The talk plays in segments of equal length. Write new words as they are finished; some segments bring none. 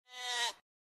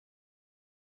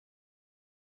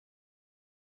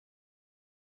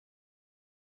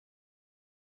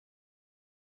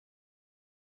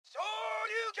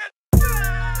you can.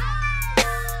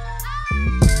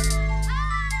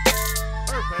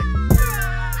 Perfect.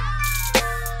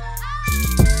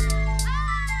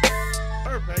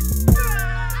 Perfect.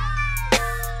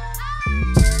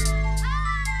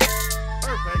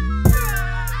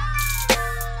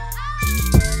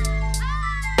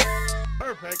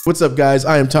 Perfect. What's up, guys?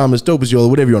 I am Thomas, dope as Yola,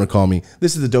 whatever you want to call me.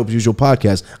 This is the Dope as Usual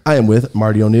podcast. I am with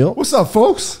Marty O'Neill. What's up,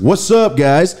 folks? What's up,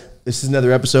 guys? This is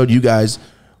another episode. You guys,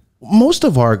 most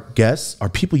of our guests are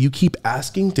people you keep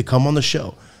asking to come on the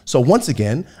show. So once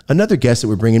again, another guest that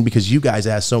we're bringing because you guys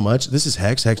asked so much. This is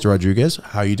HECZ Rodriguez.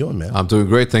 How are you doing, man? I'm doing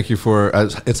great. Thank you for.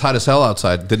 It's hot as hell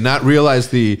outside. Did not realize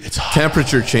the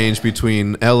temperature change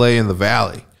between LA and the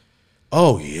Valley.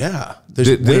 Oh yeah, there's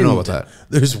Didn't know about that.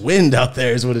 There's wind out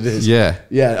there, is what it is. Yeah.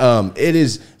 It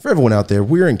is for everyone out there.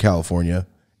 We're in California.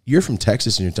 You're from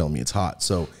Texas, and you're telling me it's hot,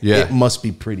 so Yeah. it must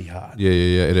be pretty hot. Yeah,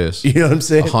 it is. You know what I'm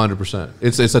saying? 100%.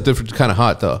 It's a different kind of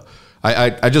hot though.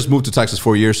 I just moved to Texas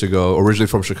 4 years ago, originally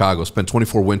from Chicago. Spent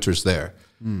 24 winters there.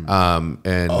 And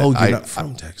Oh, you're not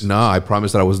from Texas? No, I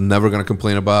promised that I was never going to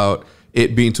complain about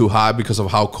it being too hot because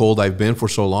of how cold I've been for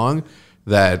so long.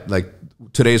 That like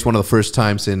today is one of the first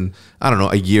times in I don't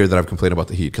know a year that I've complained about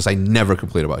the heat because I never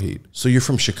complain about heat. So you're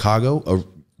from Chicago,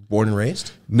 born and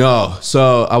raised? No,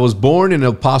 so I was born in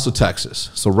El Paso,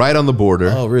 Texas, so right on the border.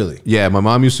 Oh, really? Yeah, my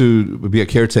mom used to be a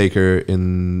caretaker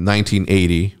in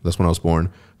 1980. That's when I was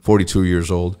born. 42 years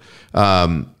old.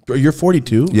 You're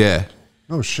 42? Yeah.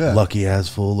 Oh, shit. Lucky ass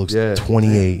fool looks Yeah.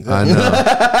 28. I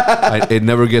know. It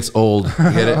never gets old.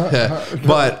 You get it?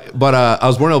 But I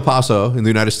was born in El Paso in the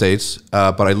United States,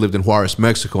 but I lived in Juarez,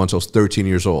 Mexico until I was 13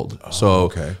 years old. So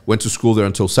okay. Went to school there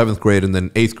until 7th grade, and then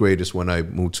 8th grade is when I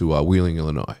moved to Wheeling,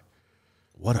 Illinois.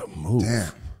 What a move.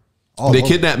 Damn. They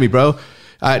kidnapped me, bro.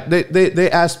 They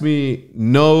asked me,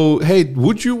 no, hey,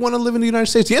 would you want to live in the United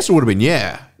States? The answer would have been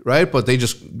yeah, right? But they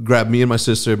just grabbed me and my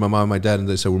sister, my mom and my dad, and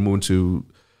they said, we're moving to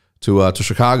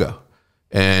Chicago.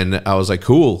 And I was like,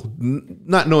 cool.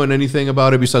 Not knowing anything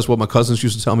about it besides what my cousins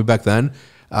used to tell me back then.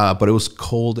 But it was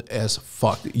cold as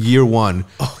fuck. Year one.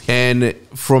 Oh, yeah. And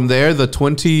from there, the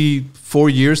 24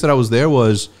 years that I was there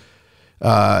was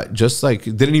just like,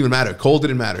 it didn't even matter. Cold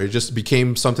didn't matter. It just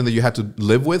became something that you had to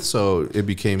live with. So it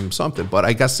became something. But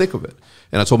I got sick of it.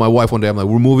 And I told my wife one day, I'm like,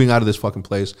 we're moving out of this fucking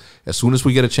place as soon as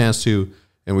we get a chance to.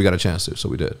 And we got a chance to, so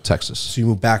we did. Texas. So you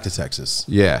moved back to Texas?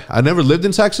 Yeah, I never lived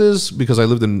in Texas because I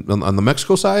lived on the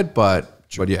Mexico side, but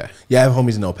yeah. Yeah, I have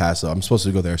homies in El Paso. I'm supposed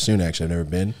to go there soon, actually. I've never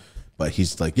been. But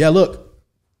he's like, yeah, look,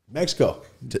 Mexico,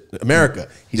 America.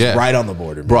 He's right on the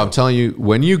border. Bro, I'm telling you,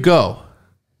 when you go,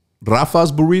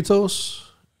 Rafa's Burritos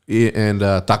and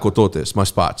Tacototes, my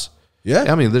spots. Yeah?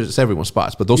 I mean, there's everyone's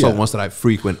spots, but those are the ones that I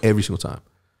frequent every single time.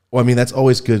 Well, I mean, that's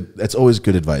always good. That's always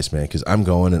good advice, man, because I'm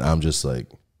going and I'm just like,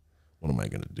 what am I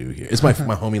going to do here? It's my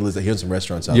homie lives. He owns some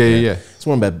restaurants out there. Yeah. It's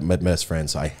one of my best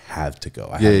friends, so I have to go.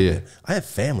 I have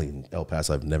family in El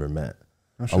Paso I've never met.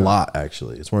 A lot,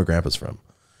 actually. It's where Grandpa's from.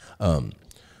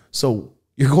 So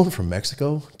you're going from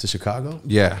Mexico to Chicago?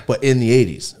 Yeah. But in the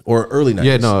 80s or early 90s?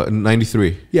 Yeah, no,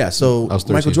 93. Yeah, so I was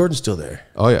 13. Michael Jordan's still there.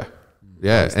 Oh, yeah.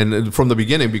 Yeah, and from the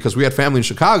beginning, because we had family in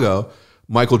Chicago,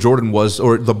 Michael Jordan was,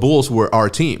 or the Bulls were our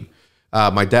team.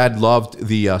 My dad loved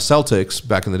the Celtics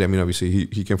back in the day. I mean, obviously,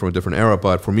 he came from a different era,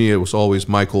 but for me, it was always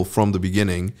Michael from the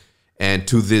beginning. And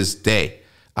to this day,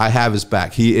 I have his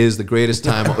back. He is the greatest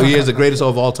he is the greatest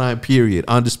of all time, period.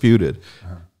 Undisputed.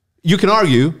 You can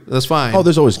argue. That's fine. Oh,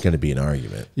 there's always going to be an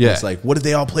argument. Yeah. It's like, what if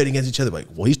they all played against each other? Like,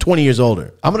 well, he's 20 years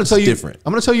older. I'm going to tell you different.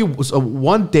 I'm going to tell you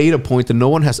one data point that no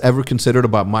one has ever considered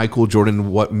about Michael Jordan,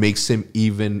 what makes him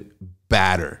even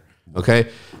badder. Okay?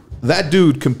 That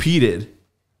dude competed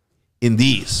in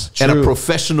these at a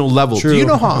professional level. Do you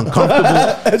know how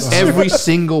uncomfortable every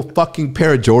single fucking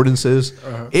pair of Jordans is?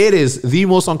 It is the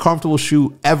most uncomfortable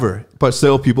shoe ever, but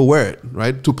still people wear it,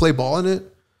 right? To play ball in it.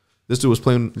 This dude was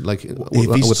playing like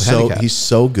with a handicap. He's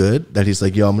so good that he's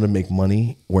like, yo, I'm going to make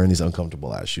money wearing these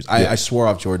uncomfortable ass shoes. I swore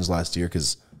off Jordans last year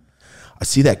because I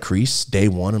see that crease day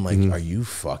one. I'm like, are you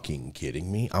fucking kidding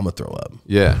me? I'm going to throw up.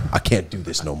 Yeah. I can't do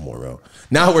this no more, bro.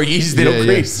 Now we're Yeezys, they don't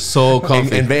crease. So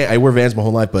comfy. And I wear Vans my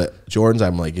whole life, but Jordans,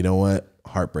 I'm like, you know what?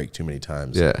 Heartbreak too many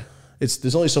times. Yeah.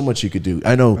 There's only so much you could do.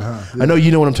 I know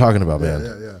you know what I'm talking about, man.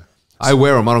 Yeah. I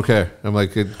wear them. I don't care. I'm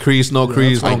like, crease, no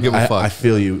crease, don't give a fuck. I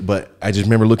feel you, but I just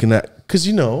remember looking at, because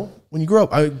you know, when you grow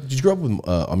up, did you grow up with,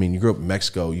 you grew up in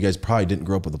Mexico. You guys probably didn't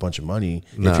grow up with a bunch of money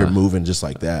if you're moving just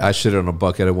like that. I shit on a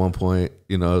bucket at one point,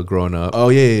 growing up. Oh,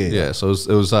 yeah. So it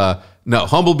was no,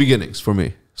 humble beginnings for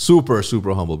me. Super,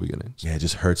 super humble beginnings. Yeah, it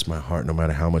just hurts my heart. No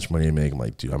matter how much money I make, I'm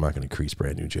like, dude, I'm not gonna crease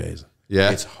brand new J's.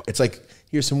 Yeah. It's like,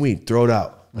 here's some weed, throw it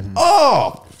out. Like,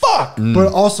 oh fuck.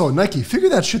 But also, Nike, figure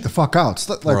that shit the fuck out. It's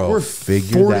like Bro, we're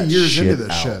figure 40 that years shit into this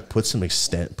out. shit. Put some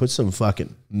extent. Put some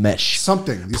fucking mesh.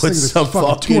 Something. These Put things are some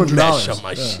fucking $200. mesh on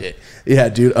my shit. Yeah,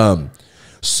 dude.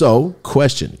 So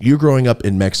question: you're growing up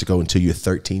in Mexico until you're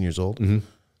 13 years old.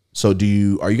 So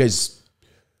are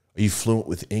you fluent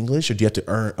with English, or do you have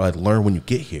to learn when you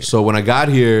get here? So when I got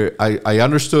here, I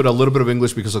understood a little bit of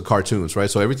English because of cartoons, right?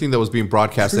 So everything that was being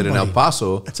broadcasted in El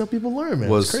Paso, That's how people learn, man.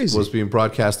 was It's crazy. was being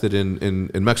broadcasted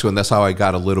in Mexico, and that's how I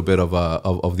got a little bit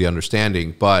of the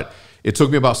understanding. But it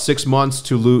took me about 6 months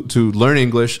to learn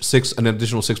English, an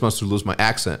additional 6 months to lose my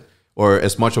accent, or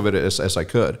as much of it as I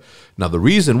could. Now the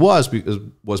reason was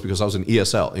because I was in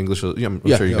ESL, English. I'm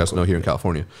sure you guys know here in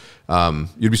California.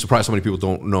 You'd be surprised how many people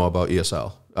don't know about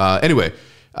ESL. Anyway,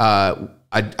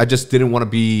 I just didn't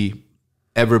want to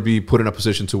ever be put in a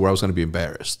position to where I was going to be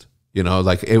embarrassed. You know,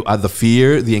 like the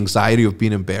fear, the anxiety of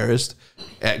being embarrassed,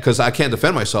 because I can't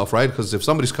defend myself, right? Because if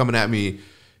somebody's coming at me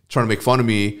trying to make fun of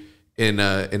me in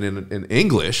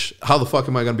English, how the fuck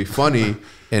am I going to be funny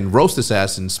and roast this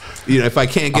ass? And if I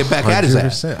can't get back at his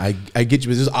ass, 100%. I get you.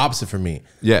 But this is opposite for me.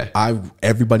 Yeah.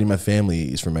 Everybody in my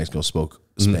family is from Mexico.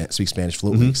 Speak Spanish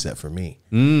fluently, except for me,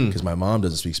 because my mom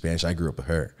doesn't speak Spanish. I grew up with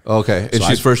her. Okay, and So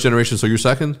she's first generation, so you're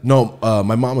second. No,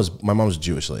 my mom was a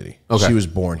Jewish lady. Okay. She was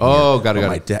born here. Oh, got it,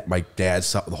 But got my dad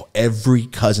saw every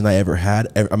cousin I ever had.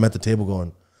 I'm at the table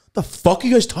going, "The fuck are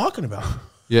you guys talking about?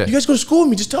 Yeah. You guys go to school with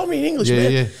me. Just tell me in English, Yeah,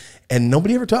 man." yeah. And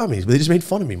nobody ever taught me, but they just made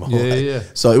fun of me my whole Yeah, life. yeah.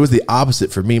 So it was the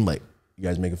opposite for me. I'm like, "You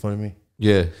guys making fun of me?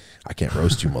 Yeah, I can't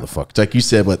roast you, motherfuckers." Like you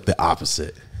said, but the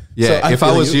opposite. yeah. So if I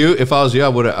feel was you, I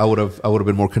would have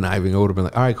been more conniving. I would have been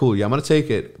like, all right, cool, yeah, I'm gonna take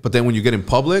it. But then when you get in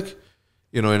public,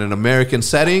 in an American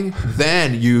setting,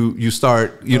 then you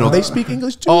start, they speak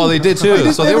English too. Oh, they did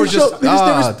too. So they were just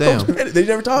damn. damn. They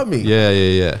never taught me.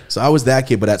 Yeah. So I was that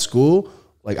kid, but at school,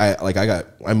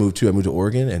 I moved to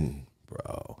Oregon, and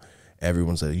bro,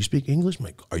 everyone said, "You speak English?" I'm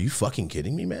like, "Are you fucking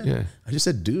kidding me, man?" Yeah. I just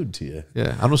said "dude" to you.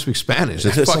 Yeah, I don't speak Spanish. I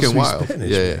It's just don't fucking speak wild. Spanish,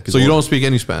 Yeah. man. So you don't speak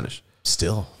any Spanish?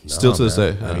 Still To this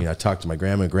day, I yeah. mean, I talked to my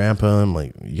grandma and grandpa. I'm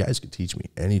like, "You guys could teach me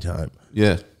anytime."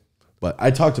 Yeah. But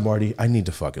I talked to Marty. I need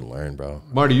to fucking learn, bro.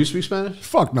 Marty, you speak Spanish?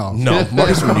 Fuck no. No,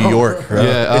 Marty's from New York, bro.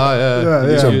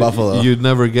 Yeah. He's from Buffalo. You'd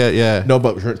never get. Yeah. No,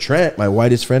 but Trent, my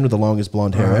whitest friend with the longest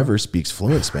blonde hair ever, speaks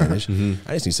fluent Spanish.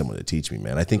 I just need someone to teach me,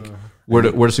 man. I think Where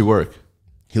does he work?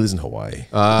 he lives in Hawaii.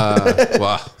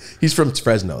 Wow. He's from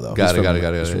Fresno, though. Got He's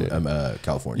it. He's from,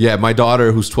 California. Yeah, my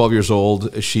daughter, who's 12 years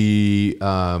old, she's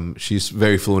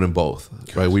very fluent in both.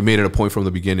 Right, we made it a point from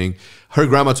the beginning. Her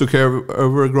grandma took care of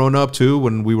her growing up too.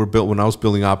 When I was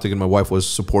building OpTic, and my wife was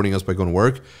supporting us by going to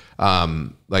work.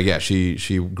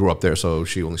 She grew up there, so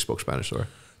she only spoke Spanish to her.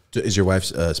 Is your wife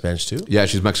Spanish too? Yeah,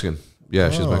 she's Mexican. Yeah,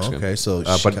 she's Mexican. Okay, so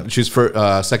she's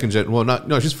second gen.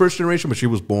 Well, she's first generation, but she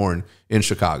was born in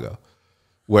Chicago,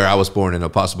 where I was born in El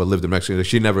Paso, but lived in Mexico.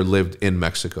 She never lived in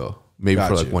Mexico, maybe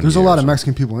for like 1 year. There's a lot of or so.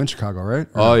 Mexican people in Chicago, right?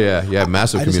 Oh yeah,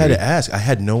 massive. I just community. had to ask. I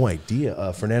had no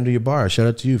idea. Fernando Ybarra, shout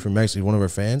out to you from Mexico, one of our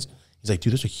fans. He's like,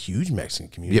 dude, there's a huge Mexican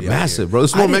community. Yeah, out massive, here. bro.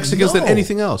 There's I more didn't Mexicans than know.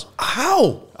 anything else.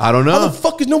 How? I don't know. How the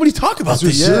fuck is nobody talking about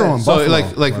There's this? zero in So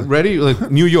Buffalo. ready?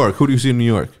 Like New York. Who do you see in New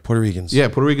York? Puerto Ricans. Yeah,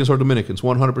 Puerto Ricans or Dominicans.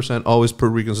 100%. Always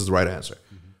Puerto Ricans is the right answer,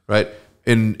 right?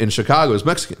 In Chicago, it's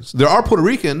Mexicans. There are Puerto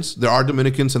Ricans, there are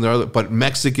Dominicans, and but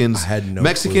Mexicans. I had no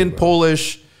Mexican, clue, bro.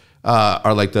 Polish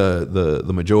are like the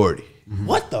majority.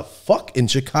 What the fuck in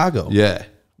Chicago? Yeah,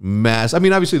 I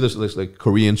mean, obviously there's like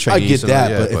Korean, I Chinese. get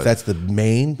that, but if that's the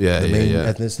main, Yeah,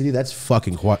 ethnicity, that's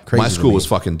fucking crazy. my to school me. was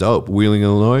fucking dope. Wheeling,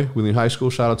 Illinois, Wheeling High School.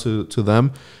 Shout out to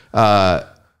them.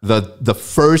 The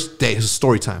first day, it's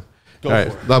story time. All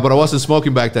right. But I wasn't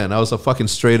smoking back then. I was a fucking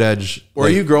straight edge. Were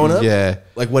you growing up? Yeah.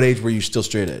 Like what age were you still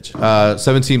straight edge?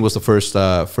 17 was the first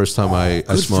time I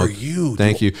Good smoked. for you.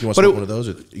 Thank you. You want But to smoke one of those?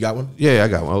 Or you got one? Yeah, I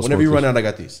got one. I'll Whenever smoke you run this. out, I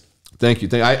got these. Thank you.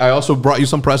 I also brought you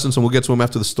some presents, and we'll get to them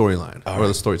after the storyline or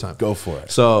the story time. Go for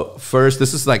it. So first,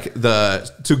 this is like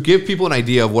to give people an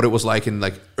idea of what it was like in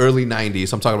like early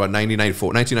 90s. I'm talking about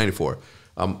 1994.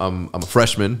 I'm a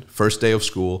freshman, first day of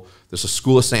school. There's a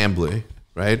school assembly,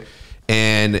 right?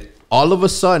 And all of a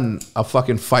sudden, a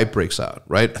fucking fight breaks out,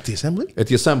 right? At the assembly? At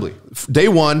the assembly. Day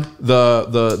one,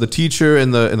 the teacher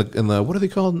and the what are they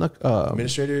called?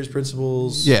 Administrators,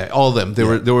 principals. Yeah, all of them. They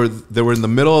were in the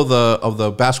middle of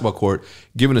the basketball court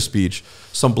giving a speech.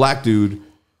 Some black dude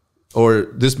or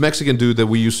this Mexican dude that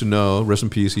we used to know, rest in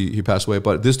peace, he passed away.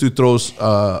 But this dude throws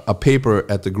a paper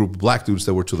at the group of black dudes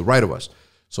that were to the right of us.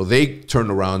 So they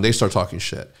turned around, they start talking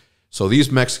shit. So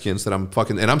these Mexicans that I'm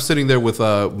fucking, and I'm sitting there with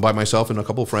by myself and a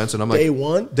couple of friends, and I'm like, Day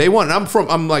one? And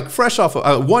I'm like fresh off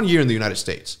of 1 year in the United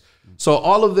States. So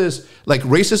all of this, like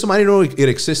racism, I didn't know it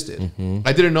existed.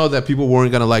 I didn't know that people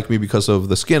weren't gonna like me because of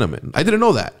the skin I'm in. I didn't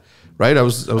know that, right? I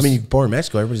was I mean, you're born in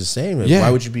Mexico. Everybody's the same. Yeah. Why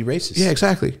would you be racist? yeah,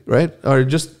 exactly, right? Or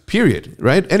just period,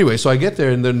 right? Anyway, so I get there,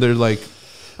 and then they're like,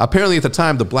 apparently at the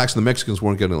time, the blacks and the Mexicans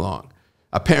weren't getting along.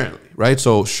 Apparently, right?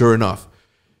 So sure enough,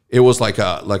 it was like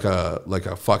a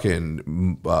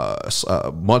fucking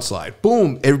mudslide.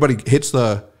 Boom! Everybody hits,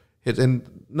 and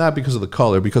not because of the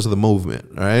color, because of the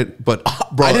movement, right? But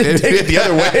bro, I didn't take it the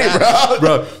other way, bro.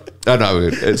 bro. I know.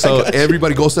 And so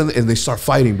everybody goes in and they start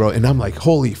fighting, bro. And I'm like,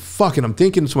 holy fuck! And I'm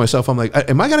thinking to myself, I'm like,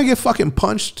 am I gonna get fucking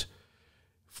punched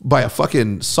by a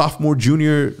fucking sophomore,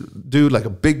 junior dude, like a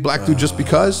big black dude, just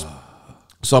because?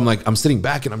 So I'm like, I'm sitting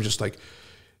back and I'm just like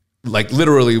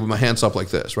literally with my hands up like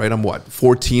this, right? I'm what,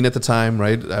 14 at the time,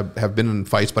 right? I have been in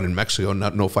fights, but in Mexico,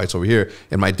 no fights over here.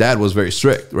 And my dad was very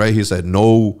strict, right? He said,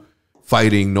 no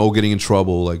fighting, no getting in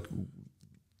trouble, like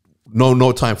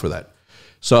no time for that.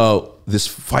 So this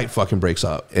fight fucking breaks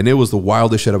out, and it was the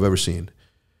wildest shit I've ever seen.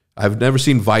 I've never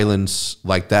seen violence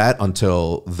like that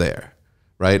until there,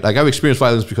 right? Like I've experienced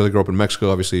violence because I grew up in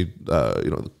Mexico, obviously,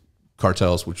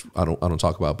 cartels, which I don't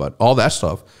talk about, but all that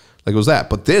stuff, like it was that.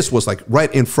 But this was like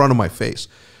right in front of my face.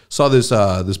 Saw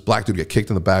this black dude get kicked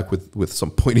in the back with some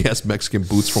pointy ass Mexican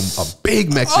boots from a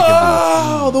big Mexican dude.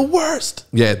 Oh, the worst.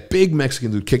 Yeah, big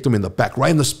Mexican dude kicked him in the back,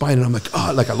 right in the spine, and I'm like,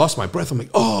 oh, like I lost my breath. I'm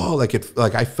like, oh,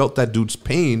 like I felt that dude's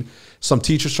pain. Some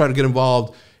teachers tried to get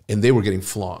involved, and they were getting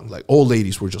flung. Like old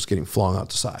ladies were just getting flung out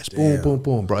to sides. Boom, boom,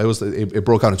 boom, bro. It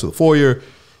broke out into the foyer,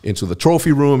 into the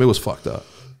trophy room. It was fucked up.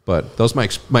 But that was my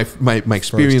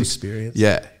experience.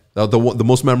 Yeah, the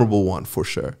most memorable one for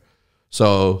sure.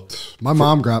 So my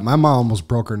mom almost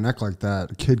broke her neck like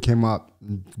that. A kid came up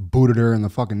and booted her in the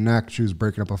fucking neck. She was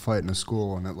breaking up a fight in a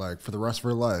school, and it like for the rest of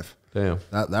her life. Damn.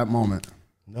 That moment.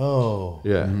 No.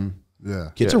 Yeah.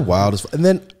 Yeah. Kids are wild as fuck. And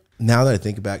then now that I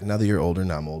think back, now that you're older,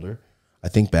 now I'm older, I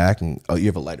think back and you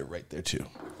have a lighter right there too,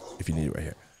 if you need it right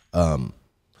here.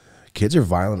 Kids are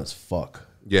violent as fuck.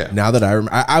 Yeah. Now that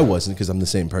I wasn't, because I'm the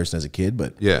same person as a kid,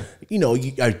 but yeah,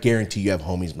 I guarantee you have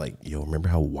homies like, yo, remember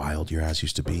how wild your ass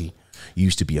used to be? You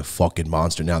used to be a fucking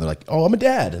monster. Now they're like, oh, I'm a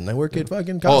dad and I work at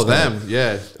fucking Costco. Oh, them.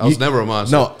 Yeah. I was never a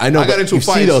monster. No, I know. I got into you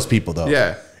fights. See those people though.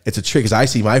 Yeah. It's a trick because I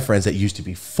see my friends that used to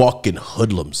be fucking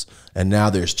hoodlums and now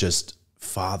there's just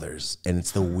fathers, and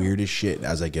it's the weirdest shit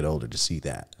as I get older to see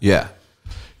that. Yeah.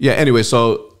 Yeah. Anyway,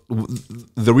 so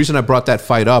the reason I brought that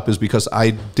fight up is because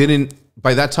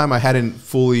by that time I hadn't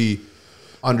fully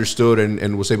understood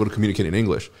and was able to communicate in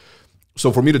English. So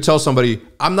for me to tell somebody,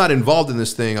 I'm not involved in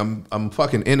this thing, I'm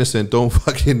fucking innocent, don't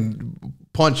fucking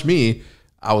punch me,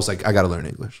 I was like, I got to learn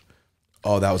English.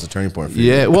 Oh, that was a turning point for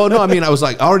you. Yeah. Well, no, I mean, I was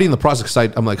like already in the process.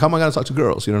 I'm like, how am I going to talk to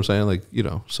girls? You know what I'm saying?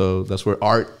 Like, so that's where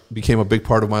art became a big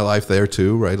part of my life there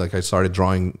too, right? Like I started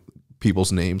drawing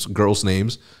people's names, girls'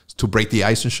 names, to break the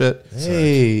ice and shit.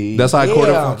 Hey, that's how I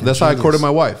courted. That's how I courted my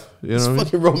wife. You know what I mean?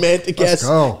 Fucking romantic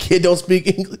ass kid don't speak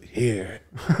English. Here,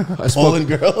 Poland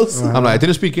girls. I'm like, I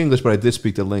didn't speak English, but I did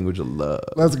speak the language of love.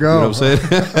 Let's go. You know what I'm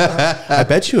saying? I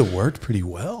bet you it worked pretty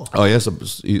well. Oh yes,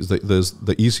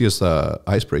 the easiest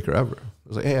icebreaker ever.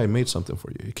 I was like, hey, I made something for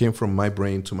you. It came from my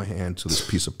brain to my hand to this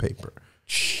piece of paper.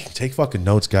 Take fucking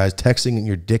notes, guys. Texting and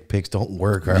your dick pics don't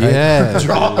work, all right? Yeah.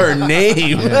 Draw her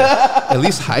name. Yeah. At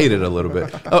least hide it a little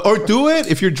bit. Or do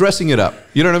it if you're dressing it up.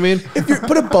 You know what I mean? If you're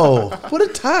put a bow, put a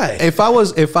tie. If I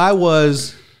was,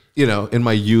 in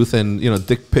my youth and,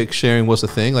 dick pic sharing was a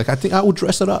thing, like I think I would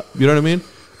dress it up. You know what I mean?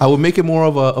 I would make it more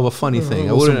of a funny thing.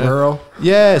 A little sombrero?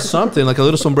 Yeah, something like a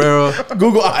little sombrero.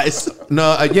 Google eyes.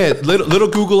 No, yeah, little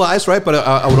Google eyes, right? But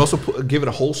I would also give it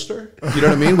a holster. You know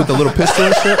what I mean? With the little pistol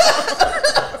and shit.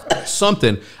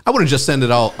 Something. I wouldn't just send it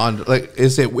all on. Like,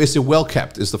 is it well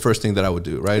kept? Is the first thing that I would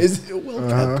do, right? Is it well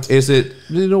kept? Is it?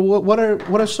 What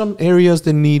are some areas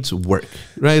that needs work?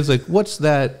 Right? It's like, what's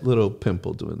that little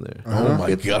pimple doing there? Oh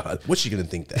my god! What's she gonna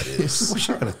think that is? What's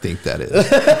she gonna think that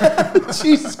is?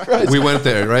 Jesus Christ! We went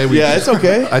there, right? Yeah, it's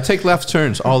okay. I take left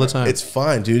turns all the time. It's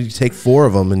fine, dude. You take 4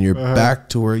 of them and you're back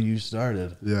to where you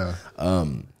started. Yeah.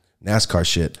 NASCAR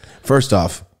shit. First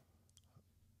off,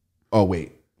 oh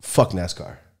wait, fuck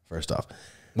NASCAR. First off,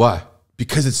 why?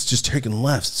 Because it's just taking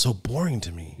lefts. It's so boring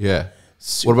to me. Yeah.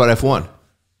 What about F1?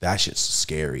 That shit's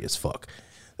scary as fuck.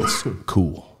 It's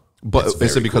cool. But it's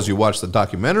is it because cool. you watched the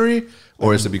documentary,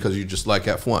 or is it because you just like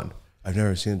F1? I've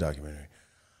never seen the documentary.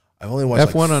 I've only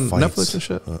watched F1 on fights. Netflix and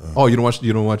shit. Oh, you don't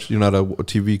watch. You're not a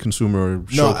TV consumer or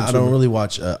show No, consumer? I don't really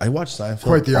watch. I watch Seinfeld.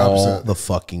 Quite the opposite. All the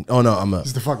fucking. Oh no, I'm a.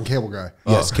 He's the fucking cable guy.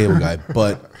 Yes, cable guy.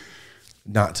 But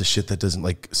not to shit that doesn't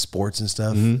like sports and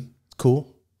stuff.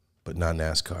 Cool, but not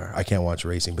NASCAR. I can't watch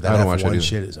racing, but that F1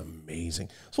 shit is amazing.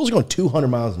 Supposed to go 200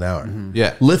 miles an hour.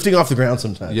 Yeah. Lifting off the ground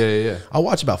sometimes. Yeah. I'll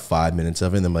watch about 5 minutes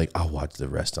of it, and then I'm like, I'll watch the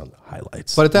rest on the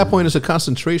highlights. But at that point, it's a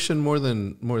concentration more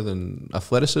than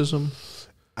athleticism.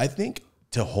 I think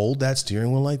to hold that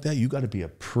steering wheel like that, you got to be a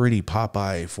pretty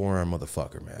Popeye forearm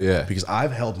motherfucker, man. Yeah. Because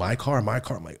I've held my car, I'm like,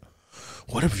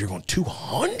 what if you're going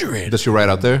 200? Does you right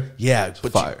out there? Yeah,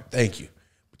 but fire. Thank you.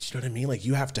 But you know what I mean? Like,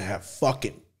 you have to have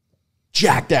fucking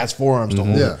jacked ass forearms to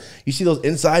hold it. You see those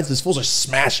insides? Those fools are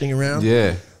smashing around.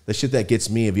 Yeah. The shit that gets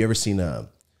me. Have you ever seen the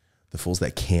fools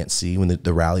that can't see when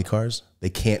the rally cars? They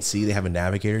can't see. They have a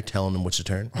navigator telling them which to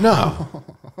turn. No.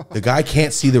 The guy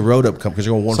can't see the road up come because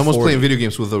they're going 140. Someone's playing video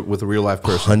games with a real life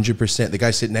person. 100%. The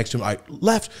guy sitting next to him,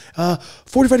 left,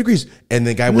 45 degrees. And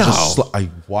the guy was I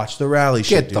watched the rally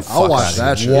shit. Get the dude. fuck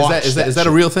out of here. Is that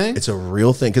a real thing? It's a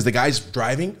real thing because the guy's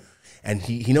driving and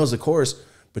he knows the course,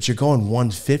 but you're going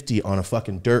 150 on a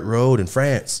fucking dirt road in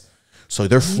France. So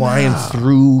they're flying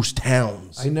through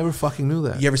towns. I never fucking knew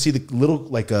that. You ever see the little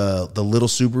the little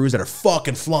Subarus that are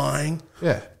fucking flying?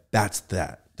 Yeah. That's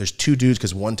that. There's two dudes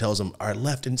because one tells them, all right,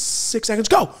 left in 6 seconds,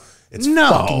 go. It's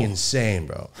fucking insane,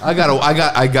 bro. I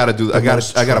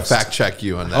gotta fact check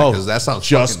you on that because that sounds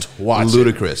just fucking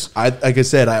ludicrous. Like I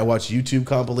said, I watch YouTube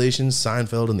compilations,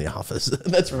 Seinfeld, and The Office.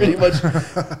 That's pretty much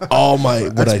all my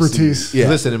expertise. Yeah.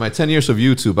 Listen, in my 10 years of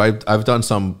YouTube, I've done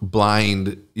some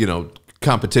blind,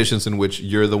 competitions in which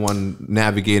you're the one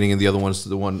navigating and the other one's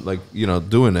the one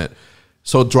doing it.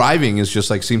 So driving is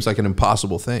just seems like an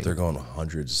impossible thing. They're going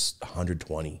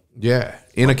 120. Yeah,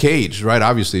 in a cage, right?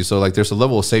 Obviously, so there's a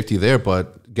level of safety there,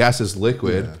 but gas is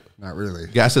liquid. Yeah, not really.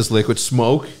 Gas is liquid.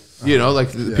 Smoke.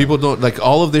 People don't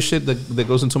all of this shit that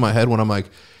goes into my head when I'm like,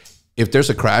 if there's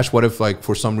a crash, what if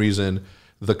for some reason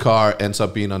the car ends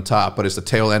up being on top, but it's the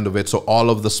tail end of it, so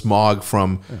all of the smog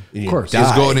from of course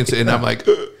is going into, and I'm like,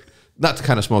 not the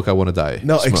kind of smoke I want to die.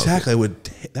 No, smoke. exactly.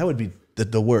 That would be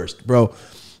the worst, bro.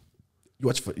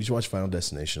 You should watch Final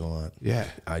Destination a lot. Yeah,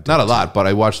 I did not a lot, but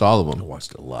I watched all of them. I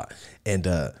watched it a lot, and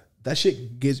that shit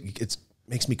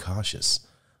makes me cautious.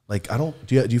 Like, I don't.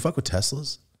 Do you fuck with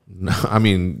Teslas? No, I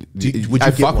mean, would you I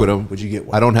get fuck one? with them. Would you get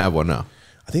one? I don't have one now.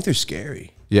 I think they're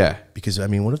scary. Yeah, because I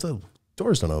mean, what if the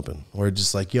doors don't open, or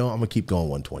just I'm gonna keep going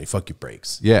 120. Fuck your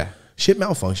brakes. Yeah, shit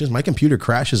malfunctions. My computer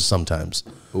crashes sometimes.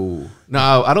 Ooh,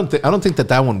 no, I don't think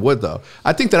that one would though.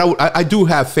 I think that I do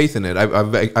have faith in it.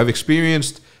 I've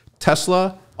experienced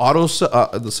Tesla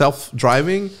the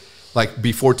self-driving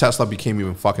before Tesla became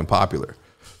even fucking popular.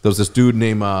 There was this dude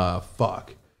named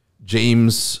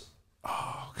James.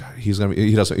 Oh god, he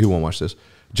won't watch this.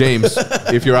 James,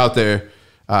 if you're out there,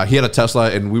 he had a Tesla,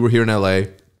 and we were here in LA,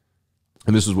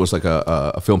 and this was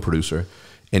a film producer,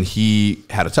 and he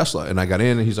had a Tesla, and I got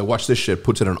in, and he's like, watch this shit,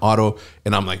 puts it in auto,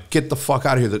 and I'm like, get the fuck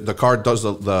out of here. The car does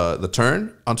the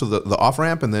turn onto the off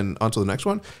ramp and then onto the next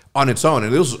one on its own,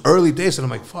 and it was early days, and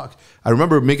I'm like, fuck. I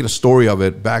remember making a story of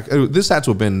it back. This had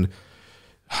to have been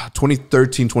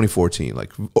 2013, 2014,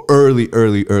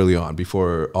 early on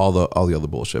before all the other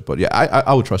bullshit. But yeah,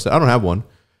 I would trust it. I don't have one,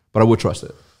 but I would trust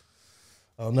it.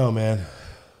 Oh no, man.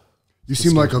 You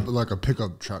seem like a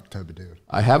pickup truck type of dude.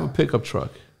 I have a pickup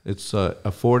truck. It's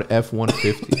a Ford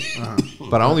F-150,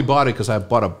 but I only bought it because I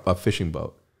bought a fishing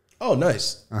boat. Oh,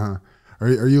 nice. Are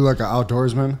you like an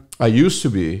outdoorsman? I used to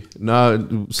be. Now,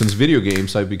 since video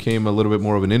games, I became a little bit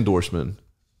more of an indoorsman.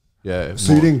 Yeah.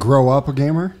 So you didn't grow up a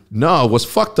gamer? No, was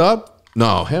fucked up?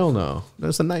 No, hell no.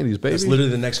 That's the 90s, baby. That's literally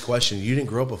the next question. You didn't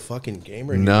grow up a fucking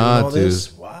gamer? And nah, all dude.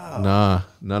 This? Wow.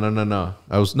 No.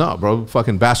 I was, bro.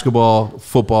 Fucking basketball,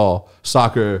 football,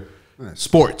 soccer,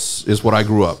 sports is what I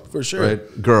grew up. For sure.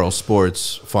 Right? Girls,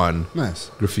 sports, fun. Nice.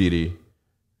 Graffiti,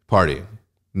 party.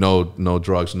 No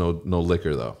drugs, no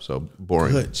liquor though. So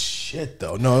boring. Good shit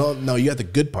though. No. You got the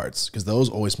good parts because those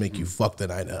always make you fuck the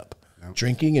night up. Yep.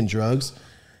 Drinking and drugs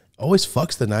always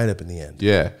fucks the night up in the end.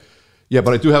 Yeah,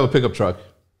 but I do have a pickup truck.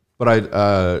 But I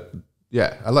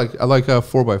like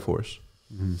 4x4s.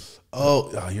 Mm-hmm.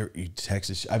 Oh, you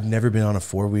Texas. I've never been on a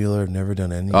 4-wheeler. I've never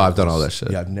done any. Oh, I've done all that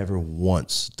shit. Yeah, I've never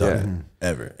once done it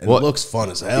ever. And well, it looks fun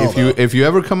as hell. If you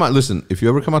ever come out, listen. If you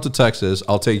ever come out to Texas,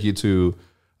 I'll take you to.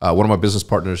 One of my business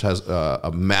partners has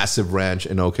a massive ranch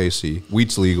in OKC.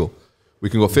 Wheat's legal. We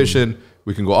can go fishing.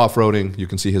 We can go off-roading. You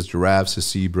can see his giraffes, his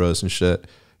zebras and shit.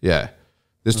 Yeah.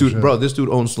 This dude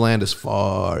owns land as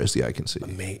far as the eye can see.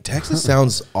 Mate, Texas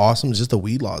sounds awesome. Just the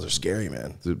weed laws are scary,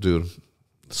 man. Dude,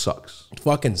 sucks.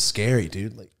 Fucking scary,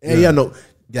 dude.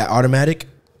 Automatic.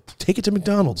 Take it to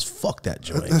McDonald's. Fuck that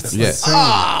joint. That's yeah. insane.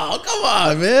 Oh, come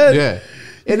on, man. Yeah.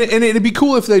 And it'd be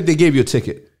cool if they gave you a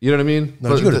ticket. You know what I mean?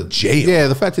 No, you go to jail. Yeah,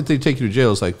 the fact that they take you to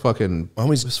jail is like fucking.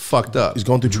 Homie's it's fucked up. He's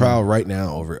going through trial right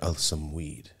now over some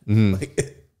weed.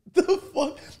 Like, the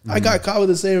fuck? I got caught with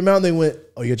the same amount. They went,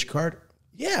 "Oh, you got your card?"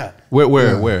 Yeah.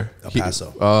 Where? El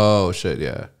Paso. Oh shit,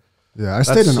 yeah. Yeah, I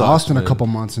stayed in sucks, Austin man. a couple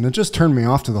months, and it just turned me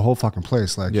off to the whole fucking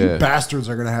place. Like, Yeah. you bastards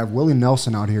are gonna have Willie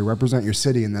Nelson out here represent your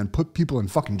city, and then put people in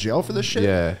fucking jail for this shit.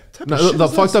 Yeah. What type No, of shit the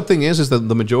is fucked this? up thing is that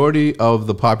the majority of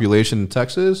the population in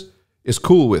Texas is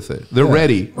cool with it. They're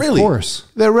ready. Of course.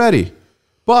 They're ready.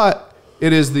 But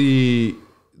it is the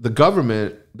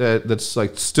government that's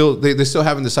like still they still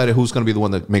haven't decided who's going to be the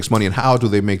one that makes money and how do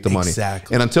they make the money.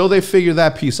 Exactly. And until they figure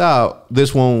that piece out,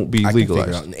 this won't be I can figure it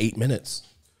legalized. out in 8 minutes.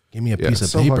 Give me a piece of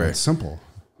It's so paper. fucking simple.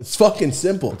 It's fucking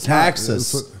simple.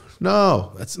 Taxes.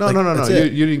 No, That's no, like- no. that's You it.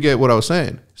 didn't get what I was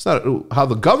saying. It's not how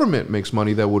the government makes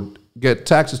money that would get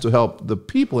taxes to help the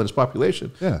people in its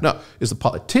population. Yeah. No, it's the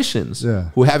politicians Yeah.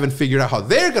 who haven't figured out how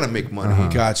they're going to make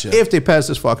money. Gotcha. If they pass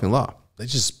this fucking law. They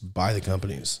just buy the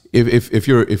companies. If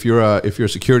you're a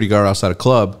security guard outside a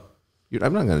club,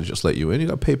 I'm not going to just let you in. You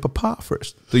got to pay Papa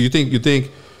first. So you think that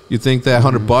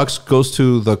 $100 goes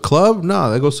to the club?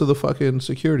 No, that goes to the fucking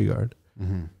security guard.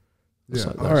 Yeah.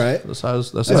 All right. That's how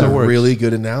That's it a works. really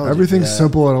good analogy. Everything's Yeah.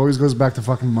 simple. It always goes back to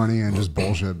fucking money and just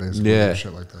bullshit, basically. Yeah.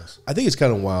 Shit like this. I think it's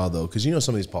kind of wild though, because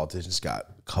some of these politicians got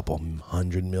a couple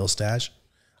 $100 million stash.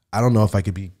 I don't know if I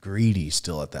could be greedy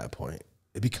still at that point.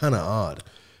 It'd be kind of odd.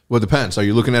 Well, it depends. Are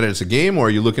you looking at it as a game, or are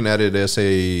you looking at it as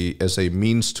a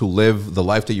means to live the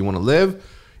life that you want to live?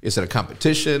 Is it a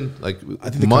competition? Like I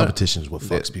think the competition is what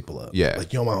fucks people up. Yeah.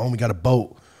 Like, my homie got a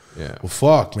boat. Yeah. Well,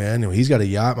 fuck, man. He's got a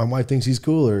yacht. My wife thinks he's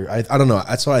cooler. I don't know.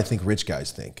 That's what I think rich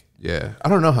guys think. Yeah. I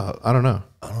don't know. I don't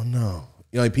know.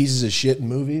 Like pieces of shit in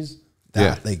movies.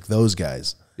 Yeah. Like those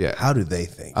guys. Yeah. How do they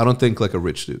think? I don't think like a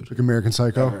rich dude. Like American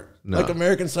Psycho. No. Like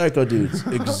American Psycho dudes.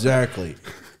 Exactly.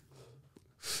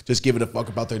 Just giving a fuck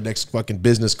about their next fucking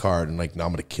business card and like, no,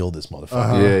 I'm gonna kill this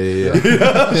motherfucker.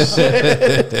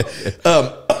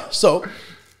 Yeah. So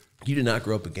you did not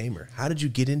grow up a gamer. How did you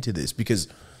get into this? Because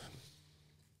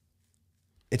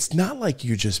it's not like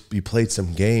you played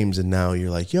some games and now you're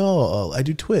like, yo, I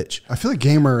do Twitch. I feel like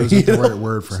gamer isn't the right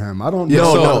word for him. I don't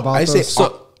know so about I say this.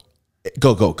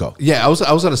 go. Yeah, I was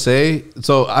gonna say.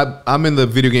 So I'm in the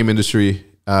video game industry.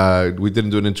 We didn't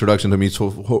do an introduction to me.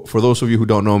 So for those of you who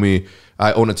don't know me,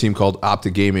 I own a team called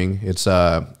OpTic Gaming.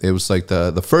 It was like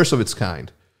the first of its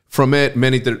kind. From it,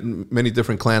 many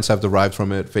different clans have derived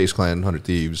from it. Face Clan, 100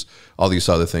 Thieves, all these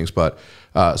other things. But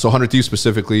so 100 Thieves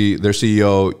specifically, their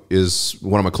CEO is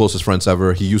one of my closest friends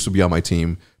ever. He used to be on my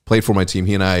team, played for my team.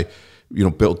 He and I,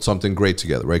 built something great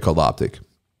together, right? Called OpTic.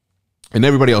 And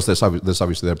everybody else that's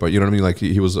obviously there, but you know what I mean? Like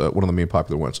he was one of the main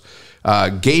popular ones.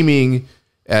 Gaming,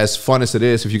 as fun as it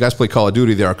is, if you guys play Call of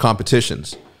Duty, there are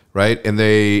competitions, right? And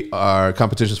they are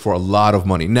competitions for a lot of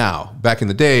money. Now, back in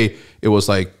the day, it was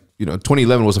like,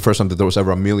 2011 was the first time that there was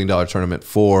ever $1 million tournament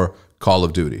for Call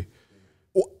of Duty.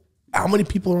 How many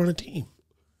people are on a team?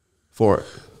 For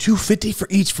 $250 for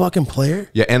each fucking player?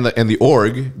 yeah, and the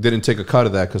org didn't take a cut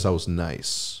of that because I was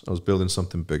nice. I was building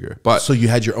something bigger. But So you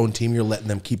had your own team, you're letting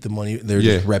them keep the money, they're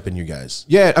just repping you guys.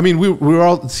 yeah, I mean, we were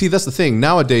all, see, that's the thing.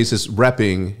 Nowadays, is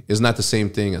repping is not the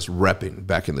same thing as repping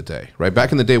back in the day, right?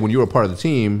 Back in the day when you were a part of the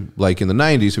team, like in the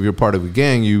 90s, if you're part of a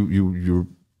gang, you're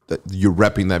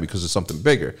repping that because it's something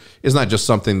bigger. It's not just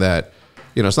something that,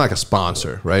 it's not like a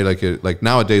sponsor, right? Like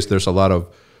nowadays, there's a lot of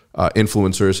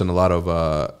influencers and a lot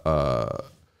of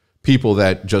people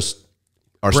that just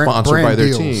are sponsored brand by their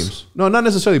deals. teams. No, not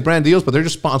necessarily brand deals, but they're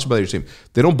just sponsored by their team.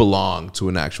 They don't belong to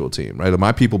an actual team, right?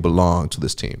 My people belong to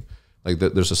this team. Like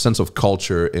there's a sense of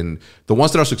culture, and the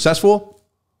ones that are successful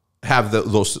have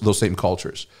those same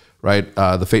cultures, right?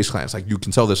 The Face Clans, like you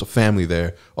can tell there's a family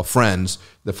there of friends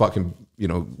that fucking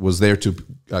was there to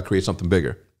create something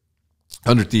bigger.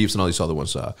 100 Thieves and all these other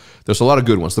ones. There's a lot of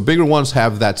good ones. The bigger ones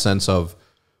have that sense of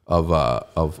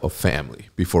family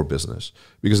before business,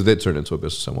 because it did turn into a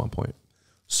business at one point.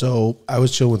 So I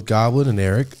was chilling with Goblin and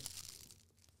Eric.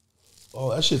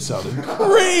 Oh, that shit sounded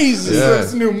crazy.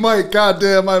 This new mic,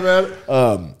 goddamn, my bad.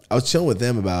 I was chilling with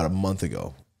them about a month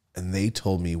ago, and they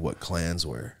told me what clans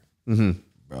were.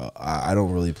 Bro, I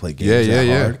don't really play games that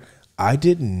hard. I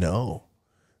didn't know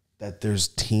that there's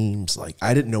teams. Like,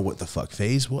 I didn't know what the fuck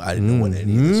phase was. I didn't know what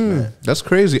any of this meant. That's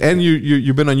crazy. And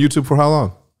you've been on YouTube for how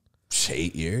long?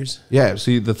 8 years. Yeah.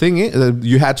 See, the thing is,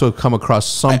 you had to have come across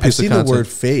some I've piece of seen content. the word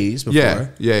phase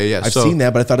before. Yeah. I've seen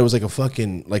that, but I thought it was like a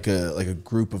fucking like a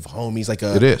group of homies, like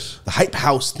a It is. the hype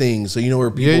house thing. So where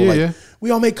people Yeah.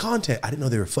 we all make content. I didn't know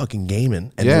they were fucking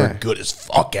gaming, and they Yeah. were good as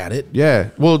fuck at it. Yeah.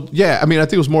 Well, yeah. I mean, I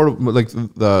think it was more like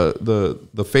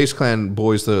the Face Clan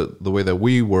boys. The way that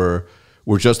we were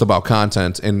were just about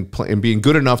content and being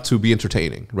good enough to be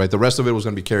entertaining, right? The rest of it was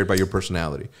going to be carried by your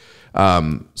personality.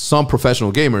 Some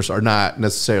professional gamers are not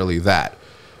necessarily that.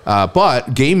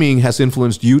 But gaming has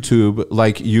influenced YouTube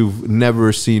like you've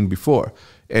never seen before.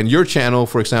 And your channel,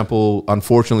 for example,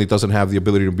 unfortunately doesn't have the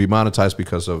ability to be monetized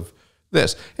because of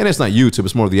this. And it's not YouTube,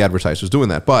 it's more of the advertisers doing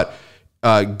that. But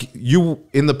you,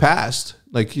 in the past,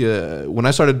 like when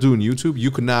I started doing YouTube,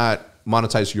 you could not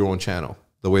monetize your own channel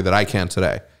the way that I can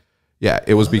today. Yeah,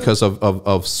 it was because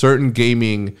of certain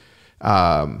gaming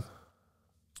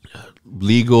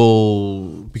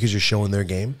legal. Because you're showing their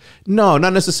game? No,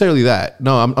 not necessarily that.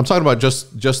 No, I'm talking about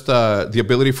just the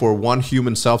ability for one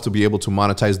human self to be able to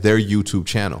monetize their YouTube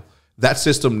channel. That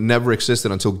system never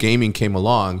existed until gaming came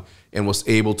along and was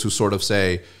able to sort of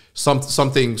say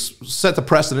something, set the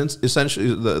precedence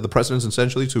essentially, the precedence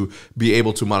essentially to be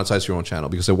able to monetize your own channel.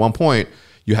 Because at one point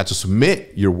you had to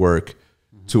submit your work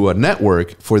to a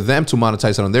network for them to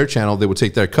monetize it on their channel. They would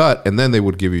take their cut and then they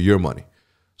would give you your money.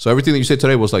 So everything that you say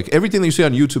today was like, everything that you see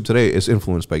on YouTube today is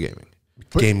influenced by gaming.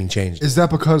 But gaming changed. Is that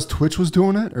because Twitch was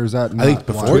doing it, or is that not I think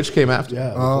before Twitch came after.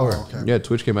 Yeah. Oh, Before. okay. Yeah,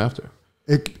 Twitch came after.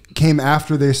 It came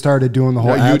after they started doing the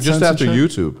whole Yeah, AdSense just after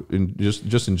and shit? YouTube,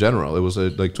 just in general, it was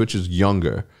like Twitch is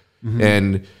younger,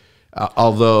 and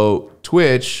although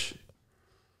Twitch,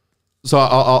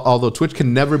 although Twitch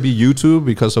can never be YouTube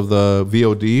because of the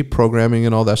VOD programming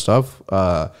and all that stuff,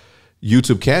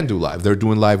 YouTube can do live. They're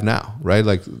doing live now, right?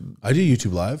 Like I do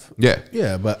YouTube Live. yeah,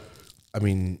 Yeah, but I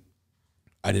mean,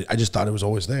 I just thought it was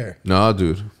always there. no,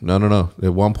 dude, no.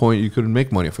 At one point, you couldn't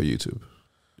make money for YouTube,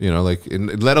 you know, like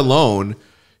let alone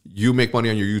you make money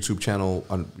on your YouTube channel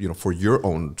on for your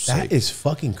own sake. That is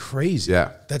fucking crazy.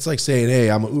 Yeah. That's like saying, hey,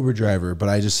 I'm an Uber driver, but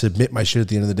I just submit my shit at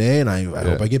the end of the day and I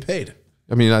hope I get paid.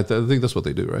 I mean, I think that's what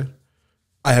they do, right?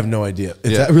 I have no idea.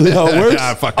 Is Yeah. that really how it works?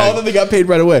 Yeah, fuck, Oh, then they got paid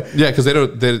right away. Yeah, because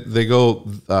they go.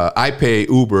 I pay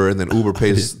Uber, and then Uber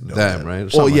pays them, right? Or Oh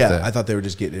something yeah, like that. I thought they were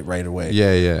just getting it right away.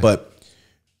 Yeah, yeah. But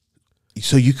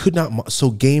so you could not. So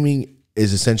gaming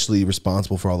is essentially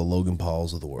responsible for all the Logan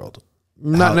Pauls of the world.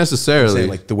 Not necessarily.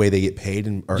 Like the way they get paid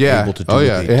and are Yeah. able to do. Oh what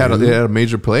yeah, they it had do. a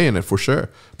major play in it for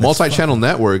sure. Multi-channel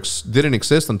networks didn't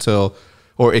exist until,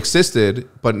 or existed,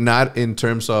 but not in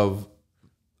terms of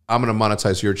I'm going to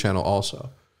monetize your channel also.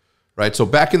 Right. So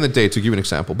back in the day, to give you an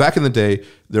example, back in the day,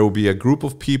 there will be a group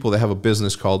of people that have a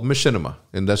business called Machinima.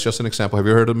 And that's just an example. Have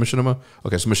you heard of Machinima?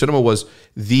 Okay. So Machinima was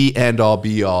the end all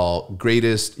be all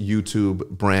greatest YouTube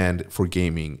brand for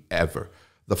gaming ever.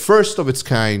 The first of its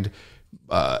kind,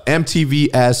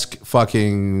 MTV-esque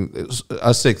fucking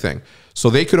a sick thing. So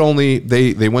they could only,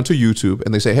 they went to YouTube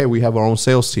and they say, hey, we have our own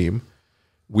sales team.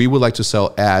 We would like to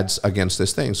sell ads against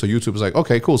this thing. So YouTube was like,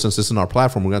 okay, cool. Since this is our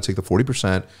platform, we're going to take the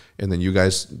 40%, and then you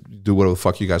guys do whatever the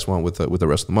fuck you guys want with the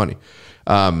rest of the money.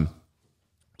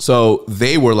 So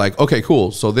they were like, okay,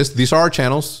 cool. So these are our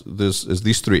channels. This is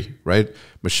these three, right?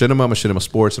 Machinima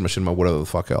Sports, and Machinima whatever the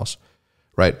fuck else,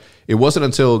 right? It wasn't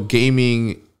until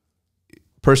gaming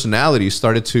personalities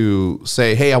started to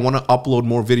say, hey, I want to upload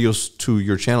more videos to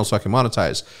your channel so I can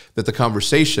monetize, that the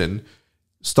conversation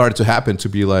started to happen to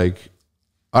be like,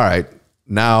 all right,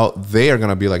 now they are going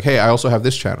to be like, hey, I also have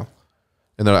this channel.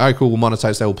 And they're like, all right, cool, we'll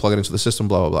monetize that, we'll plug it into the system,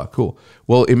 blah, blah, blah. Cool.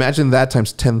 Well, imagine that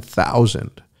times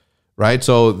 10,000, right?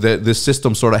 So this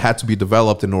system sort of had to be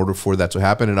developed in order for that to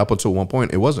happen. And up until one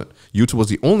point, it wasn't. YouTube was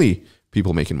the only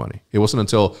people making money. It wasn't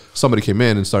until somebody came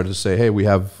in and started to say, hey, we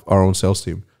have our own sales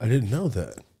team. I didn't know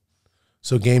that.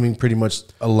 So gaming pretty much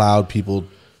allowed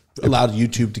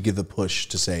YouTube to give the push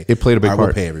to say It played a big I part.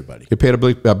 will pay everybody. It played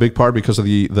a big part because of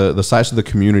the size of the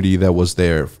community that was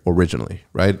there originally,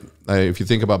 right? If you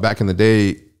think about back in the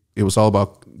day, it was all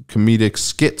about comedic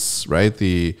skits, right?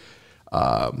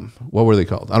 What were they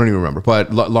called? I don't even remember.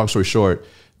 But long story short,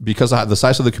 because of the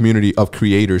size of the community of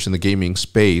creators in the gaming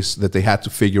space, that they had to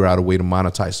figure out a way to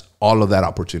monetize all of that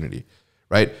opportunity,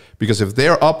 right? Because if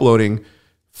they're uploading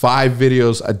 5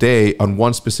 videos a day on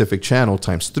one specific channel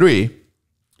times 3,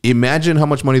 imagine how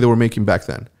much money they were making back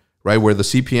then, right? Where the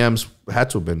CPMs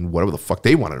had to have been whatever the fuck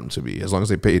they wanted them to be, as long as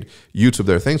they paid YouTube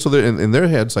their thing. So they're in their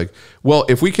heads like, well,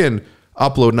 if we can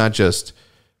upload not just,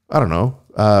 I don't know,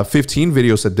 15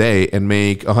 videos a day and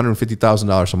make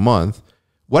 $150,000 a month,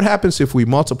 what happens if we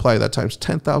multiply that times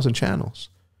 10,000 channels?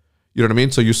 You know what I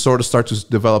mean? So you sort of start to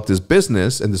develop this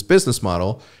business and this business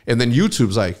model. And then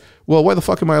YouTube's like, well, why the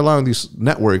fuck am I allowing these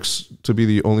networks to be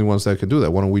the only ones that can do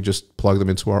that? Why don't we just plug them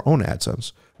into our own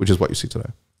AdSense, which is what you see today.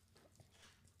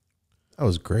 That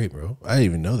was great, bro. I didn't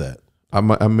even know that. I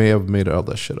may have made all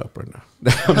that shit up right now.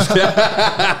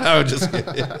 I'm just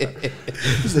kidding.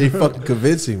 This ain't fucking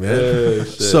convincing, man.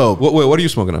 So What are you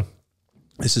smoking on?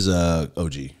 This is a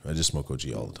OG. I just smoke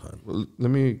OG all the time. Well,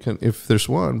 if there's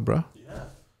one, bro. Yeah.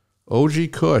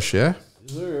 OG Kush, yeah?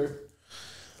 Yes, sir.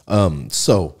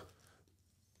 So,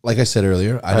 like I said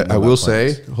earlier, I will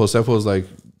say, Josefo was like,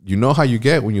 you know how you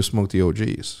get when you smoke the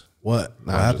OGs. What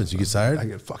happens? You get tired? I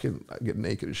get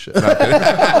naked and shit. No,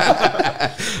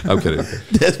 I'm kidding.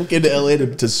 That's what came to LA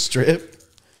to strip.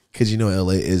 Because you know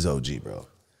LA is OG, bro.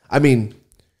 I mean,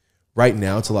 right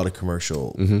now it's a lot of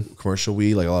commercial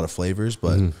weed, like a lot of flavors.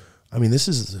 But I mean, this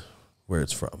is where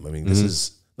it's from. I mean, this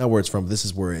is not where it's from. But this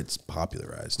is where it's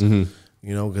popularized. You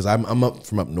know, because I'm up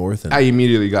from up north, and I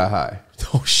immediately got high.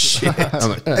 Oh shit!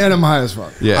 And I'm high as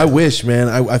fuck. Yeah, I wish, man.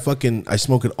 I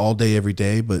smoke it all day, every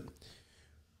day, but.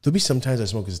 There'll be sometimes I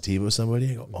smoke a sativa with somebody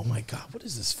and I go, oh my God, what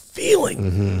is this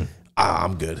feeling?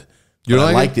 I'm good. You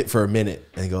I liked it for a minute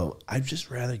and go, I'd just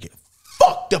rather get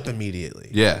fucked up immediately.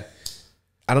 Yeah.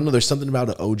 I don't know. There's something about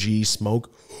an OG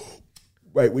smoke,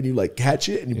 right? When you like catch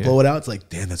it and you blow it out, it's like,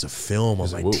 damn, that's a film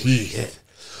on my teeth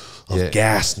of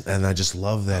gas. And I just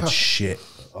love that shit.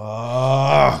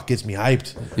 Oh, gets me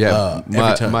hyped. Yeah,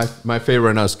 every time. My favorite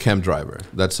right now is Chem Driver.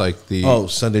 That's like the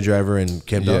Sunday Driver and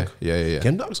Chem Dog. Yeah.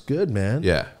 Chem Dog's good, man.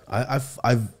 Yeah,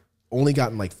 I've only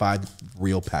gotten like 5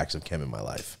 real packs of Chem in my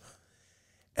life,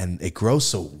 and it grows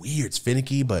so weird. It's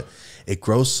finicky, but it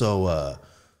grows so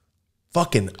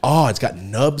fucking. Oh, it's got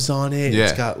nubs on it. Yeah.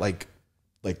 It's got like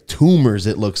tumors.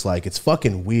 It looks like it's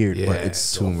fucking weird, but Yeah,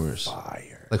 it's tumors. So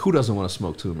fire. like who doesn't want to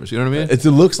smoke tumors? You know what I mean? It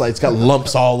looks like it's got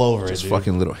lumps all over it. Just dude.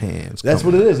 fucking little hands. That's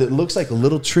what it is. It looks like a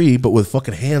little tree, but with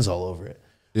fucking hands all over it.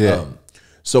 Yeah.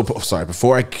 So sorry,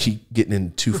 before I keep getting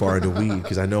in too far into weed,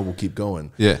 because I know we'll keep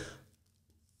going. Yeah.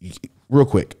 Real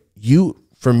quick,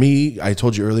 for me, I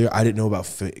told you earlier, I didn't know about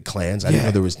clans. I didn't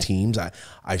know there was teams. I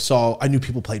knew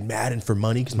people played Madden for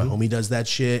money because my homie does that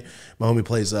shit. My homie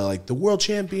plays like the world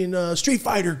champion Street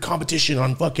Fighter competition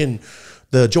on fucking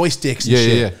the joysticks and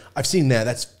shit. Yeah. I've seen that.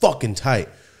 That's fucking tight.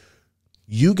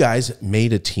 You guys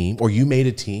made a team, or you made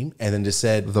a team, and then just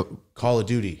said, Call of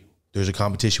Duty, there's a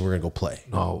competition, we're going to go play.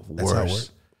 No, That's how it worse.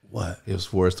 worked? What? It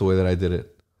was worse the way that I did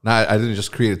it. No, I didn't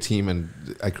just create a team, and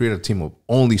I created a team of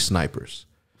only snipers.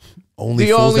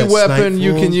 The only weapon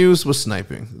you can use was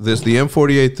sniping. There's the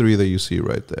M48-3 that you see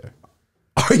right there.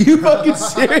 Are you fucking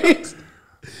serious?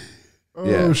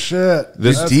 Oh shit!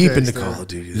 This That's deep into gangster. Call of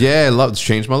Duty. Yeah, it's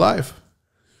changed my life.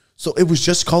 So it was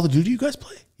just Call of Duty you guys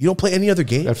play? You don't play any other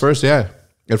games? At first, yeah.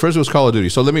 At first, it was Call of Duty.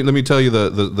 So let me tell you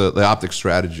the OpTic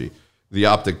strategy, the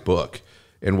OpTic book,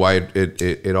 and why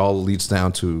it all leads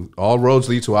down to all roads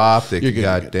lead to OpTic. You're good,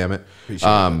 God damn it.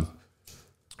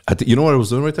 You know what I was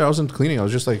doing right there? I wasn't cleaning. I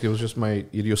was just like, it was just my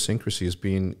idiosyncrasies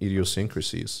being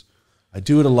idiosyncrasies. I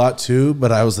do it a lot too,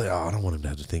 but I was like, oh, I don't want him to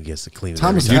have to think he has to clean it.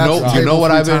 Thomas every time. Hatch You know what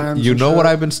I've been times you and know shit. what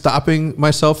I've been stopping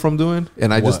myself from doing,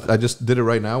 and I What? just did it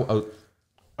right now.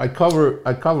 I cover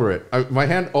it. My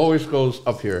hand always goes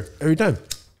up here. Every time.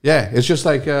 Yeah, it's just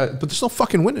like, but there's no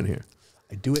fucking wind in here.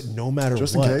 I do it no matter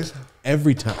Just in what. case?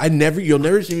 Every time. You'll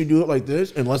never see me do it like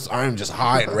this unless I'm just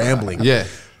high and rambling. Yeah,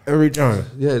 Every time.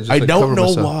 yeah. Just I like don't cover know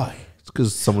myself. why. It's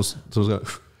because someone's gonna.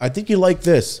 I think you like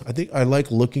this. I think I like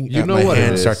looking at my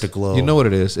hand start to glow. You know what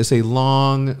it is? It's a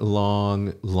long,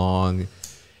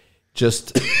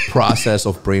 just process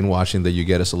of brainwashing that you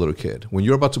get as a little kid. When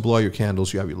you're about to blow out your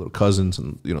candles, you have your little cousins,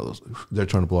 and they're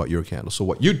trying to blow out your candles. So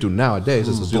what you do nowadays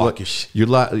is block your shit. you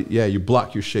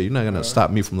block your shit. You're not gonna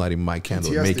stop me from lighting my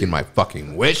candle and PTSD. making my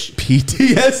fucking wish.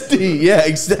 PTSD. Yeah,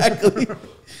 exactly.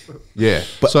 Yeah.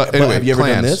 But, so but anyway, have you ever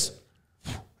done plans. this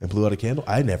and blew out a candle?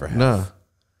 I never have. No.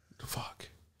 Fuck.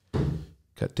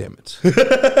 God damn it.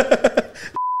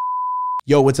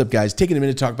 Yo, what's up, guys? Taking a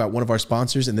minute to talk about one of our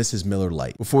sponsors, and this is Miller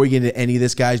Lite. Before we get into any of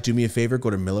this, guys, do me a favor.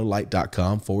 Go to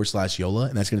MillerLite.com/Yola,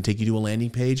 and that's going to take you to a landing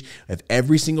page of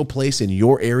every single place in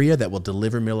your area that will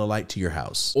deliver Miller Lite to your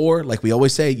house. Or, like we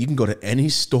always say, you can go to any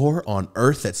store on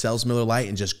earth that sells Miller Lite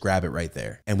and just grab it right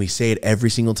there. And we say it every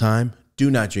single time.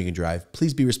 Do not drink and drive.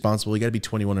 Please be responsible. You got to be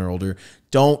 21 or older.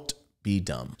 Don't be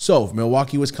dumb. So,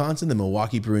 Milwaukee, Wisconsin, the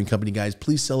Milwaukee Brewing Company, guys,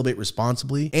 please celebrate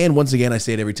responsibly. And once again, I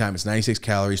say it every time, it's 96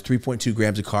 calories, 3.2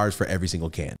 grams of carbs for every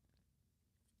single can.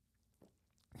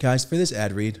 Guys, for this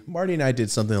ad read, Marty and I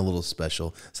did something a little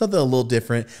special, something a little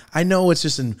different. I know this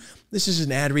is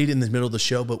an ad read in the middle of the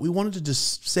show, but we wanted to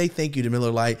just say thank you to Miller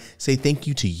Lite, say thank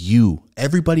you to you,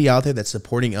 everybody out there that's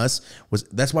supporting us.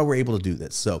 That's why we're able to do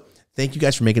this. So thank you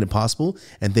guys for making it possible,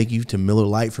 and thank you to Miller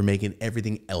Lite for making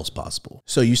everything else possible.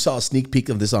 So you saw a sneak peek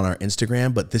of this on our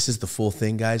Instagram, but this is the full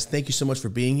thing, guys. Thank you so much for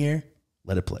being here.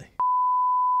 Let it play.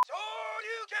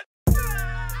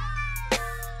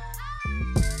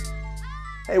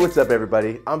 Hey, what's up,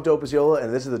 everybody? I'm Dope as Yola,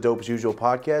 and this is the Dope as Usual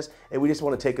podcast, and we just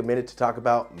want to take a minute to talk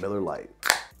about Miller Lite.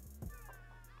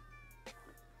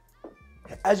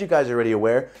 As you guys are already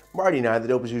aware, Marty and I, the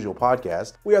Dope As Usual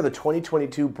podcast, we are the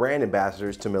 2022 brand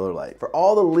ambassadors to Miller Lite. For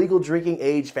all the legal drinking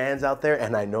age fans out there,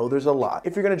 and I know there's a lot,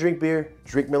 if you're gonna drink beer,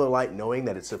 drink Miller Lite knowing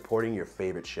that it's supporting your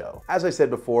favorite show. As I said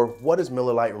before, what does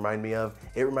Miller Lite remind me of?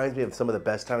 It reminds me of some of the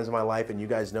best times of my life, and you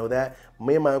guys know that.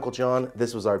 Me and my Uncle John,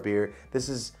 this was our beer. This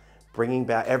is bringing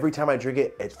back, every time I drink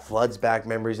it, it floods back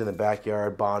memories in the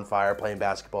backyard, bonfire, playing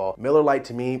basketball. Miller Lite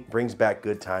to me brings back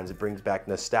good times. It brings back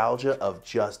nostalgia of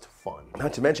just fun.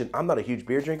 Not to mention, I'm not a huge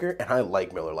beer drinker and I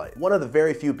like Miller Lite. One of the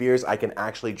very few beers I can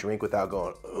actually drink without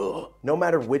going, ugh. No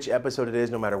matter which episode it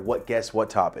is, no matter what guest, what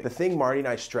topic. The thing Marty and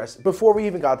I stress, before we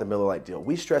even got the Miller Lite deal,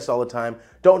 we stress all the time,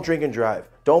 don't drink and drive.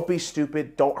 Don't be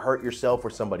stupid, don't hurt yourself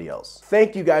or somebody else.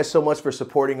 Thank you guys so much for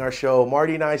supporting our show.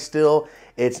 Marty and I still,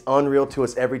 it's unreal to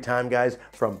us every time, guys.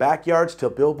 From backyards to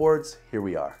billboards, here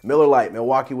we are. Miller Lite,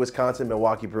 Milwaukee, Wisconsin,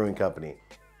 Milwaukee Brewing Company.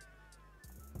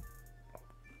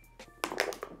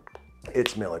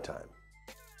 It's Miller time.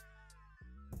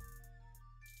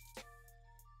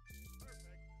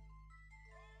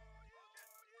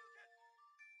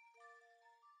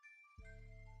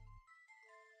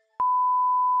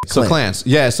 So clans,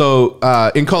 yeah. So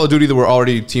in Call of Duty, there were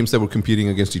already teams that were competing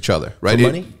against each other, right? For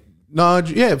money? No,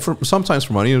 yeah, sometimes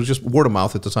for money. It was just word of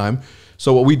mouth at the time.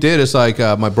 So what we did is like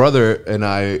my brother and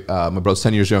I, my brother's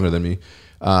 10 years younger than me.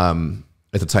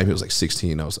 At the time, he was like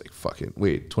 16. I was like, fucking,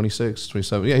 wait, 26,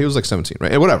 27? Yeah, he was like 17,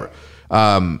 right? Whatever.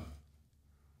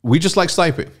 We just like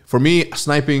sniping. For me,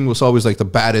 sniping was always like the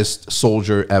baddest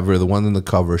soldier ever, the one in the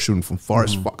cover, shooting from far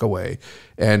as fuck away.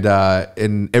 And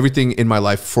everything in my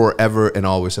life forever and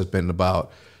always has been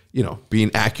about, you know,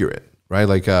 being accurate, right?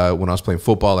 Like when I was playing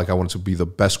football, like I wanted to be the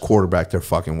best quarterback there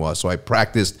fucking was. So I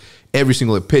practiced every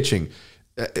single pitching.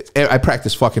 I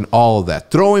practiced fucking all of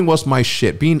that. Throwing was my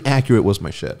shit. Being accurate was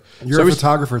my shit. You're a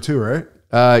photographer too, right?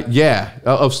 Yeah.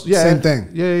 Yeah. Same thing.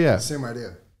 Yeah. Same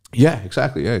idea. Yeah,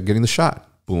 exactly. Yeah, getting the shot.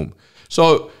 Boom.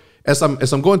 So as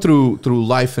I'm going through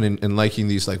life and liking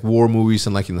these like war movies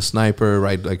and liking the sniper,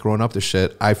 right? Like growing up this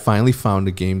shit, I finally found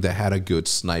a game that had a good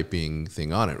sniping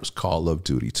thing on it. It was Call of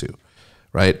Duty 2,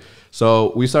 right?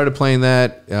 So we started playing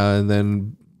that, and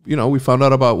then you know we found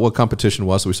out about what competition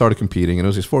was. So we started competing, and it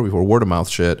was just before word of mouth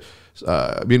shit,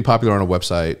 being popular on a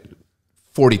website,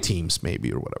 40 teams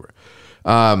maybe or whatever.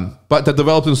 But that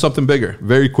developed into something bigger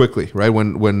very quickly, right?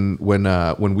 When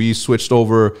we switched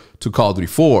over to Call of Duty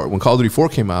 4, when Call of Duty 4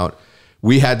 came out,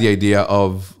 we had the idea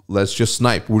of let's just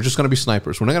snipe. We're just gonna be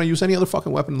snipers. We're not gonna use any other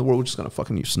fucking weapon in the world. We're just gonna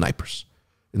fucking use snipers,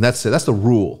 and that's it. That's the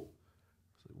rule.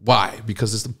 Why?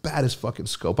 Because it's the baddest fucking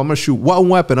scope. I'm gonna shoot one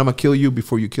weapon. I'm gonna kill you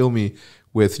before you kill me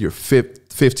with your 15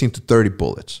 to 30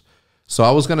 bullets. So I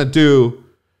was gonna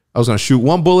shoot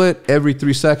one bullet every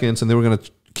 3 seconds, and they were gonna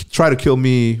try to kill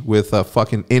me with a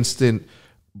fucking instant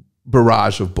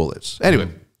barrage of bullets. Anyway,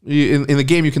 in the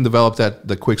game, you can develop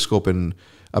the quick scoping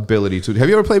ability to. Have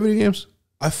you ever played video games?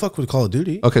 I fuck with Call of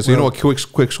Duty. Okay, so you know what quick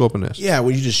scoping is? Yeah,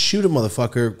 when you just shoot a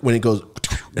motherfucker when it goes,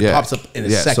 it pops up in a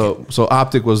second. So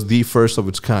OpTic was the first of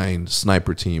its kind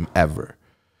sniper team ever.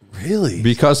 Really?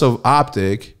 Because of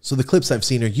OpTic. So the clips I've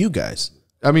seen are you guys.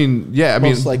 I mean, yeah. I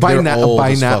mean, like by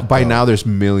now, there's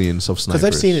millions of snipers.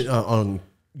 Because I've seen it on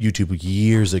YouTube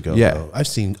years ago. Yeah, though. I've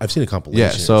seen a compilation.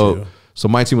 Yeah, so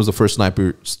my team was the first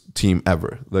sniper team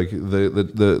ever. Like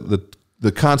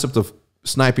the concept of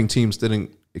sniping teams didn't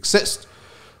exist.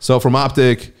 So from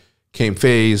OpTic came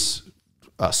FaZe,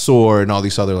 SOAR, and all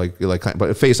these other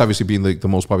but FaZe obviously being the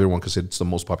most popular one because it's the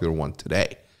most popular one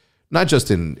today. Not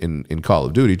just in Call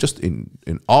of Duty, just in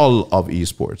all of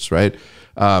esports, right?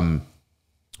 And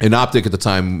OpTic at the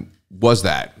time was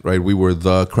that, right? We were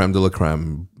the creme de la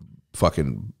creme,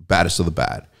 fucking baddest of the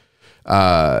bad.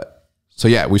 So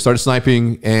yeah, we started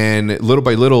sniping, and little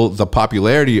by little, the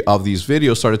popularity of these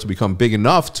videos started to become big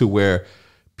enough to where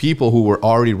people who were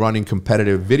already running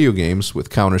competitive video games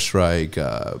with Counter-Strike,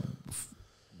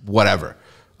 whatever,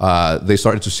 they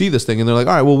started to see this thing, and they're like,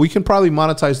 all right, well, we can probably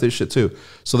monetize this shit too.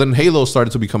 So then Halo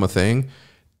started to become a thing,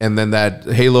 and then that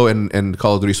Halo and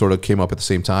Call of Duty sort of came up at the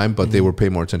same time, but they were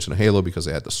paying more attention to Halo because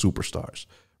they had the superstars,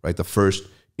 right? The first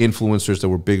influencers that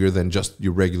were bigger than just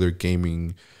your regular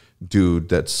gaming dude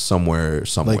that's somewhere.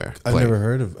 Like, I've never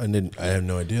heard of. I have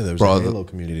no idea there was a Halo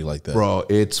community like that. Bro,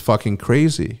 it's fucking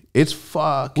crazy. It's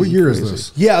fucking. What year crazy. is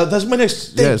this? Yeah, that's my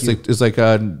next. It's like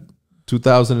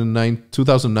 2009,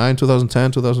 2010,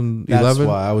 2011. That's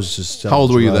why I was just. How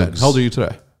old were you then? How old are you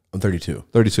today? I'm 32.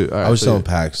 32. All right, I was selling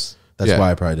packs. That's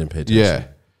why I probably didn't pay attention.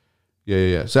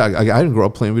 Yeah. So I didn't grow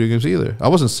up playing video games either. I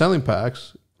wasn't selling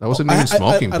packs. I wasn't even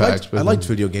smoking packs. I liked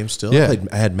video games still. Yeah.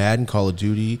 I had Madden, Call of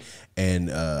Duty, and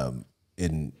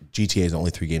GTA is the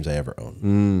only 3 games I ever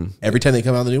own. Every time they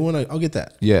come out with a new one, I'll get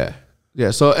that. Yeah.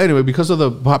 Yeah. So anyway, because of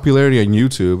the popularity on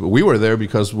YouTube, we were there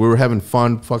because we were having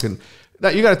fun. Fucking. Now,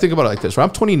 you got to think about it like this. Right?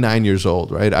 I'm 29 years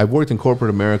old. Right. I've worked in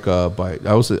corporate America.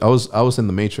 I was in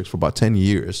the Matrix for about 10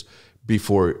 years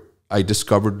before I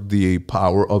discovered the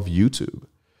power of YouTube.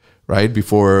 Right.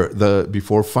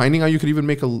 Before finding out you could even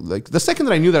make the second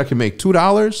that I knew that I could make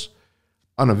 $2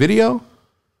 on a video,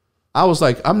 I was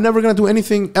like, I'm never gonna do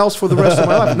anything else for the rest of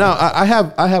my life. Now I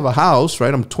have a house,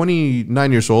 right? I'm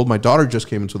 29 years old. My daughter just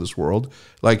came into this world.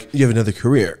 Like, You have another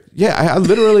career. yeah, I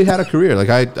literally had a career. Like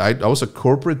I was a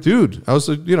corporate dude. I was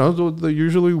the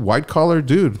usually white collar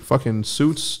dude. Fucking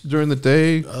suits during the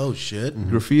day, Oh shit.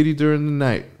 graffiti during the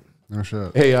night. No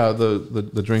shit. Hey,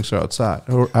 the drinks are outside.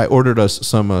 I ordered us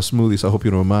some smoothies. I hope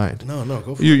you don't mind. No,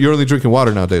 go for it. You're only drinking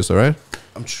water nowadays, though, right?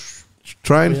 I'm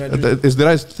Trying. I mean, Did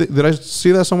I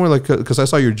see that somewhere? Like, because I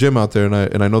saw your gym out there,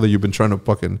 and I know that you've been trying to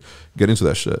fucking get into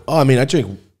that shit. Oh, I mean, I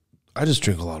just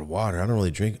drink a lot of water. I don't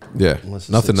really drink. Yeah. unless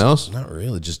Nothing else? Not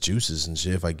really. Just juices and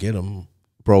shit if I get them.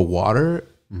 Bro, water.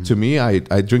 To me, I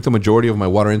drink the majority of my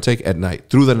water intake at night,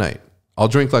 through the night. I'll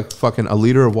drink like fucking a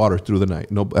liter of water through the night.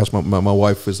 No, that's my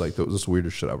wife is like, this is the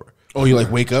weirdest shit ever. Oh, you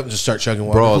like wake up and just start chugging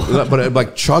water? Bro, but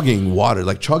like chugging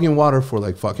water for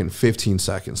like fucking 15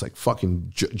 seconds, like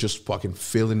fucking just fucking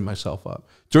filling myself up.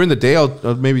 During the day, I'll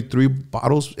maybe 3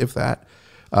 bottles, if that.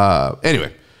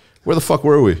 Anyway, where the fuck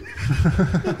were we?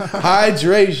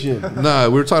 Hydration. Nah,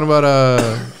 we were talking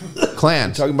about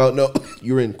clans. Talking about, no,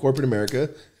 you were in corporate America.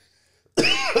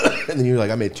 And then you were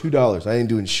like, I made $2. I ain't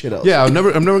doing shit else. Yeah, I'm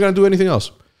never gonna do anything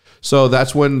else. So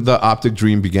that's when the OpTic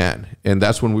dream began, and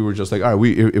that's when we were just like, all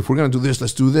right, if we're gonna do this,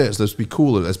 let's do this. Let's be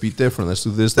cooler. Let's be different. Let's do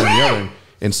this, that, and the other.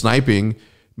 And sniping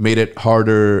made it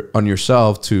harder on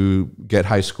yourself to get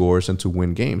high scores and to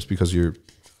win games because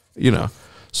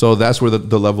So that's where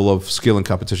the level of skill and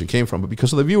competition came from. But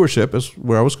because of the viewership, is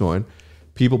where I was going.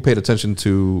 People paid attention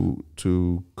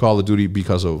to Call of Duty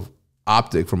because of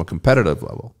OpTic from a competitive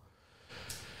level.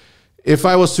 If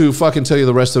I was to fucking tell you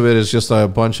the rest of it is just a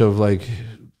bunch of like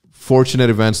fortunate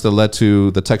events that led to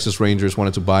the Texas Rangers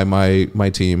wanted to buy my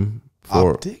team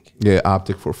for OpTic? Yeah,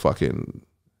 OpTic for fucking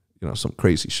some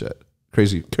crazy shit.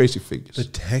 Crazy figures. The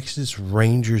Texas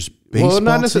Rangers baseball Well,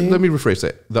 not necessarily. team? Let me rephrase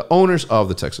that. The owners of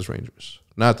the Texas Rangers,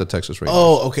 not the Texas Rangers.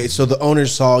 Oh, okay. So the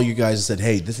owners saw you guys and said,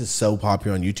 "Hey, this is so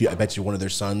popular on YouTube. I bet you one of their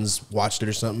sons watched it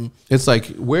or something." It's like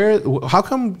how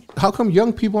come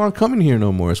young people aren't coming here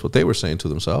no more? Is what they were saying to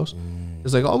themselves.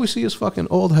 It's like all we see is fucking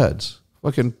old heads,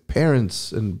 fucking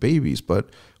parents and babies. But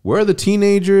where are the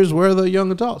teenagers? Where are the young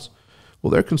adults?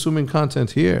 Well, they're consuming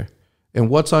content here. And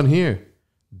what's on here?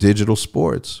 Digital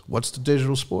sports. What's the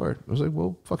digital sport? I was like,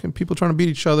 well, fucking people trying to beat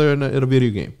each other in a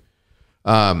video game.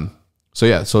 So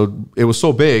yeah, so it was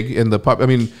so big in the pop. I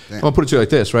mean, I'm gonna put it to you like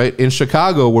this, right? In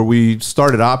Chicago, where we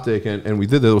started OpTic and we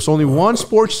did that, there was only one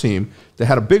sports team that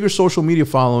had a bigger social media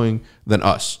following than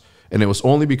us. And it was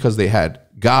only because they had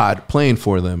God playing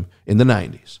for them in the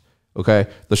 90s. Okay,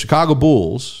 the Chicago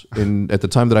Bulls, at the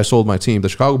time that I sold my team, the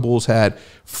Chicago Bulls had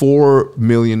 4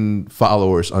 million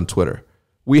followers on Twitter.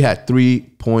 We had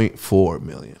 3.4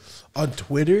 million On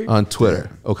Twitter? on Twitter.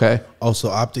 Okay, Also,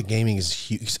 OpTic gaming is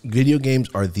huge. Video games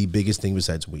are the biggest thing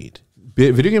besides weed.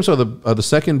 video games are the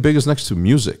second biggest next to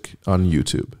music on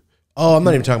YouTube. Oh, I'm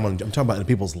not even talking about. I'm talking about in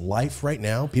people's life right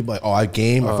now. People are like, oh, I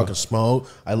game, I fucking smoke.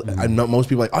 I know most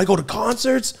people are like, I go to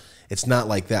concerts. It's not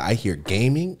like that. I hear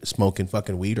gaming, smoking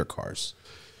fucking weed or cars.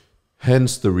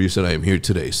 Hence the reason I am here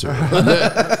today, sir.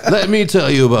 Let me tell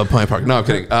you about Pine Park. No, I'm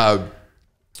kidding.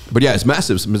 But yeah, it's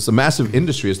massive. It's a massive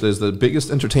industry. It's the biggest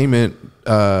entertainment.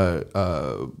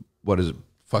 What is it?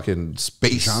 Fucking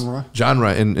space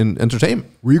genre in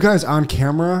entertainment. Were you guys on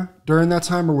camera during that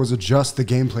time, or was it just the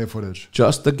gameplay footage?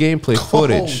 Just the gameplay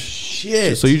footage. Oh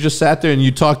shit! So you just sat there and you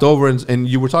talked over and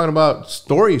you were talking about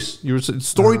stories. You were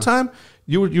story time.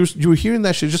 You were hearing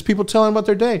that shit. Just people telling about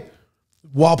their day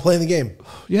while playing the game.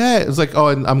 Yeah, it's like, oh,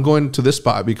 and I'm going to this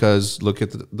spot because look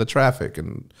at the traffic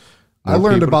and. I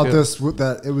learned about this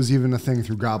that it was even a thing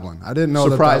through Goblin. I didn't know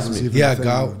Surprised that was me. even Yeah, a thing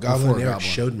Goblin before Eric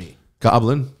showed me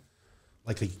Goblin.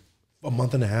 like a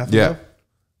month and a half Yeah. ago.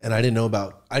 And I didn't know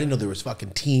there was fucking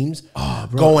teams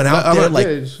going out there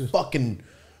like fucking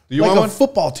Do you like want a one?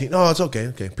 football team. No, it's okay.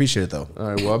 Okay, appreciate it though. All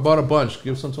right, well, I bought a bunch.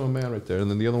 Give some to my man right there, and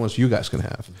then the other ones you guys can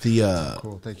have. The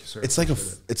Cool, thank you, sir. it's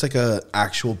like a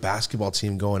actual basketball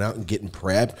team going out and getting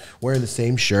prepped, wearing the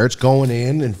same shirts, going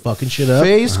in and fucking shit up.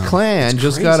 FaZe Clan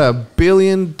just crazy. got a $1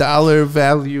 billion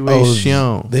valuation.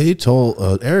 Oh, they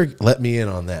told Eric let me in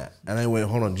on that, and I went,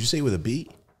 hold on, did you say it with a B?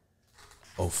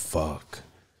 Oh fuck!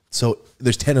 So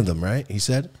there's 10 of them, right? He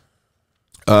said.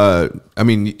 I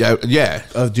mean, yeah.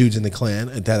 of dudes in the clan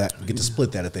and that get to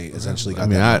split that if they essentially got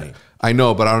that money. I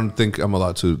know, but I don't think I'm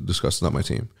allowed to discuss. It's not my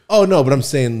team. Oh no, but I'm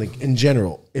saying like in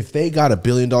general, if they got $1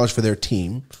 billion for their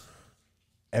team,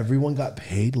 everyone got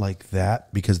paid like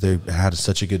that because they had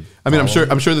such a good. I mean, I'm sure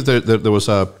that there was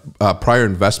a prior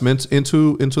investment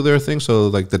into their thing, so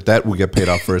like the debt would get paid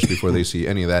off first before they see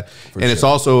any of that, and it's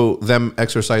also them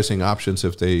exercising options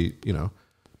if they, you know,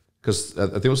 because I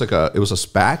think it was a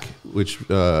SPAC,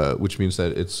 which means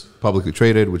that it's publicly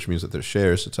traded, which means that there's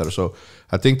shares, etc. So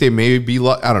I think they may be.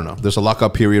 I don't know. There's a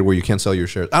lockup period where you can't sell your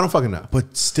shares. I don't fucking know.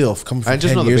 But still, coming from I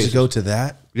just know 10 the years basis. ago to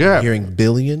that, Yeah. hearing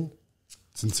billion.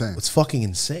 It's insane. It's fucking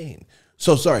insane.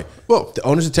 So sorry. Well, the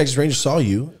owners of Texas Rangers saw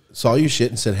your shit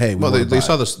and said, "Hey, Well, they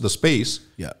saw the space,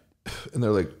 yeah." and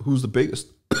they're like, "Who's the biggest?"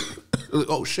 They're like,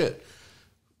 "Oh shit,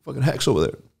 fucking HECZ over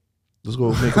there. Let's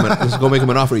go make him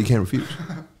an offer he can't refuse."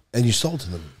 And you sold to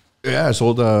them. Yeah, I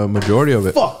sold a majority of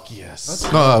it. Fuck yes.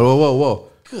 No, whoa.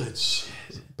 Good shit.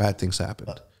 Bad things happened.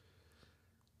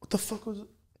 What the fuck was it?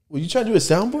 Were you trying to do a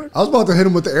soundboard? I was about to hit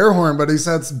him with the air horn, but he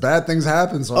said bad things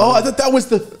happen. So Oh, I thought that was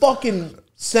the fucking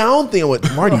sound thing. I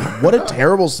went, Marty, what a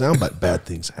terrible sound, but bad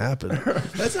things happen.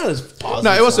 That's not as positive.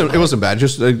 No, it wasn't bad.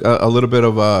 Just a little bit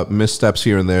of missteps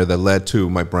here and there that led to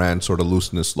my brand sort of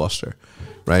losing its luster,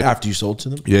 right? After you sold to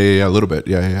them? Yeah, a little bit.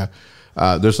 Yeah.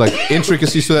 There's like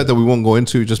intricacies to that we won't go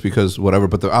into just because whatever.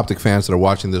 But the OpTic fans that are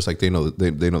watching this, like they know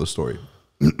the story.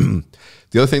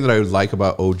 The other thing that I would like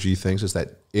about OG things is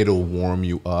that it'll warm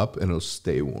you up and it'll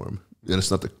stay warm. And it's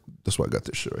not that's why I got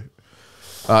this shit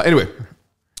right. Anyway,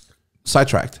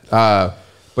 sidetracked. But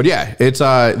yeah, it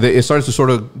started to sort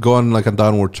of go on like a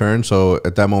downward turn. So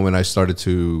at that moment, I started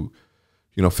to,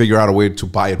 figure out a way to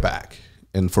buy it back.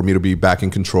 And for me to be back in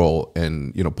control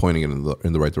and pointing it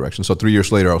in the right direction. So 3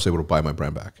 years later, I was able to buy my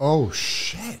brand back. Oh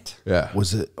shit! Yeah.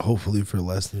 Was it hopefully for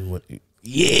less than what?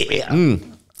 Yeah.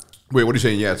 Wait, what are you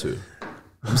saying? Yeah to?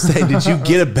 I'm saying, did you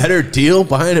get a better deal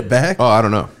buying it back? Oh, I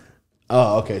don't know.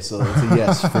 Oh, okay. So it's a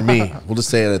yes for me. We'll just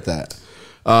say it at that.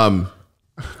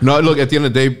 No, look. At the end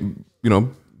of the day,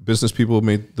 business people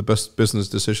made the best business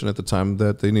decision at the time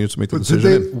that they needed to make the But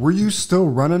decision. were you still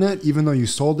running it even though you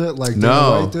sold it? Like No,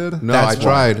 Dana White did? no. That's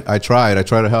I tried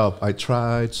to help. I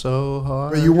tried so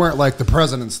hard, But you weren't like the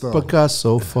president still. but got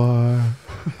so far.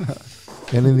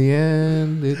 And in the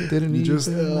end, it didn't You just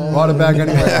even bought it back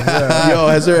anyway. Yeah. Yo,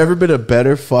 has there ever been a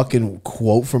better fucking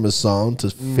quote from a song to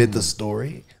fit the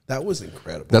story? That was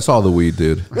incredible. That's all the weed,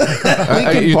 dude.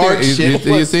 Linkin Park shit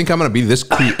You was think I'm gonna be this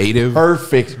creative?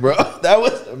 perfect, bro. That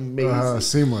was amazing.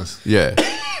 Seamless. Yeah.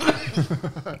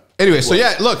 Anyway, so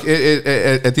yeah, look. At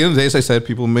the end of the day, as I said,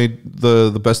 people made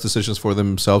the best decisions for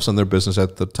themselves and their business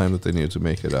at the time that they needed to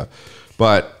make it.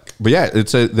 But yeah,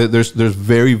 there's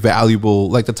very valuable,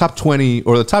 like the top 20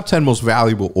 or the top 10 most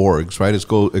valuable orgs, right?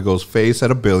 It goes face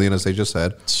at $1 billion, as they just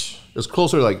said. It's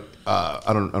closer to like I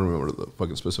don't remember the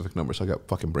fucking specific numbers. I got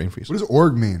fucking brain freeze. What does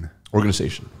org mean?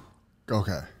 Organization.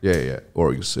 Okay. Yeah.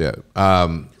 Orgs, yeah.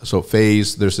 So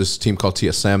Phase, there's this team called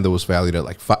TSM that was valued at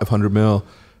like 500 mil.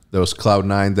 There was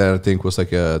Cloud9 that I think was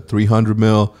like a 300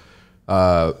 mil.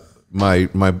 My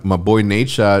boy Nate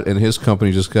Shot and his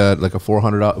company just got like a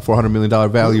 $400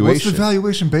 million valuation. What's the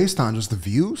valuation based on? Just the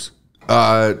views?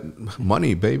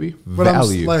 Money, baby. But I'm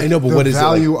Value. I know, but the what is it,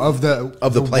 value like,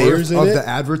 of the players worth in of it? the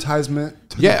advertisement?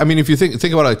 Yeah, I mean, if you think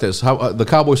about it like this, how the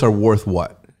Cowboys are worth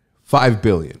what? $5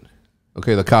 billion.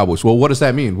 Okay, the Cowboys. Well, what does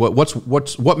that mean?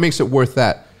 What makes it worth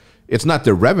that? It's not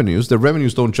their revenues. Their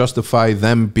revenues don't justify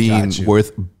them being Got you.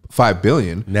 worth $5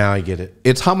 billion. Now I get it.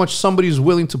 It's how much somebody's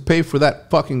willing to pay for that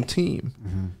fucking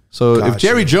team. So if Gotcha.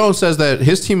 Jerry Jones says that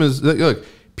his team is, look,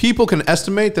 people can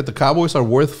estimate that the Cowboys are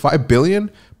worth $5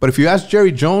 billion, but if you ask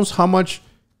Jerry Jones how much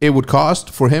it would cost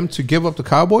for him to give up the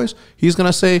Cowboys, he's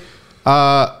gonna say,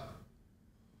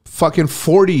 fucking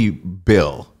 40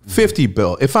 bill, 50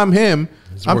 bill. If I'm him,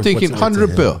 I'm worth thinking what's in it to 100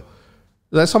 him. bill.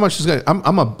 That's how much it's gonna. I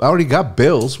already got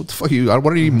bills. What the fuck?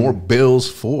 What do you need more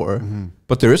bills for?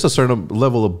 But there is a certain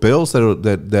level of bills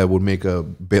that would make a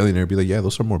billionaire be like, yeah,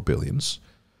 those are more billions,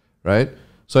 right?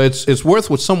 So it's worth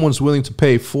what someone's willing to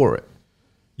pay for it.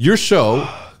 Your show,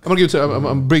 I'm gonna give it to.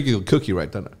 I'm bringing a cookie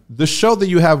right now. The show that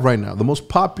you have right now, the most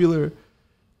popular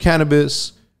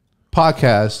cannabis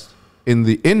podcast in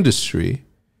the industry.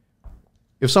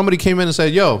 If somebody came in and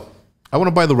said, "Yo, I want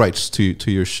to buy the rights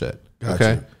to your shit," Gotcha.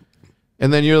 okay.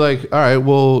 And then you're like, all right,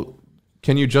 well,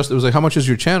 can you just, it was like, how much is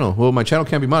your channel? Well, my channel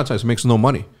can't be monetized. It makes no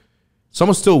money.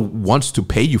 Someone still wants to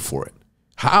pay you for it.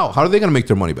 How? How are they going to make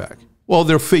their money back? Well,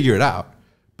 they'll figure it out.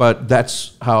 But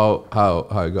that's how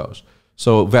it goes.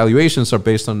 So valuations are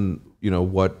based on,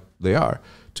 what they are.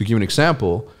 To give you an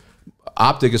example,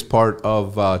 OpTic is part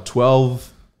of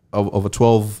 12 of a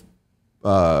 12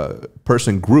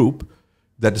 person group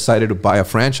that decided to buy a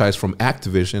franchise from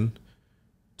Activision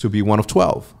to be one of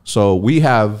 12. So we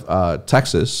have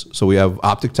Texas. So we have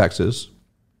OpTic Texas.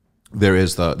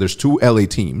 There's 2 LA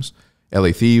teams,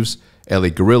 LA Thieves, LA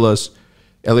Gorillas.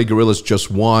 LA Gorillas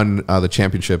just won the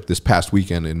championship this past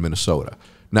weekend in Minnesota.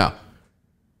 Now,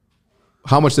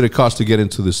 how much did it cost to get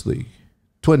into this league?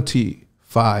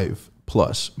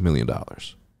 $25+ million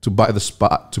to buy the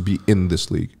spot to be in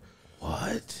this league.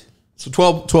 What? So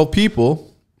 12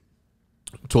 people,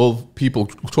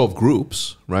 12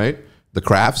 groups, right? The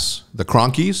Crafts, the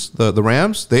Cronkies, the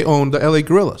Rams, they own the LA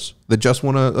Gorillas that just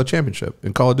won a championship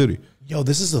in Call of Duty. Yo,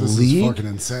 this is a This league. is fucking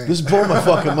insane. This blew my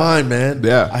fucking mind, man.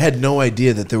 Yeah. I had no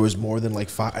idea that there was more than like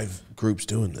 5 groups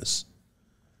doing this.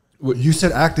 You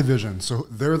said Activision, so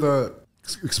they're the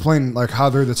explain like how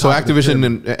they're the So top of the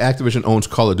Activision owns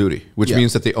Call of Duty, which Yeah.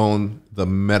 means that they own the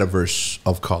metaverse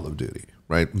of Call of Duty,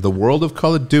 right? The world of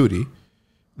Call of Duty,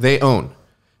 they own.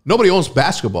 Nobody owns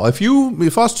basketball. If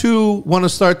us two want to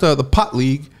start the pot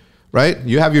league, right?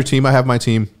 You have your team, I have my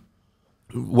team,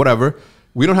 whatever.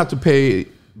 We don't have to pay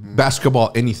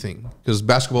basketball anything because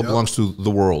basketball belongs to the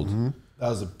world. That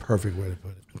was a perfect way to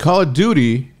put it. Call of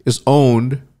Duty is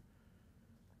owned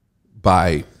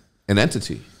by an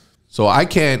entity. So I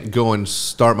can't go and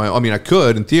start my, I mean, I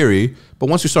could in theory, but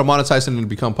once you start monetizing and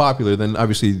become popular, then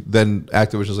obviously then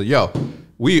Activision's like, yo,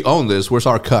 we own this. Where's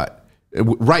our cut?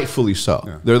 Rightfully so.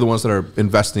 Yeah. They're the ones that are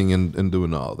investing and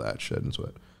doing all that shit into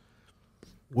it.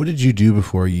 What did you do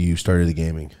before you started the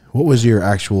gaming? What was your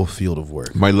actual field of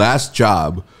work? My last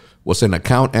job was an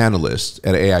account analyst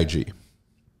at AIG.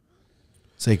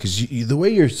 Say, because the way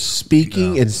you're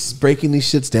speaking and breaking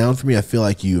these shits down for me, I feel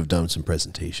like you have done some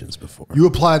presentations before. You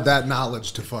applied that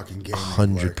knowledge to fucking gaming.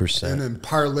 100%. And then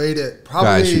parlayed it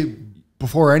probably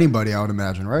before anybody, I would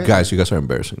imagine, right? Guys, you guys are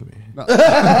embarrassing me. We're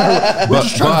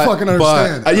just trying to fucking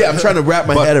understand. Yeah, I'm trying to wrap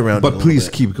my head around it. But please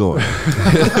keep going.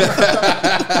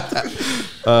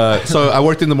 So I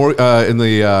worked in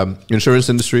the insurance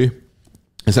industry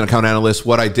as an account analyst.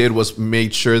 What I did was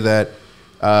made sure that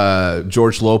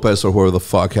George Lopez or whoever the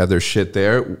fuck had their shit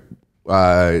there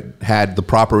had the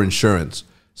proper insurance.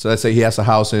 So let's say he has a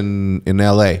house in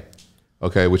LA,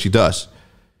 okay, which he does.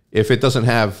 If it doesn't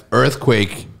have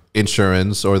earthquake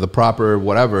insurance or the proper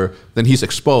whatever, then he's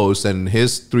exposed, and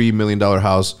his $3 million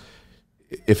house,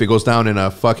 if it goes down in a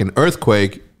fucking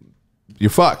earthquake, you're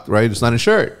fucked, right? It's not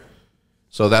insured.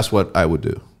 So that's what I would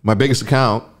do. My biggest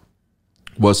account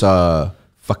was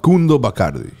Facundo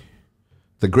Bacardi,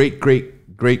 the great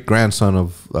grandson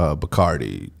of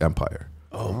Bacardi Empire.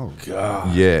 Oh,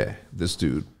 God. Yeah, this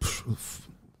dude.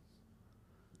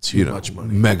 Too much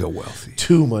money. Mega wealthy.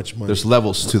 Too much money. There's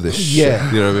levels to this Yeah.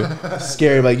 shit. You know what I mean?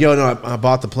 Scary. Like, yo, no, I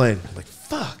bought the plane. I'm like,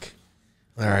 fuck.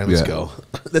 All right, let's Yeah. go.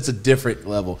 That's a different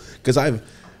level. Because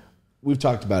we've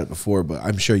talked about it before, but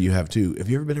I'm sure you have too. Have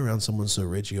you ever been around someone so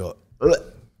rich, you go, ugh,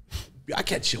 I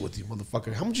can't chill with you,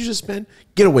 motherfucker. How much you just spend?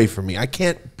 Get away from me. I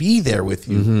can't be there with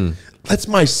you. That's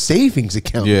my savings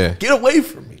account. Yeah. Get away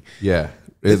from me. Yeah.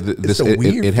 It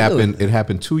It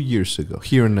happened 2 years ago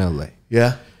here in LA.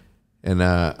 Yeah. And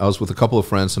I was with a couple of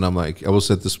friends, and I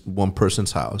was at this one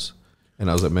person's house,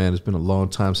 and I was like, man, it's been a long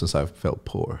time since I've felt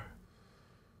poor.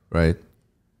 Right?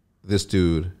 This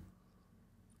dude,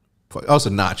 I was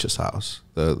at Notch's house,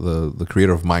 the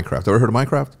creator of Minecraft. Ever heard of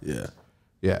Minecraft? Yeah.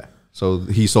 Yeah. So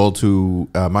he sold to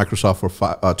Microsoft for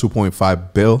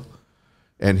 $2.5 billion,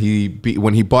 and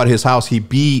when he bought his house,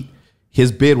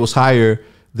 his bid was higher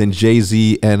than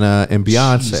Jay-Z and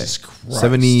Beyonce. Jesus Christ.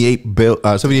 78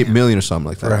 million or something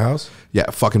like that. For a house? Yeah,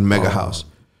 a fucking mega house.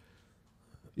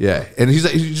 Yeah, and he's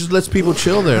like, he just lets people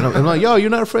chill there, and I'm like, yo, you're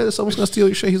not afraid that someone's gonna steal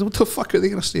your shit? He's like, what the fuck are they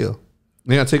gonna steal?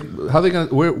 They're gonna take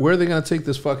where are they gonna take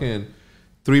this fucking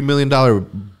 $3 million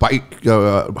bike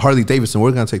Harley Davidson? Where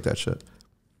are they gonna take that shit?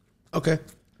 Okay.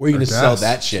 Where are you going to sell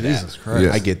that shit Jesus at? Christ.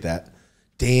 Yeah. I get that.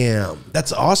 Damn.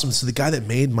 That's awesome. So the guy that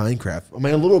made Minecraft,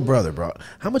 my little brother, bro,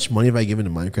 how much money have I given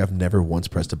to Minecraft? Never once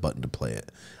pressed a button to play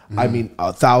it. I mean,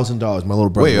 $1,000. My little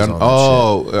brother was on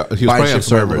that shit. He was Buying playing on shit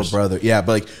for my little servers. brother. Yeah,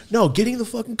 but like, no, getting the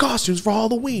fucking costumes for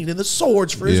Halloween and the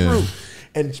swords for his Yeah. room.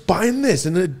 And buying this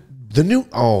and the new,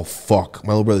 oh, fuck.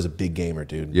 My little brother's a big gamer,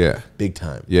 dude. Yeah. Big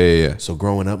time. Yeah. So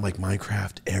growing up, like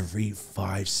Minecraft, every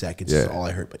 5 seconds is all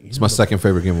I heard. But It's my second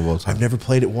favorite game of all time. I've never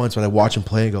played it once, but I watch him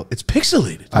play and go, it's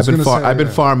pixelated. I've been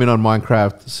say, farming on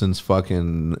Minecraft since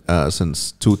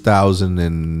since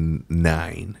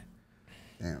 2009.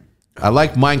 Damn. I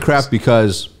like Minecraft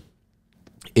because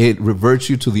it reverts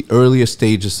you to the earliest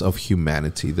stages of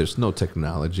humanity. There's no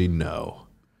technology, no,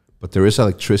 but there is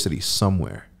electricity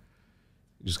somewhere.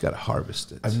 You just gotta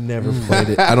harvest it. I've never played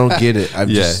it. I don't get it.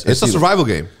 It's a survival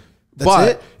game.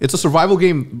 But it's a survival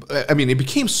game. I mean, it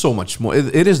became so much more.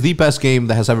 It is the best game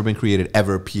that has ever been created,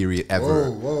 ever. Period.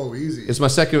 Ever. Whoa, easy. It's my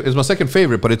second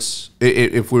favorite. But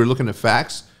if we're looking at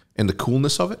facts and the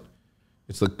coolness of it,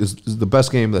 it's the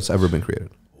best game that's ever been created.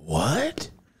 What?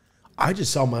 I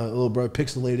just saw my little brother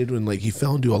pixelated when like he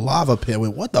fell into a lava pit. I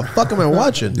went, what the fuck am I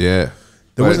watching? Yeah,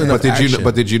 There wasn't enough action.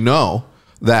 But did you know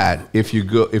that if you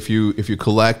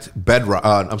collect bedrock?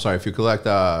 I'm sorry, if you collect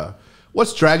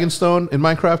what's Dragonstone in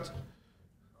Minecraft?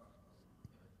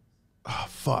 Oh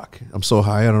fuck! I'm so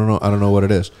high. I don't know what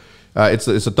it is. It's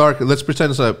a dark. Let's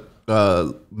pretend it's a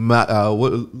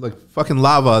like fucking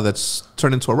lava that's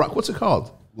turned into a rock. What's it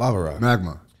called? Lava rock.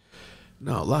 Magma.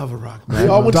 No, lava rock. We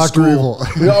all went to Dr. school. Evil.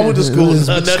 We all went to school.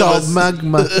 It's called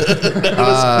magma.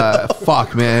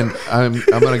 Fuck, man. I'm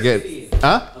gonna get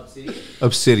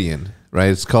obsidian. Right?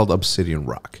 It's called obsidian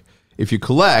rock. If you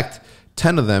collect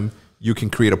 10 of them, you can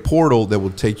create a portal that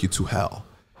will take you to hell.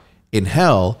 In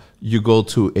hell, you go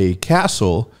to a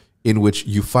castle in which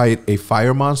you fight a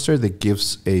fire monster that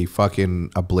gives a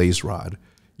blaze rod.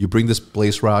 You bring this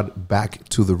blaze rod back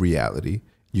to the reality.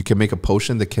 You can make a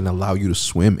potion that can allow you to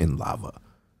swim in lava.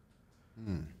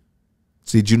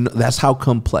 See, that's how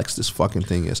complex this fucking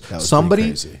thing is.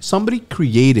 Somebody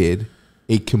created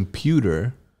a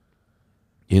computer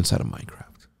inside of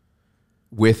Minecraft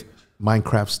with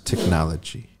Minecraft's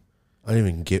technology. I don't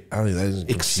even get.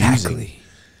 Exactly.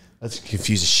 That's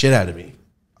confused the shit out of me.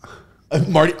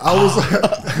 Marty, I was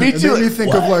like, me too. It made me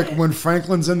think of like when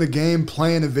Franklin's in the game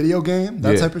playing a video game,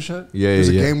 that type of shit. Yeah, There's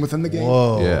a yeah. game within the game.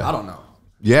 Whoa. Yeah. I don't know.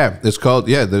 Yeah, it's called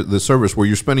the service where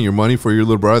you're spending your money for your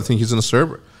little brother. I think he's in a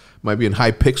server. Might be in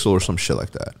Hypixel or some shit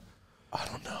like that. I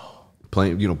don't know.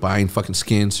 Playing, buying fucking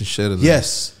skins and shit. And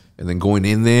Yes. and then going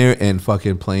in there and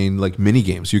fucking playing like mini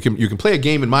games. You can play a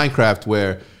game in Minecraft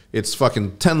where it's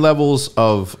fucking 10 levels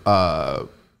of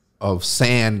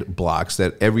sand blocks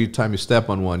that every time you step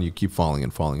on one, you keep falling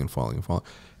and falling and falling and falling.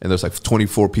 And there's like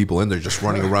 24 people in there just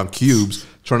running around cubes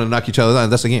trying to knock each other down.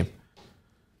 That's the game.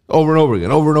 Over and over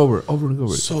again, over and over and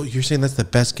over. So you're saying that's the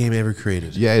best game ever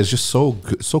created? Yeah, it's just so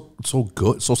good, so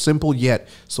good, so simple yet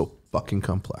so fucking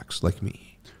complex, like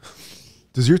me.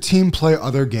 Does your team play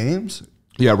other games?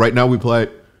 Yeah, right now we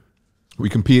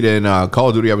compete in Call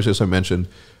of Duty, obviously, as I mentioned,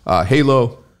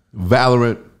 Halo,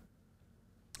 Valorant,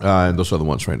 and those are the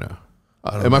ones right now.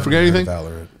 Am I forgetting anything?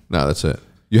 Valorant. No, that's it.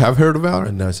 You have heard of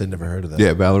Valorant? No, I said never heard of that.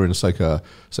 Yeah, Valorant.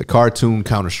 It's like cartoon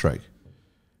Counter-Strike.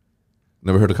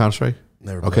 Never heard of Counter-Strike?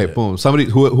 Never Okay, played it. boom. Somebody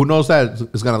who knows that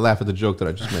is gonna laugh at the joke that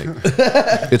I just made.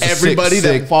 It's Everybody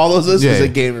that follows us is a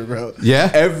gamer, bro.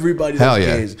 Yeah? Everybody Hell that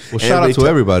yeah. games. Well, shout out to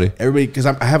everybody. Everybody, because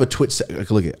I have a Twitch.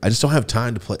 Like, look, I just don't have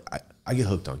time to play. I get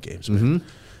hooked on games, man.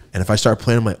 And if I start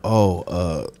playing, I'm like,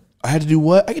 I had to do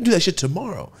what? I can do that shit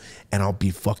tomorrow, and I'll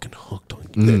be fucking hooked on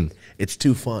it. It's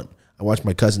too fun. I watched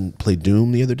my cousin play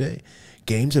Doom the other day.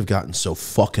 Games have gotten so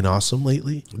fucking awesome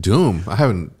lately. Doom. I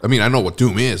know what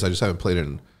Doom is. I just haven't played it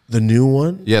in. The new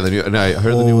one? Yeah, and I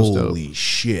heard the new one's dope. Holy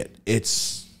shit.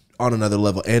 It's on another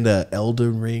level. And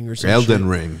Elden Ring or something. Elden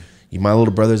Ring. My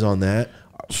little brother's on that.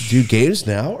 Dude, games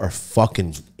now are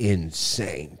fucking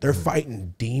insane. They're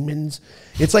fighting demons.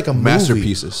 It's like a movie.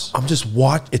 Masterpieces. I'm just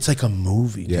it's like a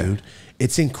movie, Yeah. dude.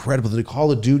 It's incredible. The Call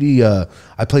of Duty, I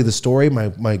play the story.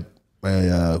 My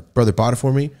brother bought it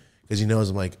for me because he knows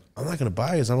I'm not gonna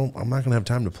buy it. I'm not gonna have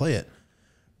time to play it.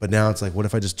 But now it's like, what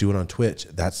if I just do it on Twitch?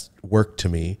 That's work to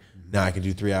me. Now I can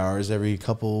do 3 hours every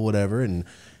couple, whatever, and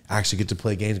actually get to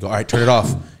play games. Go, all right, turn it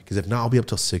off. Because if not, I'll be up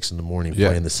till 6 in the morning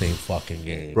playing the same fucking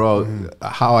game. Bro,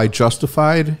 how I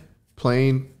justified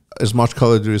playing as much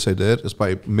Call of Duty as I did is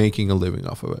by making a living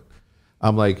off of it.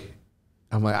 I'm like,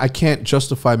 I can't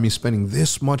justify me spending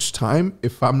this much time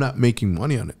if I'm not making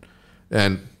money on it.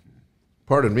 And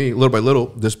pardon me, little by little,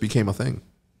 this became a thing.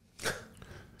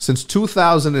 Since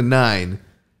 2009,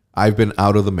 I've been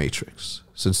out of the Matrix.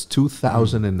 Since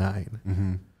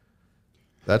 2009.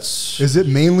 That's... Is it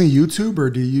mainly YouTube, or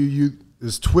do you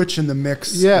is Twitch in the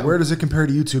mix? Yeah. Where does it compare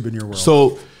to YouTube in your world?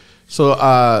 So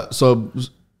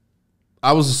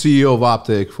I was the CEO of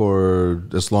OpTic for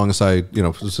as long as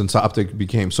since OpTic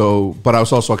became but I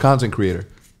was also a content creator.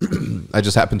 I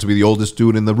just happened to be the oldest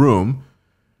dude in the room,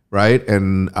 right?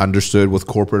 And understood what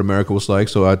corporate America was like.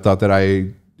 So I thought that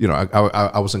I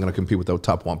wasn't going to compete with the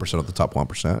top 1% of the top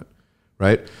 1%,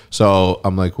 right? So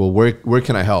I'm like, well, where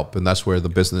can I help? And that's where the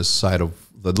business side of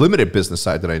the limited business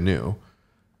side that I knew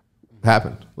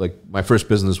happened. Like my first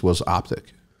business was OpTic.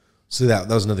 So that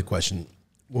was another question.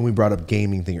 When we brought up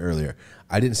gaming thing earlier,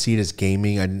 I didn't see it as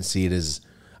gaming.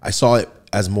 I saw it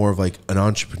as more of like an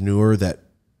entrepreneur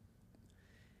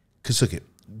because look,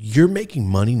 you're making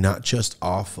money not just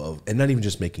off of, and not even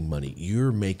just making money,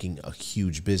 you're making a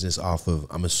huge business off of,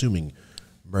 I'm assuming,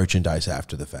 merchandise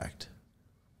after the fact,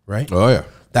 right? Oh yeah.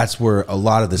 That's where a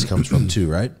lot of this comes from too,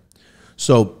 right?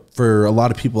 So for a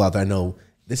lot of people out there, I know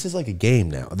this is like a game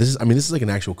now. This is like an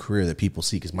actual career that people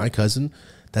see. Because my cousin,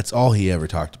 that's all he ever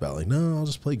talked about. Like, no, I'll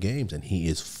just play games, and he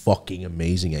is fucking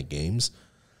amazing at games,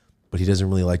 but he doesn't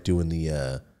really like doing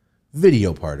the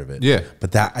video part of it. Yeah.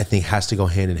 But that, I think, has to go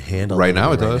hand in hand. Right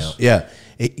now it does. Yeah.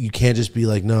 You can't just be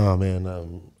like, no, man,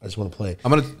 I just want to play.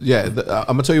 I'm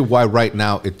gonna tell you why right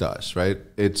now it does, right?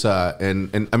 It's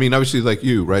and I mean, obviously, like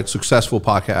you, right? Successful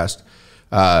podcast.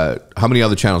 How many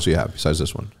other channels do you have besides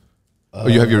this one? Oh,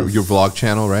 you have your vlog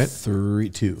channel, right?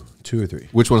 Two or three.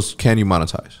 Which ones can you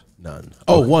monetize? None.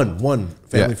 Oh, one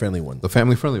family friendly one. The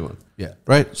family friendly one. Yeah.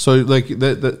 Right. So like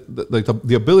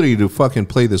the ability to fucking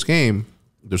play this game,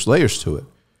 there's layers to it,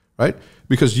 right?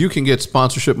 Because you can get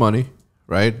sponsorship money,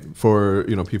 right? For,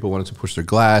 you know, people wanting to push their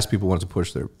glass, people wanting to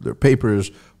push their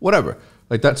papers, whatever.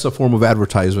 Like that's a form of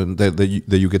advertisement that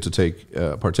you get to take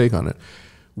partake on it.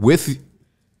 With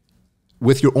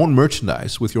your own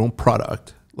merchandise, with your own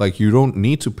product, like you don't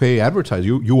need to pay advertise.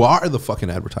 You are the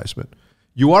fucking advertisement.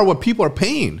 You are what people are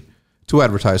paying to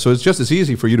advertise. So it's just as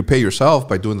easy for you to pay yourself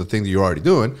by doing the thing that you're already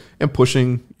doing and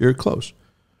pushing your clothes.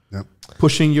 Yep.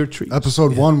 Pushing your trees.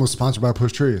 Episode 1 was sponsored by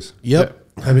Push Trees. Yep.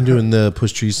 I've been doing the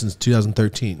push trees since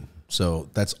 2013. So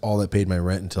that's all that paid my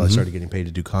rent until I started getting paid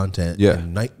to do content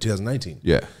in 2019.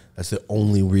 Yeah. That's the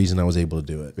only reason I was able to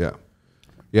do it. Yeah.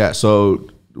 Yeah. So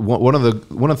one of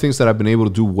the things that I've been able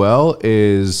to do well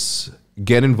is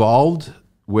get involved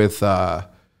in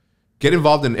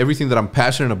everything that I'm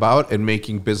passionate about and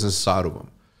making business out of them.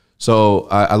 So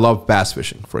I love bass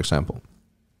fishing, for example.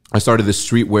 I started this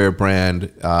streetwear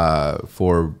brand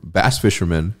for bass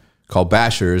fishermen called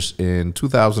Bashers in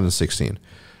 2016.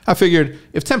 I figured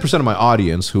if 10% of my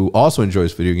audience who also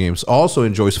enjoys video games, also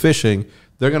enjoys fishing,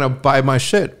 they're going to buy my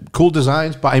shit. Cool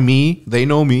designs, buy me, they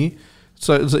know me.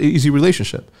 So it's an easy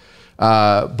relationship.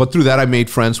 But through that, I made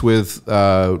friends with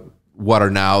what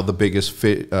are now the biggest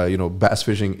bass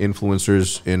fishing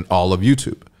influencers in all of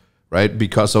YouTube, right?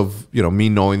 Because of me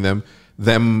knowing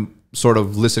them sort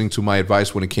of listening to my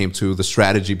advice when it came to the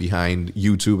strategy behind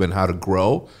YouTube and how to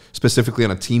grow, specifically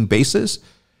on a team basis.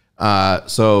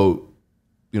 So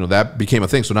that became a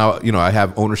thing. So now I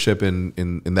have ownership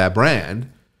in that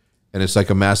brand. And it's like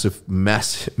a massive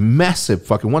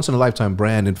fucking once in a lifetime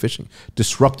brand in fishing,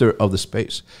 disruptor of the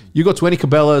space. You go to any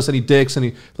Cabela's, any Dick's,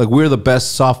 we're the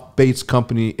best soft baits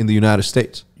company in the United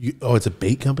States. It's a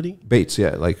bait company? Baits,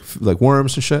 yeah, like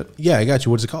worms and shit. Yeah, I got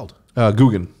you. What is it called?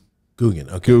 Guggen.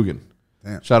 Okay. Guggen.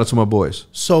 Damn. Shout out to my boys.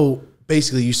 So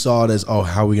basically, you saw it as,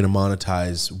 how are we going to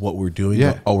monetize what we're doing?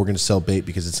 Yeah. We're going to sell bait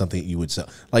because it's something you would sell.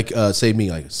 Like, say me,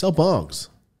 like sell bongs.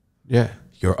 Yeah.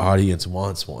 Your audience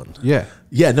wants one. Yeah.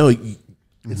 Yeah, no,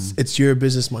 it's you're a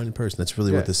business-minded person. That's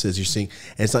really what this is. You're seeing,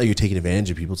 and it's not like you're taking advantage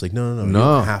of people. It's like, no. You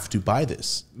don't have to buy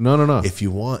this. No. If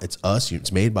you want, it's us.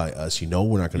 It's made by us. We're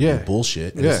not going to do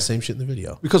bullshit. And it's the same shit in the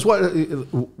video. Because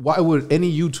why would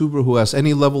any YouTuber who has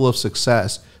any level of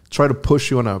success try to push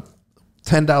you on a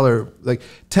 $10, like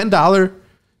 $10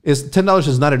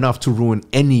 is not enough to ruin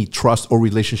any trust or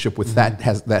relationship with that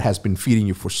has been feeding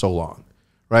you for so long,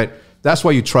 right? That's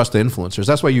why you trust the influencers.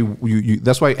 That's why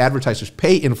that's why advertisers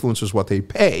pay influencers what they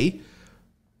pay.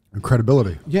 And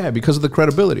credibility. Yeah, because of the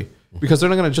credibility. Because they're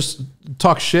not going to just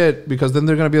talk shit. Because then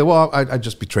they're going to be like, well, I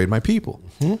just betrayed my people.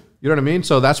 You know what I mean?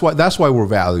 So that's why we're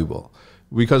valuable,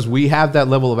 because we have that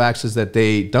level of access that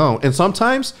they don't. And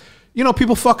sometimes,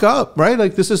 people fuck up, right?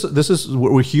 Like this is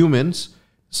we're humans.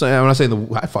 So I'm not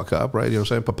saying I fuck up, right? You know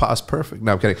what I'm saying? Papa's perfect.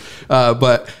 No, I'm kidding.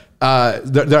 But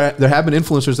there have been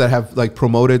influencers that have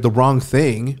promoted the wrong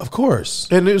thing. Of course.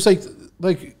 And it was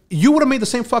like you would have made the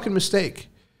same fucking mistake.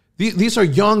 These are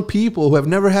young people who have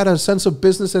never had a sense of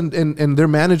business and their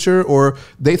manager, or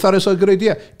they thought it was a good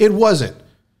idea. It wasn't.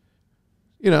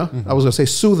 I was gonna say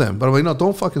sue them, but I'm like, no,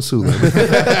 don't fucking sue them.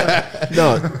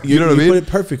 No, you know what I mean? You put it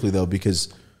perfectly though,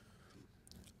 because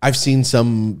I've seen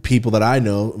some people that I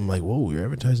know. I'm like, whoa, you're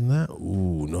advertising that?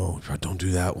 Ooh, no, don't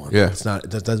do that one. Yeah, it's not. It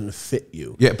doesn't fit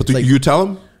you. Yeah, but you tell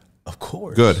them. Of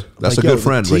course. Good. That's a good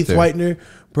friend right there. Teeth whitener,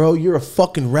 bro. You're a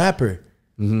fucking rapper.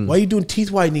 Why are you doing teeth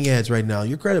whitening ads right now?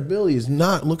 Your credibility is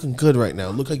not looking good right now.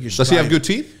 Look like you're. Does he have good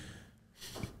teeth?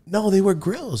 No, they wear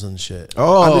grills and shit.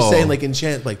 Oh, I'm just saying, like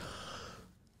enchant, like.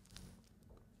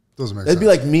 Doesn't make sense. It'd be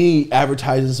like me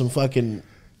advertising some fucking.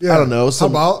 Yeah. I don't know. How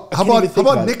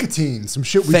about nicotine? Some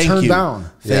shit we turned down.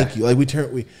 Thank you. Like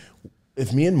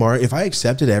if me and Mark, if I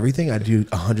accepted everything, I'd do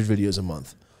 100 videos a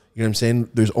month. You know what I'm saying?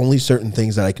 There's only certain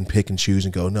things that I can pick and choose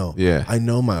and go, no, Yeah. I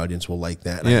know my audience will like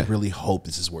that. And I really hope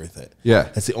this is worth it. Yeah.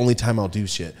 That's the only time I'll do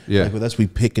shit. Yeah. Like with us, we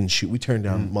pick and shoot. We turn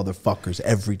down motherfuckers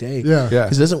every day. Yeah. Yeah.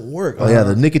 Because it doesn't work. Oh, yeah.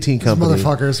 The nicotine These company.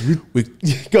 motherfuckers. We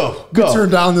go. We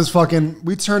turned down this fucking.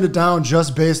 We turned it down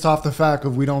just based off the fact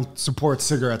of we don't support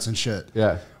cigarettes and shit.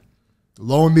 Yeah.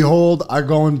 Lo and behold, I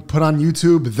go and put on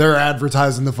YouTube. They're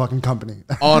advertising the fucking company.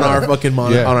 On our fucking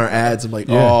Yeah. on our ads. I'm like,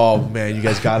 Yeah. oh, man, you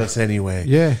guys got us anyway.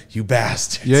 Yeah. You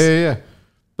bastards. Yeah.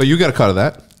 But you got a cut of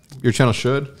that. Your channel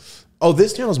should. Oh,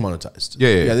 this channel's monetized.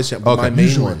 Yeah. This channel. But Okay.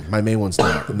 my main one's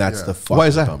not. And that's the fucking Why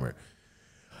is that? bummer.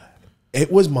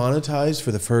 It was monetized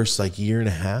for the first like year and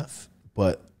a half,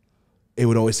 but it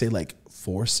would always say like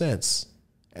 4 cents.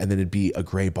 And then it'd be a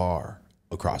gray bar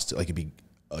across it. Like it'd be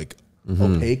like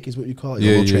opaque is what you call it. A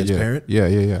little transparent.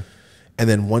 Yeah. And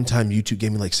then one time YouTube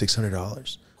gave me like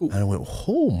 $600. And I went,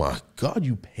 oh my God,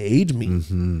 you paid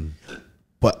me.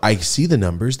 But I see the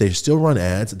numbers. They still run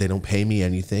ads. They don't pay me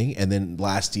anything. And then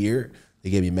last year,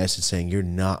 they gave me a message saying, you're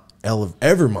not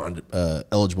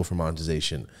eligible for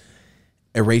monetization.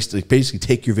 Erase, like basically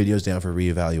take your videos down for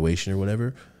reevaluation or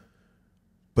whatever.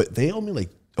 But they owe me like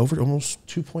over almost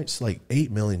 $2.8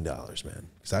 million, man.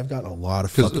 Because I've got a lot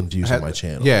of fucking views on my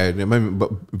channel. Yeah, I mean, but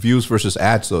views versus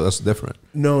ads, though, that's different.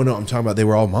 No, I'm talking about they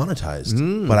were all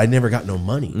monetized, but I never got no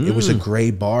money. It was a gray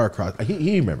bar across.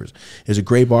 He remembers. It was a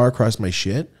gray bar across my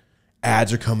shit.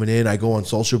 Ads are coming in. I go on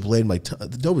Social Blade. I'm like, the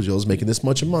Doberjoe is making this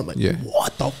much a month. I'm like,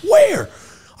 what the where?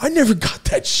 I never got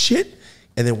that shit.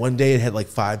 And then one day it had like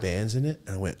 5 bands in it,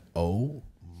 and I went, oh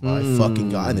my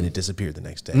fucking God! And then it disappeared the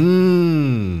next day.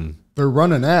 They're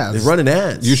running ads. They're running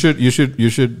ads. You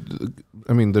should.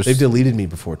 I mean, They've deleted me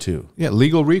before too. Yeah,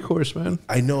 legal recourse, man.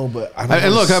 I know, but I don't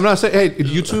And look, I'm not saying, hey,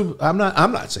 YouTube. I'm not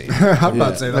saying. I'm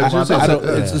not saying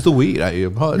that. It's the weed.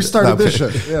 We started this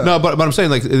shit. Yeah. No, but I'm saying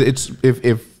like it's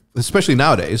if especially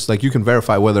nowadays, like you can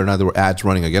verify whether or not there were ads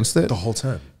running against it the whole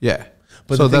time. Yeah,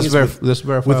 But so the thing that's is that's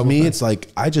verifiable. With me, fact. it's like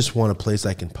I just want a place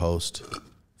I can post.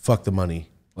 Fuck the money.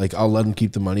 Like I'll let them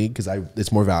keep the money because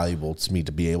it's more valuable to me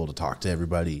to be able to talk to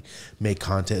everybody. Make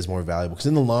content is more valuable because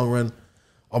in the long run,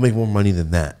 I'll make more money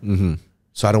than that.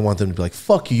 So I don't want them to be like,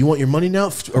 "Fuck you! You want your money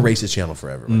now? Erase this channel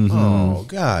forever." Like, oh,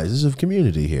 guys, this is a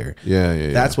community here.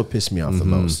 Yeah. That's what pissed me off the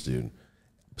most, dude.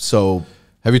 So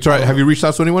Have you reached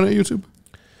out to anyone at YouTube?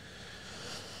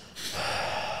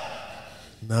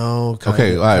 no.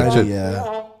 Okay, all right. Yeah.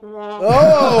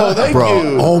 Oh, thank Bro,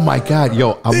 you. oh my God,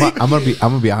 yo, I'm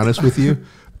gonna be honest with you.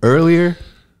 Earlier,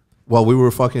 while we were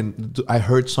fucking, I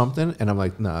heard something, and I'm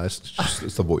like, nah,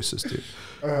 it's the voices, dude.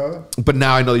 But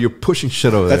now I know you're pushing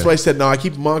shit over That's there. why I said no. I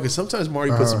keep them on because sometimes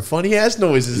Marty puts some funny ass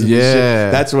noises. In Yeah. this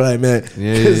shit. That's what I meant.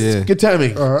 Yeah. Good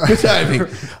timing. Good timing.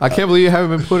 I can't believe you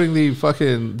haven't been putting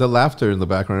the laughter in the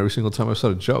background every single time I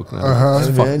said a joke. Man.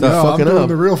 Man, Fucked you're up. No, I'm fucking doing up.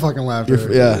 the real fucking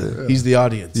laughter. Yeah, he's the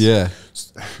audience. Yeah,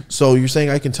 So you're saying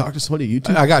I can talk to somebody at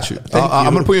YouTube? I got you. Thank you.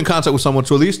 I'm gonna put you in contact with someone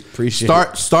to at least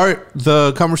Appreciate start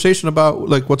the conversation about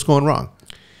like what's going wrong.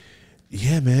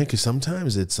 Yeah, man. Because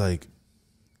sometimes it's like,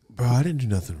 bro, I didn't do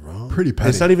nothing wrong. Pretty And petty.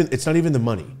 It's not even the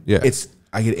money. Yeah.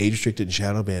 I get age restricted and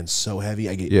shadow banned so heavy.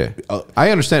 I get Yeah, I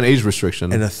understand age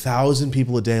restriction. and 1,000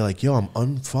 people a day like, yo, I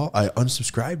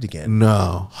unsubscribed again.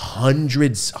 No,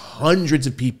 Hundreds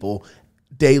of people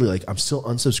daily. Like I'm still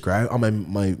unsubscribed on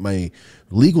my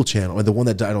legal channel, or the one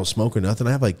that I don't smoke or nothing.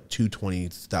 I have like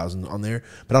 220,000 on there,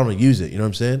 but I don't use it. You know what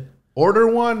I'm saying? order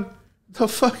one. The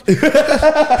fuck, you know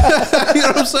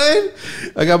what I'm saying?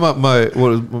 I got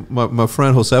my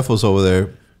friend Josefo's over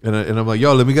there, and I'm like,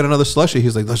 yo, let me get another slushie.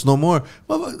 He's like, there's no more.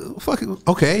 Well, fuck,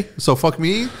 okay, so fuck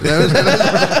me.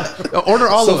 Order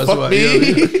all So of us. fuck what,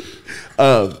 you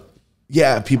know? me.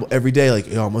 Yeah, people every day like,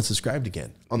 yo, I'm unsubscribed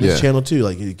again on this Yeah. channel too.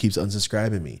 Like it keeps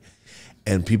unsubscribing me,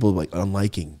 and people like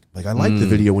unliking. Like I liked the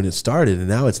video when it started, and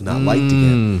now it's not liked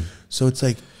again. So it's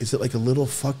like, is it like a little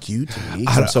fuck you to me?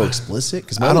 'Cause I'm so explicit.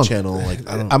 Because my other channel, like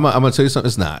I don't. I'm gonna tell you something.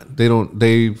 It's not.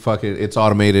 They fucking. It's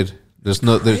automated. There's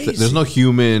no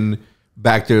human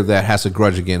back there that has a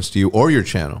grudge against you or your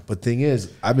channel. But thing is,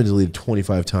 I've been deleted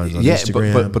 25 times on Yeah,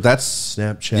 Instagram. but that's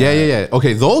Snapchat. Yeah.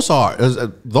 Okay, those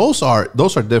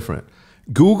are different.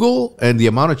 Google and the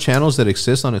amount of channels that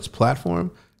exist on its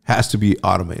platform has to be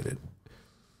automated.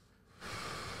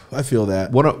 I feel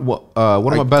that. One of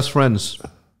my best friends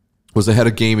was the head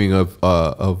of gaming of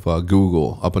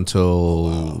Google up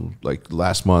until like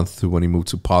last month when he moved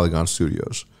to Polygon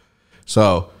Studios.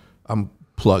 So I'm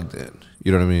plugged in.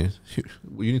 You know what I mean?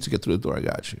 You need to get through the door. I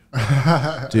got you.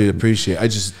 Dude, appreciate it. I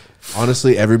just,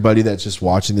 honestly, everybody that's just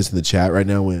watching this in the chat right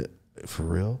now went, for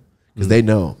real? Because they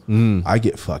know I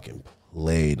get fucking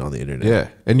played on the internet. Yeah.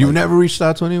 And you've never reached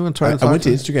out to anyone trying to talk I went to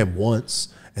them? Instagram once,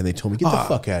 and they told me, get the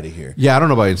fuck out of here. Yeah, I don't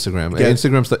know about Instagram. Yeah.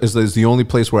 Instagram is the only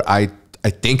place where I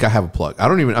think I have a plug. I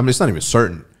don't even. I mean, it's not even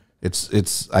certain.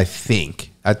 It's. I think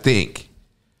I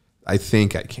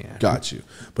can. Got you.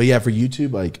 But yeah, for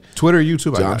YouTube, like Twitter,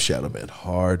 YouTube. I'm shadow banned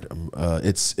hard.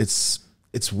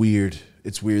 It's weird.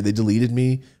 It's weird. They deleted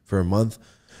me for a month.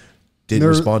 Didn't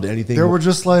respond to anything. They were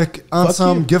just like on Fuck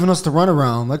some you. giving us the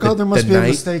runaround. Like, oh, there must be a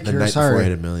mistake the here. night before I Sorry.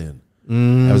 hit 1 million.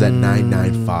 I was at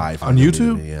 995 On they deleted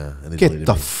YouTube? me, yeah, and they Get deleted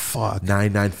the me. fuck.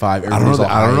 995. I don't know.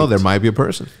 I don't know. There hyped. might be a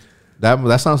person.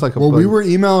 That sounds like a. Well, we were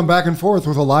emailing back and forth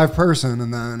with a live person,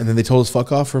 and And then they told us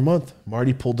fuck off for a month.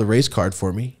 Marty pulled the race card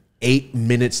for me. 8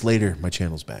 minutes later, my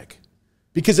channel's back.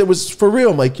 Because it was for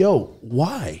real. I'm like, yo,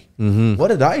 why? What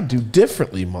did I do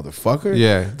differently, motherfucker?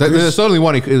 Yeah, there's certainly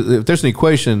one. If there's an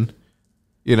equation,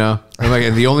 you know,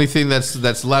 and the only thing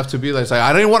that's left to be like,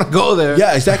 I didn't want to go there.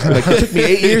 Yeah, exactly. Like, it took me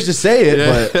 8 years to say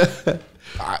it, but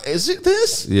is it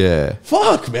this? Yeah.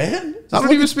 Fuck, man. I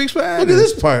don't even speak Spanish. Look at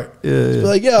this part. Yeah. Just be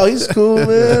like, yo, he's cool,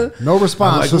 man. no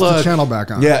response, like, just the look. channel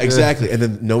back on. Yeah, exactly. And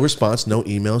then no response, no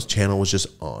emails. Channel was just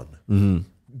on.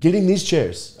 Getting these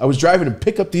chairs. I was driving to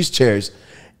pick up these chairs,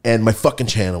 and my fucking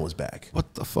channel was back.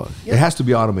 What the fuck? It has to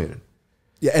be automated.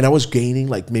 Yeah, and I was gaining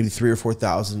like maybe 3,000 or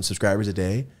 4,000 subscribers a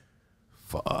day.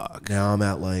 Fuck. Now I'm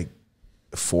at like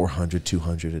 400,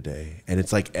 200 a day, and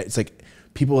it's like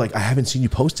people are like, I haven't seen you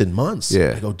post in months.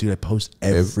 Yeah. I go, dude, I post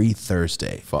every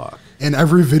Thursday. Fuck. And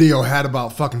every video had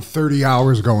about fucking 30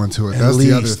 hours going to it. That's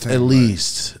the other thing. At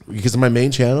least because of my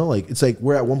main channel, like it's like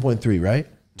we're at 1.3, right?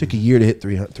 Took a year to hit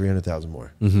 300,000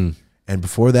 more, and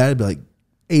before that, it'd be like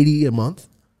 80 a month.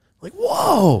 Like,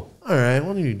 whoa! All right,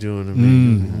 what are you doing to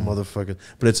me, motherfucker?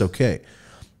 But it's okay.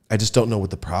 I just don't know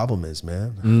what the problem is,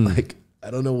 man. Like,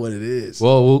 I don't know what it is.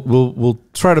 Well, we'll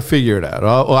try to figure it out.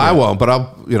 I won't, but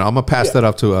I'm gonna pass that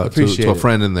up to a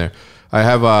friend in there. I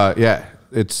have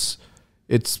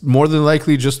it's more than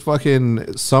likely just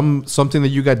fucking something that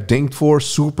you got dinged for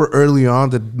super early on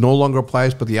that no longer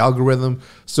applies, but the algorithm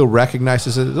still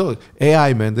recognizes it. Look,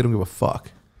 AI, man, they don't give a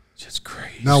fuck. It's just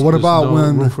crazy. Now, what There's about no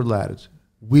when room for latitude?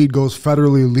 weed goes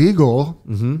federally legal?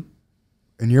 In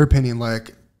your opinion,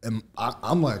 like,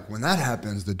 I'm like, when that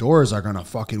happens, the doors are gonna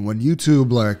fucking, when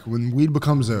weed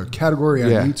becomes a category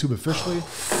on YouTube officially.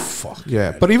 Fuck.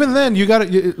 Yeah, but even then, you got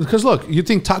to, because look, you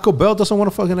think Taco Bell doesn't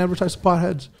want to fucking advertise to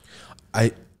potheads?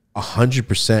 I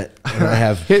 100%. And I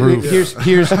have proof. Here's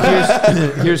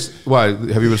why.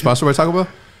 Have you been sponsored by Taco Bell?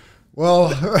 Well,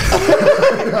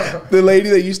 The lady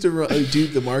that used to do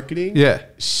the marketing, Yeah.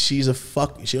 she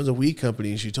owns a weed company,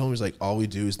 and she told me, it's like, all we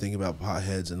do is think about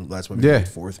potheads, and that's why we Yeah. made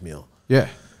fourth meal. Yeah.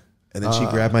 And then she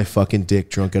grabbed my fucking dick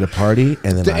drunk at a party,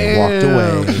 and then I walked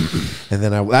away. And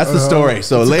then that's the story.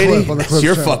 So, It's a lady, clip on the it's clip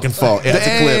your channel. fucking fault. Yeah, it's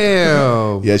a clip.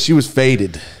 Damn. Yeah, she was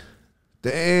faded.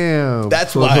 Damn.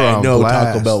 That's Put why her I on know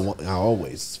blast. Taco Bell. I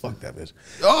always fuck that bitch.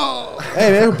 Oh.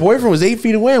 Hey man, her boyfriend was 8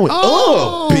 feet away. I went,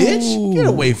 Oh. oh, bitch, get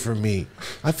away from me.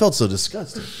 I felt so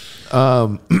disgusted.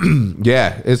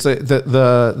 Yeah, it's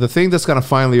the thing that's gonna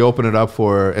finally open it up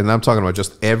for, and I'm talking about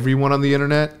just everyone on the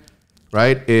internet,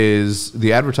 right? Is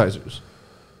the advertisers.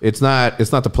 It's not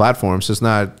the platforms. It's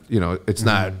not It's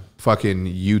not fucking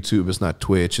YouTube. It's not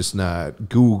Twitch. It's not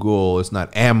Google. It's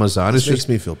not Amazon. It's It makes just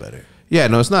me feel better. yeah.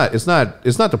 No, it's not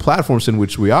the platforms in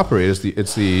which we operate.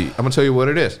 It's the. I'm gonna tell you what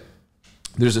it is.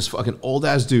 There's this fucking old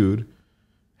ass dude,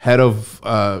 head of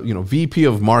VP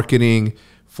of marketing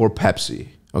for Pepsi.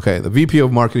 Okay, the VP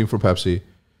of marketing for Pepsi,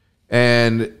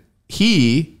 and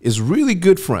he is really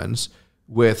good friends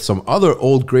with some other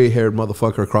old gray-haired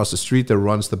motherfucker across the street that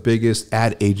runs the biggest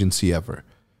ad agency ever.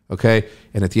 Okay,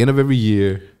 and at the end of every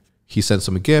year, he sends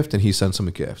them a gift, and he sends them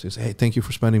a gift. He says, "Hey, thank you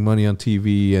for spending money on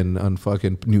TV and on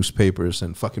fucking newspapers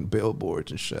and fucking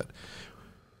billboards and shit."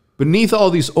 Beneath all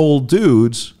these old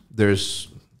dudes, there's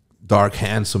dark,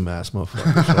 handsome ass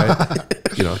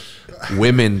motherfuckers, right?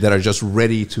 Women that are just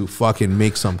ready to fucking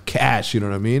make some cash. You know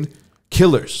what I mean?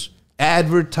 Killers,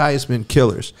 advertisement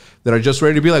killers that are just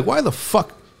ready to be like, why the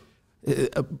fuck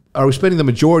are we spending the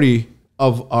majority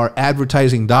of our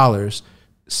advertising dollars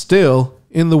still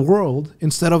in the world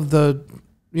instead of the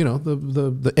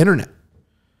internet?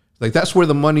 Like, that's where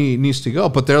the money needs to go.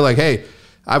 But they're like, hey,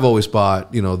 I've always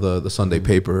bought, the Sunday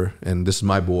paper, and this is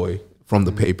my boy from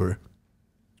the paper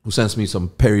who sends me some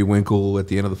periwinkle at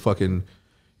the end of the fucking,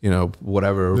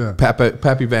 whatever. Yeah.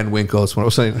 Pappy Van Winkle is what I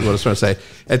was saying. What I was trying to say.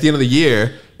 At the end of the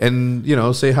year, and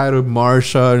say hi to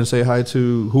Marsha and say hi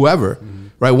to whoever. Mm-hmm.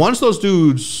 Right. Once those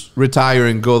dudes retire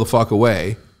and go the fuck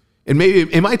away, and maybe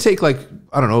it might take like,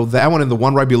 I don't know, that one and the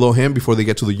one right below him before they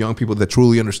get to the young people that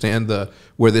truly understand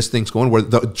where this thing's going, where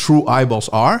the true eyeballs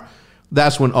are.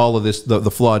 That's when all of this,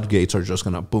 the floodgates are just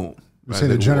gonna boom. You're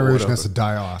saying the generation has to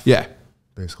die off. Yeah.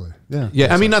 Basically. Yeah.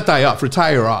 Yeah. I mean, not die off,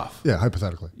 retire off. Yeah,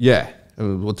 hypothetically. Yeah.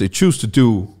 What they choose to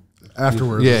do.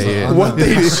 Afterwards. Yeah, yeah. What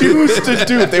they choose to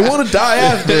do. If they want to die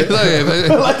after.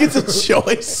 Like it's a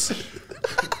choice.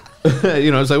 You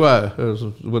know, it's like, well,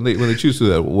 when they choose to do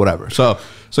that, whatever. So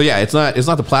yeah, it's not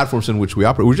the platforms in which we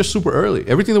operate. We're just super early.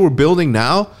 Everything that we're building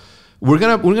now, we're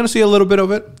gonna see a little bit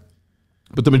of it,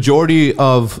 but the majority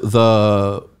of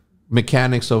the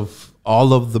mechanics of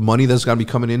all of the money that's gonna be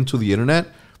coming into the internet,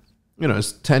 you know,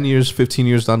 it's 10 years, 15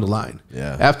 years down the line.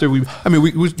 Yeah. After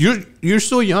you're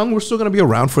still young. We're still gonna be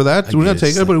around for that. We're gonna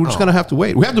take it, but we're just gonna have to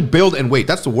wait. We have to build and wait.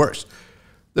 That's the worst.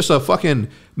 There's a fucking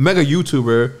mega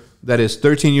YouTuber that is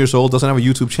 13 years old, doesn't have a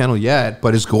YouTube channel yet,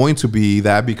 but is going to be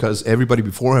that because everybody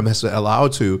before him has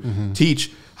allowed to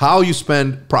teach how you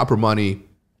spend proper money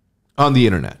on the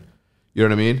internet. You know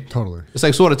what I mean? Totally. It's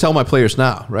like sort of tell my players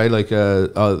now, right? Like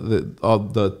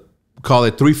the call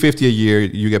it $350 a year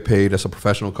you get paid as a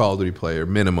professional Call of Duty player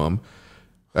minimum.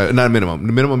 Not a minimum.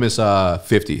 The minimum is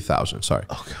 50,000. Sorry.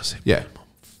 Oh, God, yeah.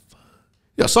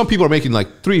 Yeah. Some people are making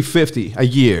like $350 a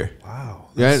year. Wow.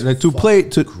 Yeah, like to play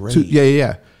to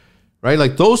yeah. Right,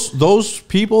 like those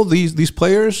people, these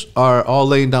players are all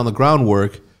laying down the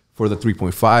groundwork for the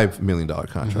 $3.5 million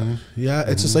contract. Yeah,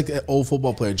 it's just like an old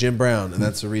football player, Jim Brown, and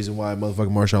that's the reason why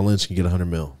motherfucking Marshawn Lynch can get $100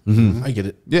 mil. I get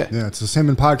it. Yeah, Yeah, it's the same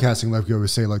in podcasting, like you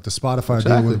always say, like the Spotify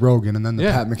deal with Rogan, and then the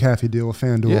Pat McAfee deal with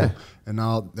FanDuel, and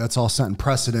now that's all setting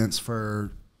precedents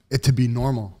for it to be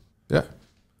normal. Yeah.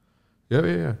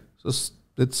 So it's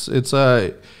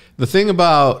the thing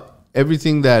about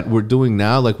everything that we're doing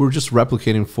now, like we're just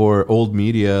replicating for old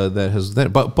media that has then,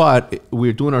 but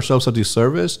we're doing ourselves a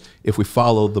disservice if we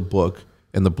follow the book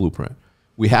and the blueprint.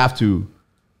 We have to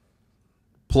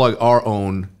plug our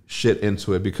own shit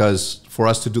into it because for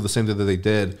us to do the same thing that they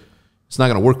did, it's not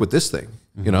going to work with this thing,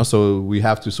 you know. So we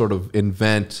have to sort of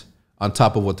invent on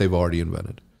top of what they've already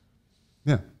invented.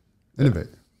 Yeah, innovate.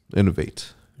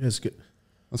 Yeah, it's good.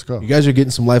 Let's go. You guys are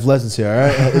getting some life lessons here, all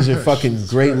right? These are fucking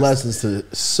great lessons to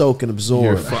soak and absorb.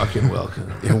 You're fucking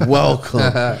welcome. You're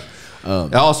welcome.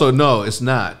 Also, no, it's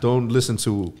not. Don't listen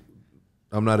to.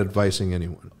 I'm not advising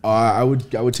anyone. I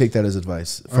would take that as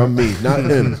advice from me, not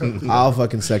him. I'll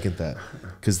fucking second that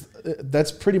because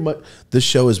that's pretty much this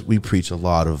show is we preach a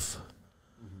lot of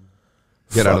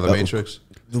Get out of the matrix.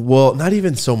 Well, not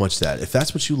even so much that. If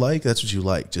that's what you like, that's what you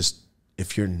like. Just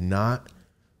if you're not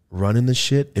running the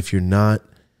shit, if you're not.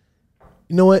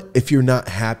 You know what? If you're not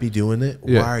happy doing it,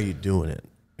 why are you doing it?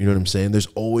 You know what I'm saying? There's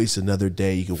always another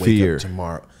day you can wake up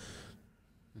tomorrow.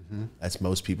 That's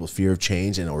most people's fear of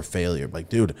change and or failure. Like,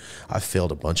 dude, I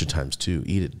failed a bunch of times too.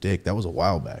 Eat a dick. That was a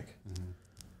while back.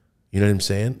 You know what I'm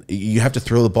saying? You have to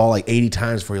throw the ball like 80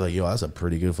 times before you're like, yo, that's a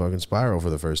pretty good fucking spiral for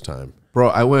the first time. Bro,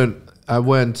 I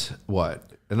went what?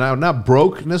 And I'm not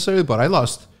broke necessarily, but I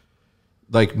lost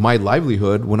like my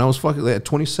livelihood when I was fucking at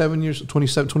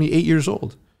 28 years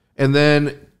old. And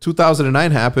then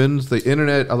 2009 happens. The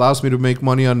internet allows me to make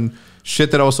money on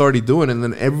shit that I was already doing, and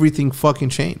then everything fucking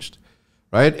changed,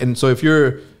 right? And so if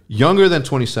you're younger than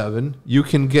 27, you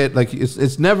can get like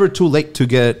it's never too late to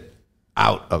get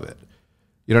out of it.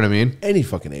 You know what I mean? Any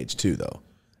fucking age too, though.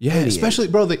 Yeah, especially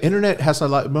bro. The internet has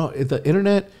allowed. Bro, the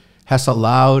internet has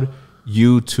allowed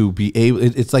you to be able.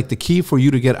 It's like the key for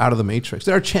you to get out of the matrix.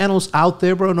 There are channels out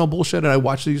there, bro. No bullshit. And I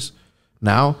watch these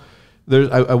now.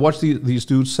 I watch these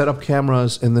dudes set up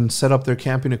cameras and then set up their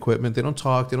camping equipment. They don't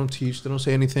talk, they don't teach, they don't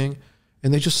say anything,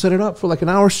 and they just set it up for like an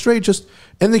hour straight.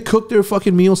 And they cook their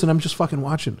fucking meals, and I'm just fucking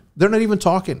watching. They're not even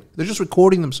talking; they're just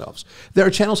recording themselves. There are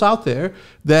channels out there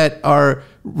that are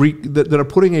that are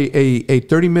putting a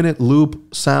 30-minute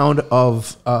loop sound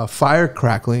of fire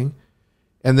crackling,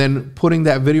 and then putting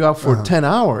that video out for 10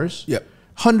 hours. Yep,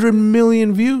 100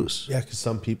 million views. Yeah, because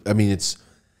some people. I mean, it's.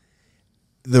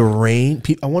 The rain,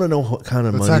 I want to know what kind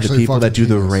of money the people that do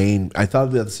the rain. I thought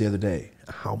about this the other day.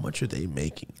 How much are they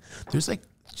making? There's like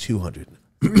 200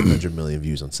 million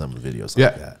views on some videos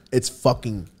like that. It's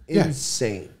fucking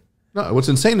insane. No, what's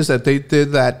insane is that they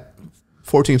did that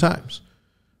 14 times.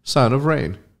 Sound of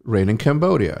rain. Rain in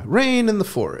Cambodia. Rain in the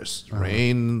forest.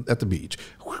 Rain at the beach.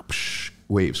 Whoosh,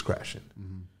 waves crashing.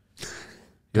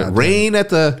 Rain at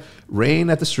the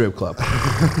strip club.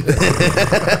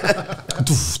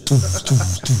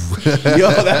 Yo,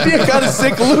 that'd be a kind of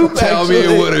sick loop. Tell me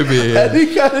it wouldn't be. That'd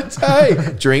be kind of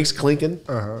tight. Drinks clinking.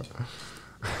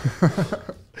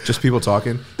 Just people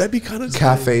talking. That'd be kind of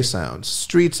cafe sounds,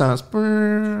 street sounds.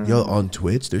 Yo, on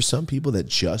Twitch, there's some people that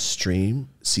just stream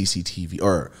CCTV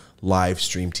or live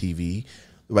stream TV.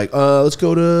 Like, let's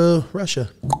go to Russia.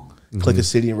 Click a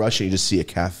city in Russia, you just see a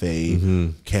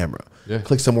cafe camera. Yeah.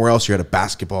 Click somewhere else, you're at a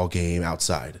basketball game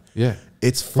outside. Yeah.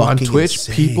 It's On fucking Twitch,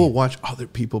 insane. people watch other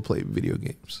people play video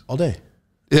games. all day.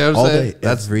 Yeah, All day,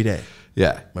 every day.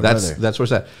 Yeah, My that's brother. that's where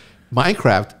it's at.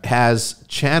 Minecraft has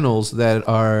channels that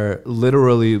are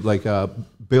literally like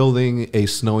building a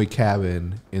snowy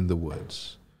cabin in the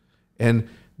woods, and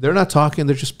they're not talking.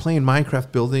 They're just playing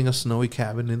Minecraft, building a snowy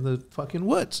cabin in the fucking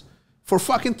woods for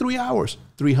fucking 3 hours.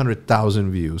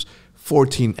 300,000 views,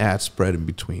 14 ads spread in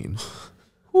between.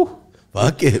 Whew.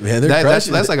 Fuck it, man. They're That's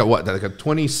crushing it. like a what? Like a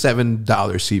 $27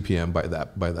 CPM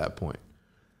by that point.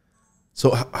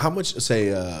 So how much, say,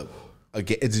 is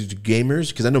it gamers?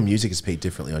 Because I know music is paid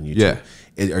differently on YouTube.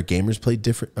 Yeah. Are gamers paid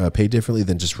differently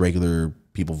than just regular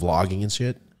people vlogging and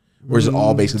shit? Or is it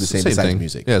all basically the same besides thing.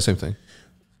 music? Yeah, same thing.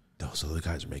 Oh, so the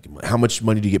guys are making money. How much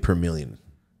money do you get per million?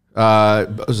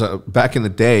 So back in the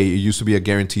day, it used to be a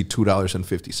guaranteed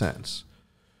 $2.50.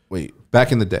 Wait,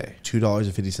 Back in the day,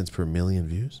 $2.50 per million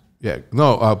views? yeah,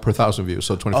 no, per 1,000 views,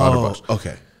 so $2,500.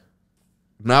 Okay.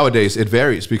 Nowadays, it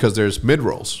varies because there's mid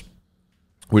rolls,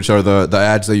 which are the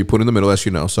ads that you put in the middle, as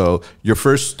you know. So your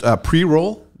first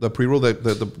pre-roll,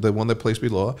 the one that plays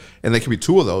below, and there can be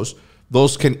 2 of those.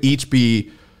 Those can each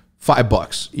be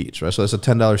 $5 each, right? So that's a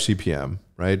 $10 CPM,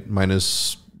 right?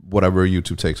 Minus whatever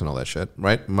YouTube takes and all that shit,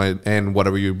 right? And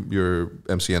whatever your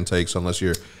MCN takes, unless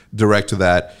you're direct to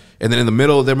that. And then in the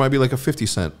middle, there might be like a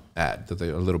 50-cent ad, a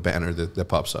little banner that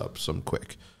pops up, some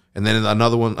quick. And then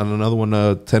another one,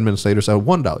 10 minutes later, so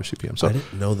 $1 CPM. So I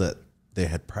didn't know that they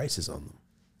had prices on them.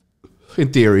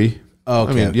 in theory, Oh,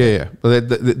 okay, I mean, okay. yeah.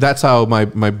 But that's how my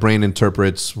brain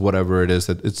interprets whatever it is.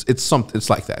 That it's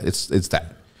like that. It's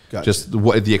that. Gotcha. Just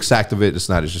what the exact of it. It's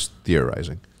not. It's just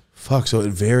theorizing. Fuck, so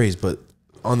it varies, but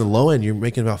on the low end, you're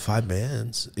making about 5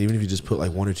 bands, even if you just put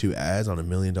like 1 or 2 ads on a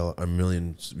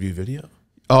million view video.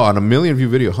 Oh, on a million view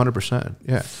video, 100%.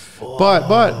 Yeah.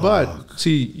 But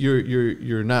see,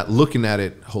 you're not looking at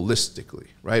it holistically,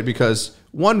 right? Because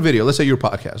one video, let's say your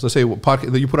podcast, let's say you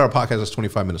put out a podcast that's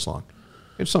 25 minutes long.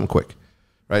 It's something quick,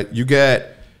 right? You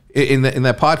get in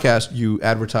that podcast, you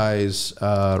advertise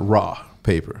raw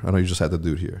paper. I know you just had the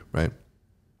dude here, right?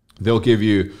 They'll give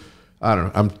you, I don't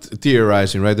know, I'm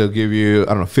theorizing, right? They'll give you, I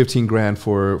don't know, 15 grand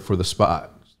for the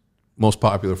spot. Most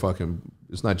popular fucking,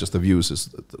 it's not just the views, it's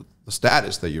the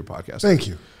status that your podcast. Thank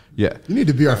you. Yeah. You need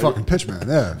to be our fucking pitch man.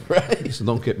 Yeah. Right. So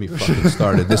don't get me fucking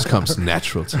started. This comes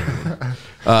natural to me.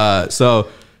 So,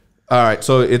 all right.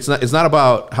 So it's not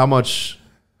about how much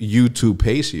YouTube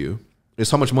pays you. It's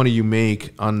how much money you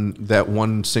make on that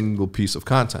one single piece of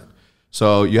content.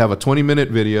 So you have a 20-minute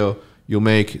video. You'll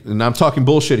make, and I'm talking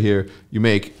bullshit here. You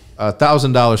make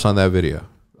 $1,000 on that video.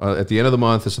 At the end of the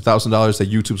month, it's $1,000 that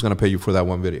YouTube's going to pay you for that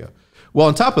one video. Well,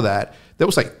 on top of that, there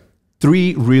was like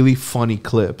 3 really funny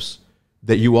clips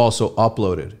that you also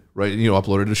uploaded, right? You know,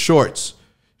 uploaded to Shorts.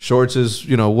 Shorts is,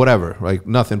 you know, whatever, like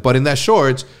nothing. But in that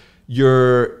Shorts,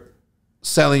 you're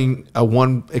selling a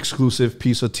one exclusive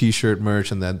piece of T-shirt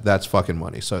merch, and that's fucking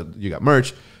money. So you got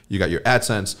merch, you got your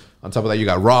AdSense. On top of that, you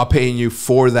got Raw paying you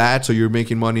for that. So you're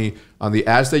making money on the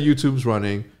ads that YouTube's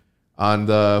running, on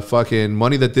the fucking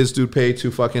money that this dude paid to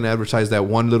fucking advertise that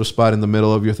one little spot in the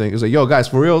middle of your thing. It's like, yo, guys,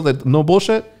 for real, that no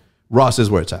bullshit, Ross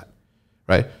is where it's at,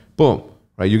 right? Boom,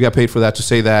 right? You got paid for that to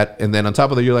say that. And then on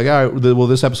top of that, you're like, all right, well,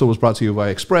 this episode was brought to you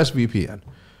by ExpressVPN,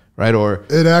 right? Or,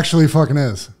 It actually fucking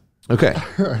is. okay,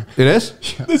 it is?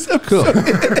 Cool. All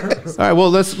right,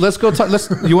 well, let's go talk.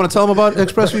 You want to tell them about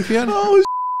ExpressVPN? Oh,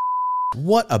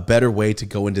 what a better way to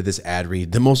go into this ad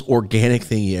read, the most organic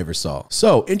thing you ever saw.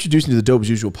 So, introducing you to the Dope as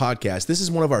Usual podcast, this is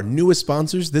one of our newest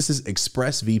sponsors. This is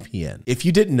ExpressVPN. If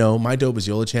you didn't know, my Dope as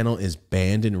Yola channel is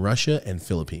banned in Russia and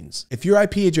Philippines. If your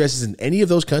IP address is in any of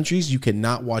those countries, you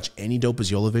cannot watch any Dope as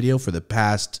Yola video for the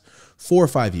past 4 or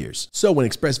 5 years. So when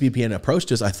ExpressVPN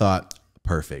approached us, I thought,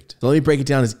 perfect. So let me break it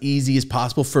down as easy as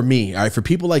possible for me. All right, for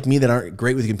people like me that aren't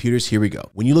great with computers, here we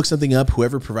go. When you look something up,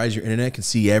 whoever provides your internet can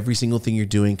see every single thing you're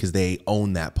doing because they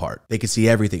own that part. They can see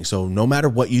everything. So no matter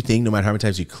what you think, no matter how many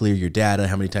times you clear your data,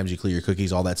 how many times you clear your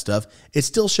cookies, all that stuff, it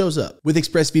still shows up. With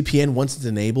ExpressVPN, once it's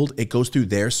enabled, it goes through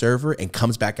their server and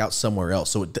comes back out somewhere else.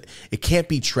 So it can't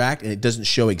be tracked and it doesn't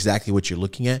show exactly what you're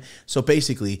looking at. So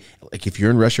basically, like if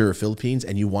you're in Russia or Philippines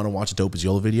and you want to watch a Dope as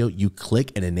Yola video, you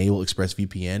click and enable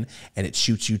ExpressVPN and it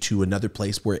shoots you to another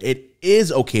place where it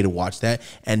is okay to watch that,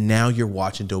 and now you're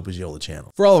watching Dope as Yola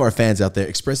channel. For all of our fans out there,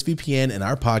 ExpressVPN and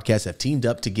our podcast have teamed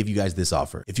up to give you guys this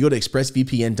offer. If you go to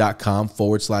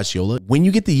expressvpn.com/Yola, when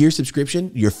you get the year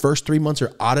subscription, your first 3 months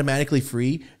are automatically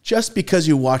free just because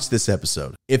you watched this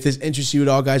episode. If this interests you at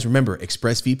all, guys, remember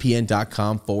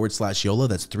expressvpn.com/Yola.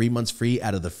 That's 3 months free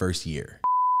out of the first year.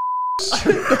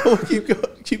 No, keep going.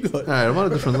 Keep going. All right, I'm on a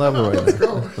different level right now.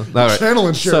 All right.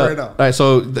 Channeling shit So, right now. all right,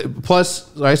 so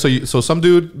plus, right, so some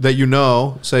dude that you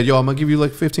know said, "Yo, I'm gonna give you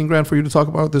like 15 grand for you to talk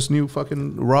about this new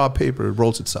fucking raw paper. It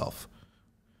rolls itself,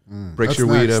 breaks that's your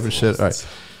weed next. up and shit."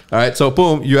 All right. So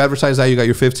boom, you advertise that, you got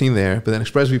your 15 there, but then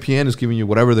ExpressVPN is giving you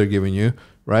whatever they're giving you,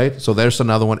 right? So there's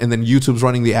another one, and then YouTube's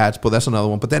running the ads, but that's another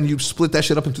one. But then you split that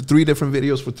shit up into 3 different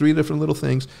videos for 3 different little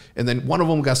things, and then one of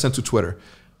them got sent to Twitter.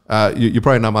 You're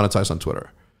probably not monetized on Twitter,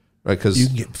 right? Because You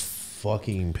can get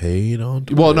fucking paid on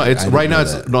Twitter? well, no, it's I didn't right now. know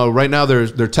It's that. no, right now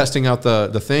they're testing out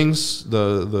the things,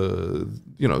 the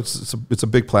you know, it's a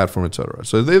big platform, etc.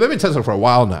 So they've been testing it for a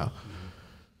while now.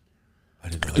 I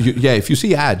didn't know that. Yeah, if you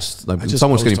see ads, like just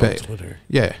someone's post getting on paid. Twitter.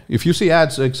 Yeah, if you see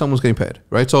ads, like someone's getting paid,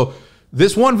 right? So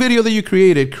this one video that you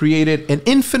created an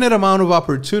infinite amount of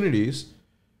opportunities,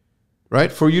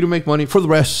 right, for you to make money for the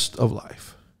rest of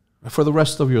life, for the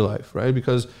rest of your life, right?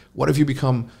 Because what if you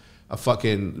become a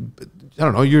fucking, I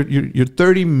don't know, you're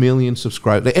 30 million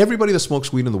subscribers. Like everybody that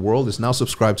smokes weed in the world is now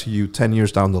subscribed to you 10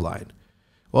 years down the line.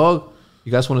 Well,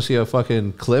 you guys want to see a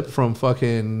fucking clip from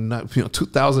fucking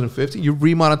 2050? You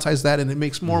remonetize that and it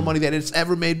makes more money than it's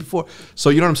ever made before. So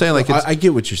you know what I'm saying? Like it's, I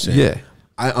get what you're saying. Yeah.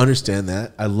 I understand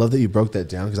that. I love that you broke that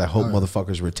down because I hope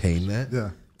motherfuckers retain that.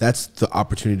 Yeah. That's the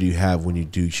opportunity you have when you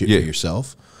do shit Yeah. for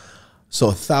yourself. So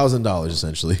 $1,000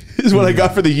 essentially is what I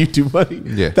got for the YouTube money.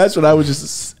 Yeah. That's what I was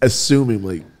just assuming.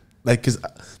 Like, because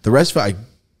the rest of it,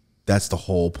 that's the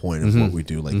whole point of what we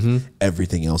do. Like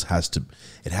everything else has to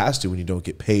when you don't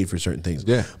get paid for certain things.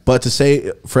 Yeah. But to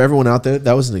say for everyone out there,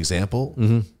 that was an example.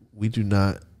 We do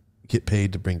not get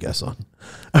paid to bring guests on.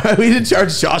 We didn't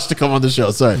charge Josh to come on the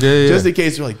show. Sorry. Yeah. Just in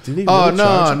case you're like, did he oh, really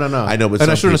charge him? no. I know, but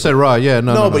and I shouldn't have said raw. Yeah,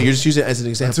 no, but you're just using it as an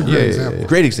example. a great example.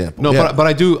 Great example. No, Yeah. but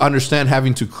I do understand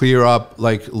having to clear up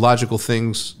like logical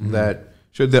things that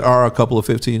there are a couple of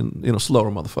 15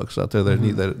 slower motherfuckers out there that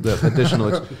need that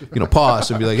additional pause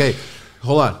and be like, hey,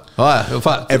 hold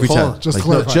on. Every hold time. on. Just to Like,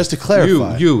 no, clarify. just to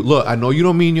clarify. You look, I know you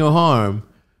don't mean no harm,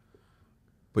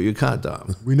 but you're kind of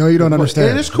dumb. We know you don't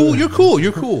understand. And it's cool. You're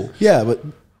cool. Yeah, but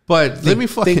But let me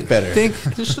fucking think better.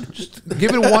 Just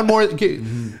give it one more.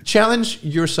 Challenge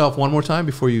yourself one more time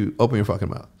before you open your fucking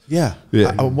mouth. yeah.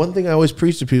 Yeah. One thing I always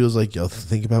preach to people is like, yo,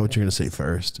 think about what you're gonna say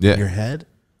first. Yeah. In your head,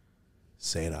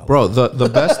 say it out. Bro,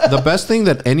 the best thing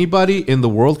that anybody in the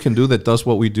world can do that does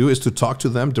what we do is to talk to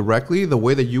them directly the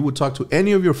way that you would talk to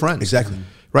any of your friends. Exactly.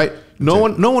 Right? No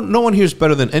one here is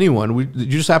better than anyone. He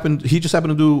just happened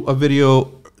to do a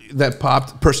video that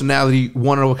popped, personality,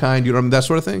 one of a kind, you know what I mean, that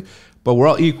sort of thing. But we're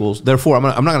all equals. Therefore, I'm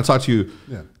not going to talk to you.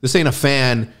 Yeah. This ain't a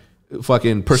fan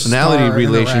fucking personality Star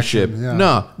relationship. interaction, yeah.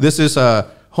 No, this is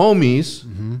homies.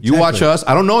 You watch Exactly. us.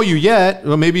 I don't know you yet.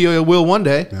 Well, maybe I will one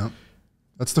day. Yeah.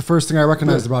 That's the first thing I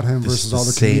recognized about him This versus is all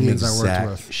the same comedians I exact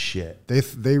worked with. shit.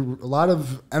 They a lot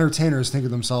of entertainers think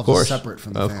of themselves Of course. as separate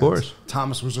from the Of fans. course.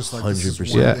 Thomas was just like, this is 100%.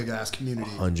 one Yeah. big ass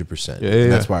community. 100%. Yeah.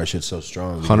 And that's why our shit's so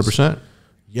strong. 100%.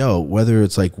 Yo, whether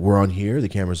it's like we're on here, the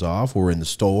camera's off, or we're in the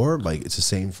store, like it's the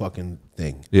same fucking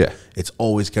thing. Yeah. It's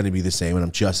always going to be the same. And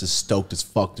I'm just as stoked as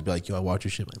fuck to be like, yo, I watch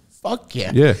your shit. Like, fuck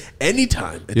yeah. Yeah.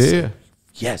 Anytime. It's, Yeah.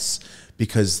 Yes.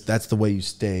 Because that's the way you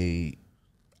stay.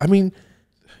 I mean,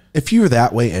 if you're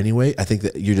that way anyway, I think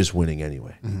that you're just winning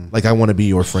anyway. Like, I want to be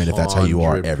your friend if that's how you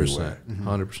are 100%. everywhere.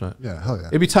 100%. Yeah, hell yeah.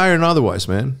 It'd be tiring otherwise,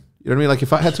 man. You know what I mean? Like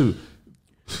if I had to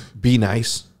be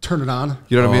nice, Turn it on.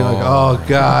 you know what I mean? Like, oh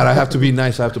God, I have to be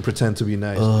nice. I have to pretend to be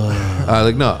nice.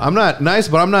 Like, no, I'm not nice,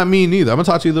 but I'm not mean either. I'm gonna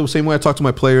talk to you the same way I talk to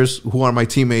my players who are my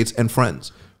teammates and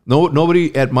friends. No,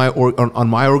 nobody at on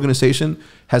my organization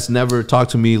has never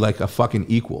talked to me like a fucking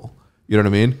equal. You know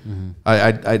what I mean?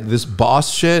 I this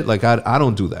boss shit, like I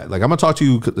don't do that. Like I'm gonna talk to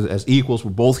you as equals.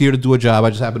 We're both here to do a job. I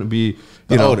just happen to be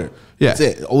The owner. Yeah, That's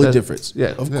it. Only difference. Yeah,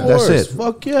 Of that's course. it.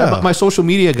 Fuck yeah. My social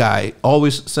media guy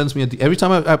always sends me every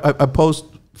time I post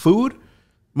food,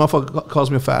 motherfucker calls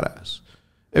me a fat ass.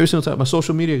 Every single time. My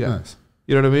social media guy. Nice.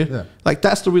 You know what I mean? Yeah. Like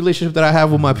that's the relationship that I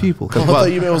have with my people. I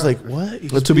thought you was like, what?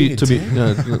 He's to be being to be.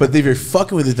 intense? But if you're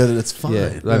fucking with it, then it's fine.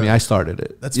 Yeah, I mean, I started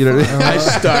it. That's you know what I mean? I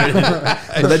started.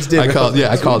 But that's different.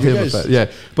 I called him. You guys-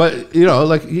 Yeah, but you know,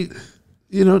 like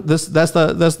that's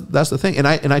the thing, and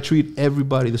I treat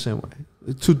everybody the same way.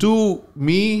 To do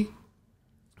me,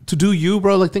 to do you,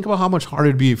 bro. Like think about how much harder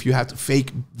it'd be if you have to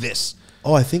fake this.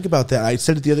 Oh, I think about that. I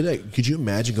said it the other day. Could you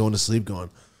imagine going to sleep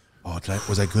going, oh,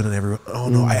 was I good on everyone? Oh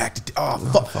no, I acted. Oh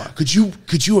fuck. Could you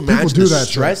imagine do the that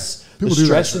stress? shit. The People do that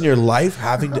stress shit. in your life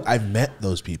having to. I've met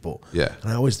those people. Yeah.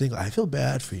 and I always think I feel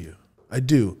bad for you. I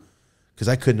do, because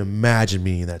I couldn't imagine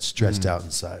being that stressed out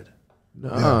inside.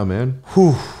 Nah, man.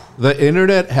 The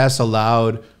internet has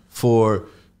allowed for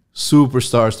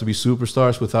superstars to be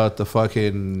superstars without the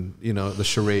fucking, the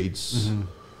charades,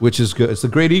 which is good. It's the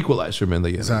great equalizer, man.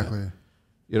 Exactly.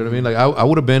 You know what I mean? Like I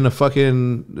would have been a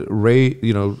fucking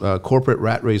corporate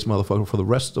rat race motherfucker for the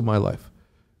rest of my life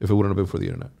if it wouldn't have been for the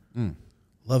internet.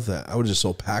 Love that. I would have just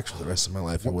sold packs for the rest of my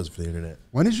life if it wasn't for the internet.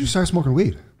 When did you start smoking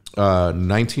weed?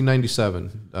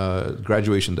 1997,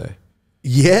 graduation day.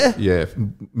 Yeah? Yeah,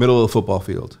 middle of the football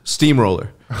field.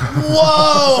 Steamroller.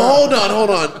 Whoa! Hold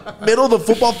on. Middle of the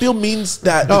football field means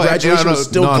that the graduation was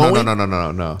still going?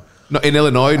 No. No, in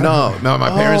Illinois, no. My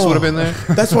parents would have been there.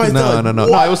 That's why I thought. No.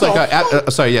 It was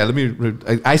like, sorry, yeah.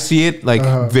 I see it like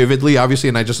vividly, obviously,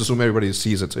 and I just assume everybody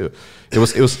sees it too. It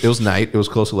was night. It was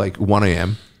close to like 1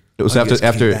 a.m. It was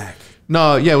after.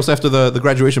 No, yeah, it was after the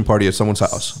graduation party at someone's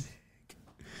house.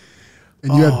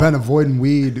 And you had been avoiding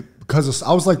weed because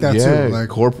I was like that too. Like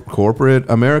corporate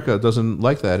America doesn't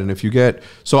like that. And if you get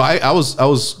I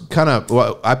was kind of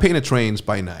I painted trains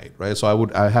by night, right? So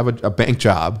I have a bank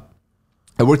job.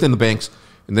 I worked in the banks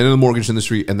and then in the mortgage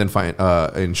industry and then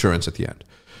insurance at the end.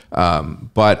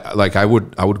 But like I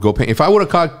would go paint. If I would have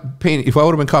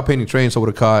been caught painting trains, I would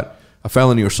have caught a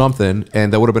felony or something,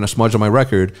 and that would have been a smudge on my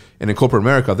record. And in corporate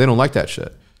America, they don't like that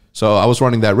shit. So I was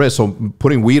running that risk. So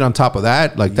putting weed on top of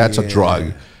that, like that's a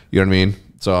drug. You know what I mean?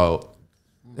 So,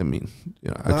 I mean,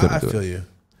 I couldn't do it. I feel you.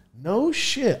 No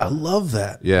shit. I love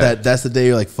that. Yeah. That's the day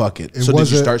you're like, fuck it. So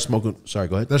did you start smoking? Sorry,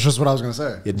 go ahead. That's just what I was going to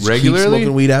say. You regularly keep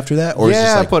smoking weed after that? Or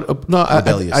yeah, is this like but no,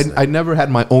 I never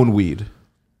had my own weed.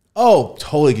 Oh,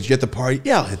 totally. Did you get the party?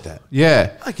 Yeah, I'll hit that.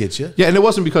 Yeah. I get you. Yeah, and it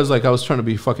wasn't because like I was trying to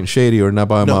be fucking shady or not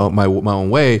by my own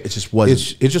way. It just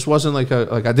wasn't. It just wasn't like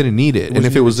I didn't need it. And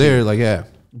if it was there, like, yeah.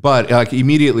 But like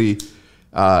immediately,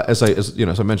 as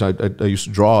I mentioned, I used to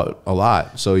draw a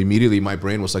lot. So immediately my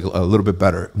brain was like a little bit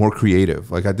better, more creative.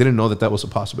 Like I didn't know that was a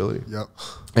possibility. Yep.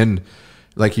 And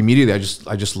like immediately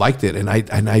I just liked it. And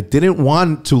I didn't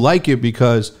want to like it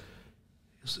because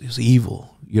it was evil.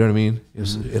 You know what I mean? It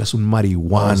was un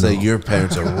marihuana. Say your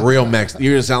parents are real Mexican.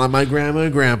 You're gonna sound like my grandma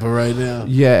and grandpa right now.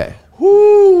 Yeah.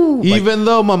 Woo! Even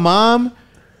though my mom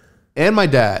and my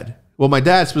dad, well, my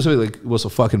dad specifically was a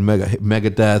fucking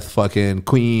Megadeth, fucking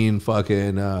Queen,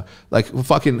 fucking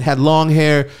fucking had long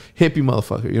hair, hippie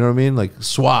motherfucker. You know what I mean? Like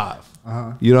suave.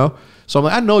 You know? So I'm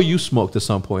like, I know you smoked at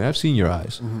some point. I've seen your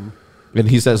eyes. And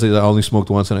he says that I only smoked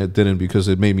once and I didn't because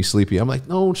it made me sleepy. I'm like,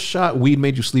 no shot. Weed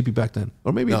made you sleepy back then,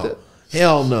 or maybe it did.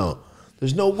 Hell no.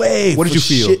 There's no way. What did you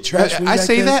feel? Shit, trash I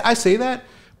say that,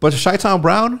 but Chi-Town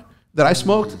Brown that I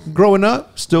smoked growing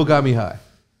up still got me high.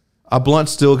 A blunt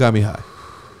still got me high.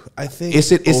 I think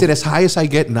is it as high as I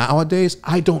get nowadays?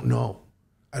 I don't know.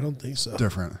 I don't think so.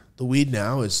 Different. The weed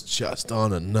now is just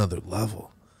on another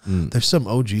level. There's some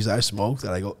OGs I smoke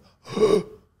that I go,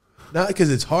 not because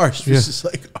it's harsh. It's just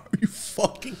like, are you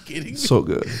fucking kidding me? So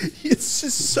good. It's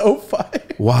just so fire.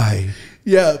 Why?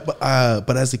 Yeah,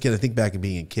 but as a kid, I think back and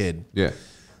being a kid. Yeah.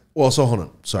 Well, so hold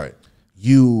on. Sorry.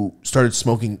 You started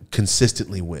smoking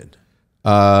consistently when?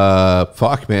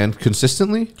 Fuck, man.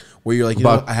 Consistently? Where you're like,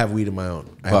 I have weed of my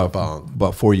own. I have a bong.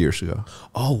 About 4 years ago.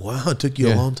 Oh, wow. It took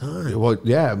you a long time. Well,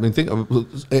 yeah. I mean,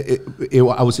 it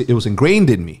was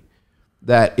ingrained in me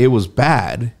that it was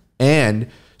bad, and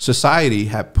society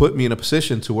had put me in a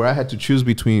position to where I had to choose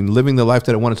between living the life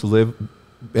that I wanted to live,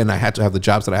 and I had to have the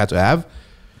jobs that I had to have.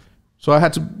 So I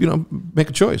had to, make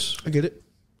a choice. I get it.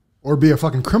 Or be a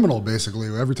fucking criminal,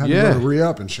 basically. Every time you go to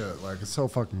re-up and shit. Like, it's so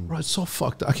fucking... Bro, it's so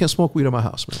fucked up. I can't smoke weed at my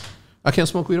house, man. I can't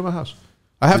smoke weed at my house.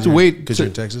 I have to wait. Because you're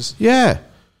in Texas? Yeah.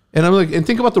 And I'm like, and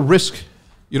think about the risk.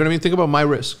 You know what I mean? Think about my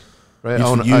risk. Right?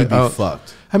 You'd be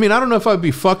fucked. I mean, I don't know if I'd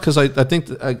be fucked because I think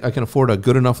that I can afford a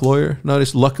good enough lawyer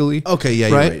nowadays, luckily. Okay,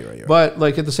 yeah, right? You're right. But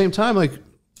like at the same time, like,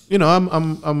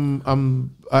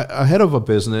 I'm ahead of a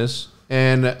business,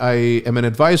 and I am an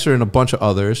advisor in a bunch of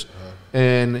others.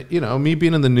 And, me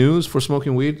being in the news for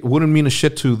smoking weed wouldn't mean a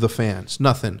shit to the fans.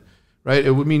 Nothing. Right?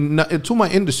 It would mean to my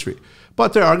industry.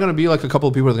 But there are going to be like a couple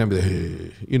of people that are going to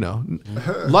be like,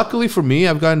 hey, Luckily for me,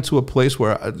 I've gotten to a place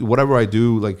where whatever I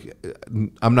do, like,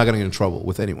 I'm not going to get in trouble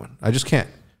with anyone. I just can't.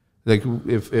 Like,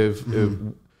 if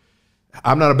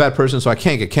I'm not a bad person, so I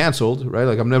can't get canceled, right?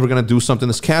 Like, I'm never going to do something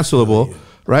that's cancelable,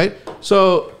 right?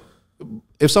 So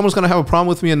if someone's going to have a problem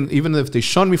with me, and even if they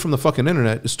shun me from the fucking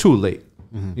internet, it's too late.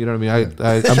 You know what I mean?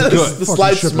 I'm good. The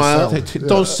slight smile.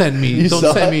 Don't send me. Don't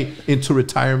send me into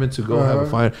retirement to go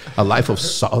have a life of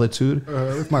solitude.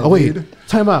 With my weed.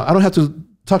 Time out. I don't have to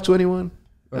talk to anyone.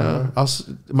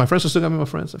 My friends are still gonna be my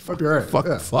friends.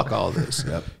 Fuck all of this.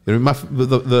 Yep.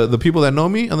 The people that know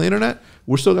me on the internet,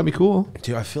 we're still gonna be cool.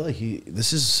 Dude, I feel like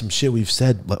this is some shit we've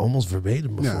said like almost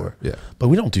verbatim before. Yeah. But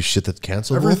we don't do shit that's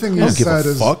cancelable. Everything I you don't give said a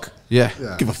is- fuck. Yeah.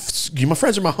 Give a you my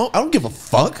friends are my home. I don't give a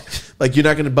fuck. Like you're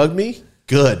not gonna bug me?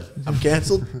 Good. I'm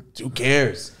canceled. Who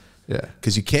cares? Yeah.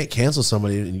 Because you can't cancel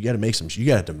somebody and you gotta make some you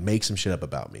gotta make some shit up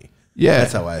about me. Yeah.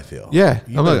 That's how I feel. Yeah,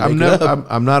 You I'm, like, better I'm make it never. up.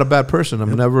 I'm not a bad person.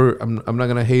 I'm never. I'm not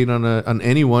gonna hate on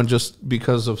anyone just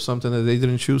because of something that they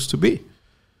didn't choose to be.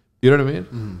 You know what I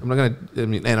mean? I'm not gonna. I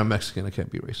mean, and I'm Mexican. I can't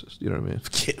be racist. You know what I mean?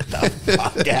 Get the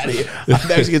fuck out of here.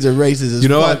 Mexicans are racist as You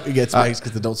know fuck what? against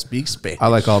Mexicans that don't speak Spanish. I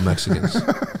like all Mexicans.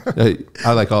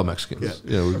 I like all Mexicans.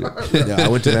 Yeah, we good. Yeah, I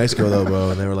went to Mexico though,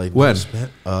 bro, and they were like, When?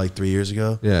 like 3 years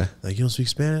ago. Yeah. Like, you don't speak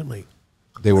Spanish? I'm like,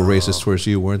 They were racist towards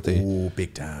you, weren't they? oh,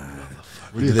 big time.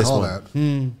 What do you this call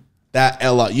one. that? That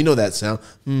L, you know that sound.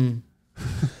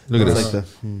 Look at It's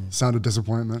this. like Sound of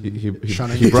disappointment.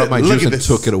 Shunning. He brought my Look juice at and this.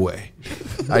 took it away.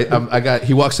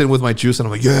 He walks in with my juice and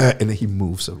I'm like, yeah, and then he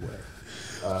moves it away.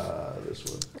 This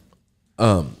one.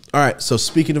 all right, so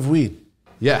speaking of weed,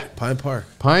 Yeah, Pine Park.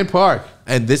 Pine Park.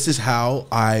 And this is how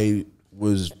I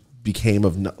became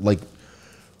like,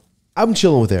 I'm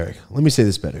chilling with Eric. Let me say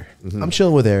this better. I'm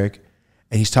chilling with Eric,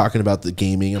 and he's talking about the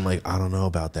gaming. I'm like, I don't know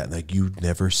about that. Like, you've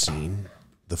never seen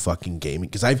the fucking gaming,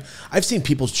 because I've seen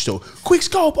people show quick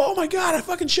scope. Oh my god, I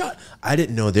fucking shot. I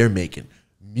didn't know they're making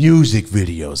music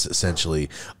videos essentially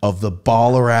of the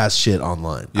baller ass shit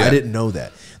online. Yeah. I didn't know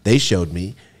that. They showed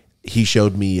me. He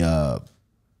showed me.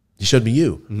 He showed me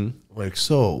you. I'm like,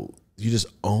 so you just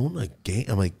own a game?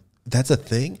 I'm like, that's a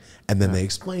thing. And then they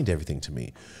explained everything to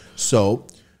me. So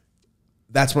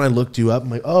that's when I looked you up. I'm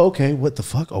like, oh, okay. What the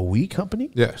fuck? A weed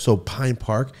company? Yeah. So Pine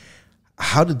Park.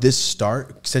 How did this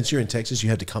start? Since you're in Texas, you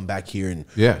had to come back here and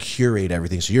curate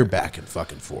everything. So you're back and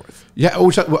fucking forth. Yeah,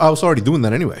 which I was already doing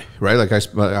that anyway, right? Like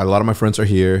a lot of my friends are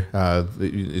here.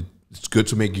 It's good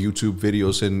to make YouTube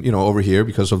videos and over here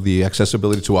because of the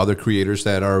accessibility to other creators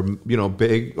that are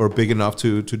big or big enough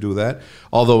to do that.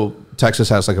 Although Texas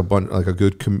has like a bunch, like a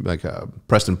good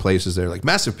Preston Place is there, like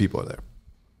massive people are there.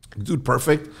 Dude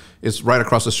Perfect is right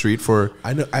across the street for.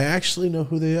 I know. I actually know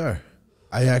who they are.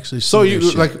 I actually. So see their you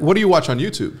shit. like, what do you watch on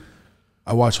YouTube?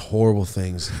 I watch horrible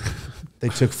things. They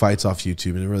took fights off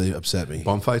YouTube and it really upset me.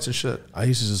 Bum fights and shit. I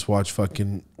used to just watch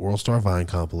fucking World Star Vine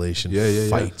compilation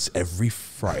fights every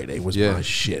Friday was my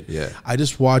shit. Yeah. I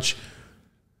just watch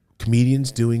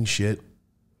comedians doing shit.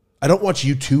 I don't watch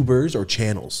YouTubers or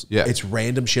channels. Yeah. It's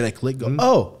random shit. I click, go,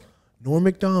 oh, Norm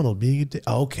Macdonald being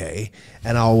okay.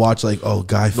 And I'll watch like, oh,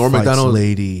 guy Norm fights Macdonald,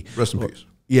 lady. rest in peace.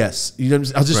 Yes. You know what I'm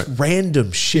saying? I'll just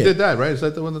random shit. He did that, right? Is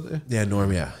that the one that? Yeah,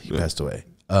 Norm, yeah. He passed away.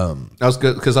 I was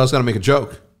good because I was gonna make a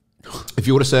joke. If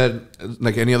you would have said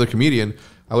like any other comedian,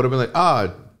 I would have been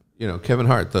like, Kevin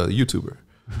Hart, the YouTuber,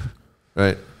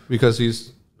 right? Because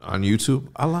he's on YouTube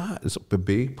a lot. It's a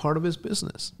big part of his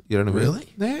business. You know what I mean?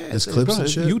 Really? Yeah. His clips and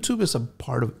shit? YouTube is a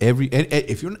part of every. And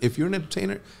if you're an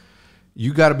entertainer,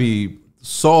 you got to be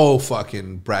so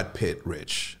fucking Brad Pitt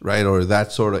rich, right? Or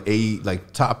that sort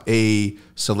of top A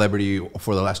celebrity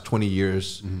for the last 20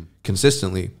 years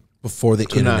consistently. Before the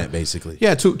internet, basically.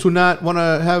 Yeah, to not want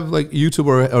to have like YouTube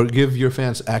or give your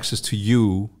fans access to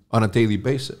you on a daily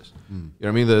basis. You know what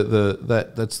I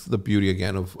mean? That's the beauty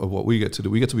again of what we get to do.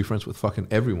 We get to be friends with fucking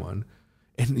everyone.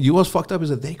 And you know what's fucked up is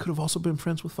that they could have also been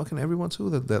friends with fucking everyone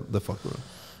too. That fucked with them.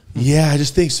 Yeah, I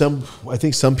just think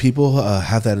some people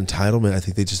have that entitlement. I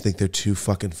think they just think they're too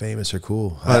fucking famous or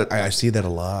cool. I see that a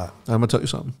lot. I'm gonna tell you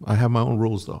something. I have my own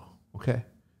rules though. Okay,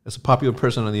 as a popular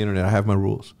person on the internet, I have my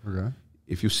rules. Okay.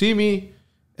 If you see me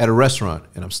at a restaurant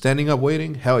and I'm standing up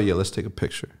waiting, hell yeah, let's take a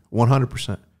picture.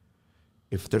 100%.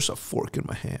 If there's a fork in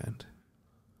my hand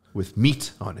with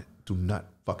meat on it, do not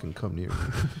fucking come near me.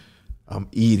 I'm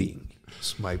eating.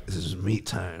 This is meat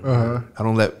time. I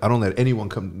don't let anyone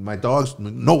come. My dogs,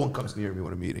 no one comes near me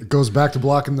when I'm eating. It goes back to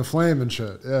blocking the flame and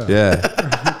shit. Yeah.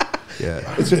 Yeah.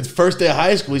 Yeah. It's first day of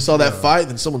high school. He saw that fight,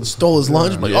 and someone stole his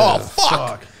lunch. I'm like, Yeah. oh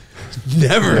fuck.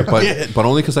 Never. again. But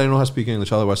only because I didn't know how to speak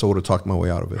English. Otherwise, I would have talked my way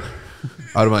out of it.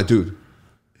 I'd have been like, dude,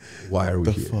 why are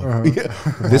we here?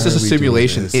 This is a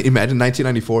simulation. Imagine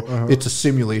 1994. It's a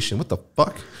simulation. What the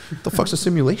fuck? What the fuck's a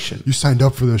simulation? You signed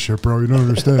up for this shit, bro. You don't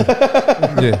understand.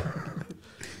 Yeah.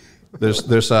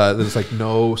 There's like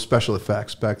no special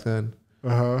effects back then.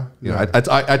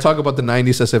 I talk about the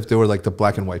 90s as if they were like the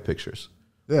black and white pictures.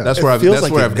 Yeah. That's where I've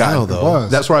gotten. though.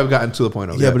 That's where I've gotten to the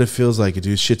point of. Yeah, but it feels like it,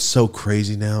 dude. Shit's so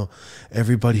crazy now.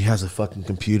 Everybody has a fucking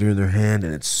computer in their hand,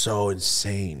 and it's so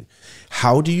insane.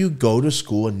 How do you go to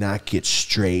school and not get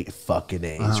straight fucking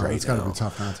A's right It's now? got to be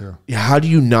tough now, too. Yeah, how do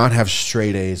you not have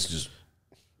straight A's? Just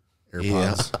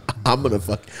AirPods. I'm gonna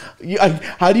fuck.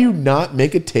 How do you not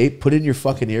make a tape, put in your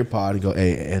fucking ear pod, and go,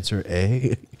 "Hey, answer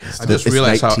A"? I just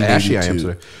realized how ashy I am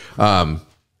today. I'm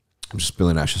just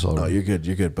spilling ashes all over. No, you're good.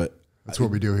 You're good. But That's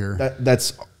what we do here.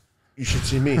 that's you should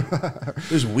see me.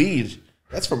 There's weed.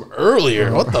 That's from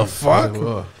earlier. What the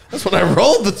fuck? That's when I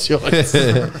rolled the joints.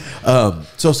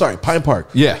 So sorry, Pine Park.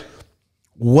 Yeah.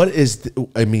 What is?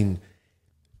 I mean,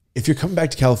 if you're coming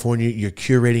back to California, you're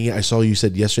curating it. I saw you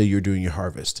said yesterday you were doing your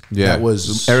harvest. Yeah. That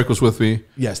was Eric was with me.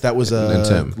 Yes, that was And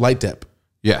Tim. Light Dep.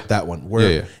 Yeah. That one.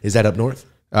 Where is that up north?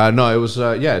 No, it was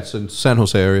it's in San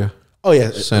Jose area. Oh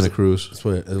yeah, Santa Cruz. That's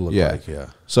what it looked Yeah. like. Yeah.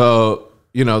 So,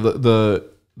 you know,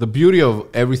 the beauty of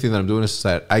everything that I'm doing is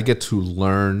that I get to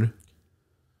learn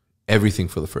everything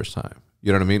for the first time.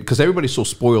 You know what I mean? Because everybody's so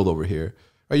spoiled over here.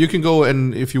 Right? You can go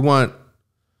and if you want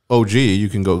OG, you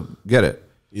can go get it.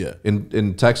 Yeah.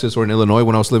 In Texas or in Illinois,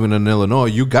 when I was living in Illinois,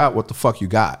 you got what the fuck you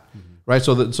got. Right?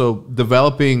 So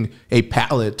developing a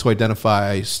palette to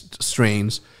identify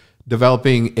strains,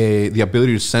 developing the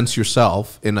ability to sense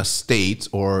yourself in a state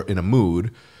or in a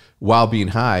mood while being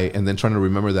high, and then trying to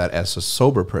remember that as a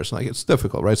sober person, like it's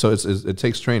difficult, right? So it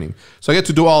takes training. So I get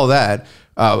to do all of that,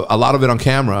 a lot of it on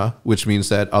camera, which means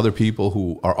that other people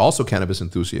who are also cannabis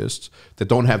enthusiasts that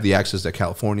don't have the access that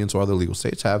Californians or other legal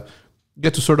states have,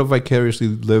 get to sort of vicariously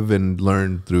live and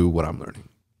learn through what I'm learning.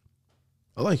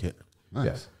 I like it. Nice.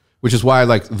 Yeah. Which is why,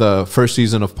 like, the first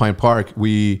season of Pine Park,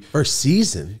 First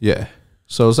season. yeah.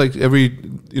 So it's like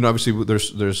obviously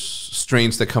there's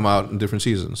strains that come out in different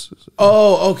seasons.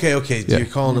 Oh, okay. Yeah. You're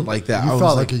calling it like that. You I was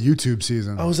felt like a YouTube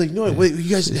season. I was like, no, wait, you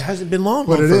guys, it hasn't been long.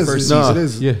 But for it is. First No, season. it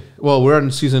is. Yeah. Well, we're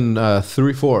on season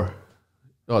 4.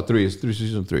 Oh, 3. It's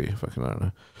season 3. Fucking I don't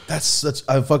know.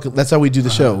 That's how we do the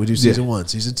show. We do season 1,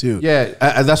 season 2. Yeah,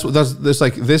 that's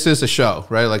like this is a show,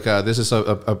 right? Like this is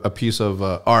a piece of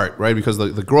art, right? Because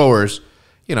the growers,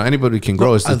 you know, anybody can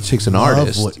grow. It takes an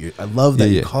artist. I love that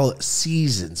Yeah, you yeah. call it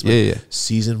seasons. Yeah.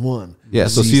 Season 1. Yeah,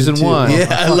 so season 2. 1. Yeah,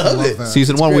 I love it. that.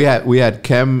 Season 1, we had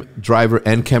Chem Driver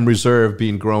and Chem Reserve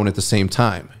being grown at the same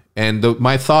time, and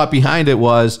my thought behind it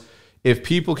was, if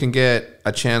people can get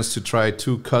a chance to try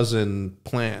 2 cousin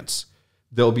plants,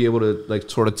 they'll be able to like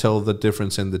sort of tell the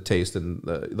difference in the taste and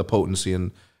the potency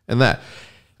and that.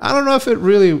 I don't know if it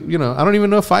really, you know, I don't even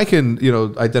know if I can, you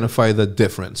know, identify the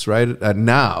difference right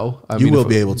now. I You will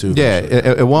be able to. Yeah, for sure.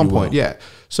 at one You point, will. yeah.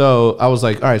 So I was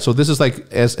like, all right, so this is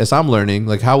like, as I'm learning,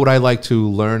 like, how would I like to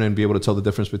learn and be able to tell the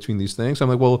difference between these things? I'm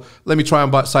like, well, let me try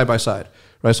them side by side,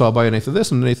 right? So I'll buy an eighth of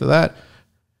this and an eighth of that,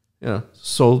 you know.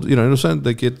 So, you know what I'm saying?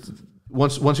 Like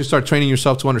once you start training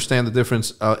yourself to understand the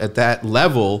difference at that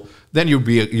level, then you're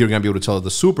gonna be able to tell the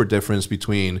super difference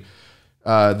between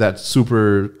that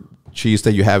super cheese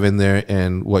that you have in there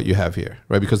and what you have here,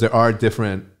 right? Because there are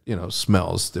different, you know,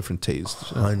 smells, different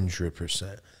tastes.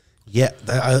 100%. Yeah,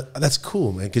 that's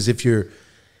cool, man. Because if you're,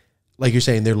 like you're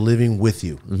saying, they're living with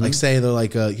you. Like saying they're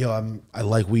like, yo, I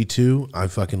like weed too. I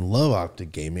fucking love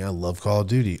OpTic gaming. I love Call of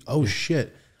Duty. Oh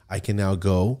shit, I can now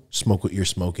go smoke what you're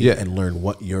smoking and learn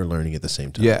what you're learning at the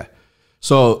same time. Yeah.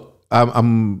 So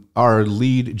I'm our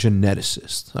lead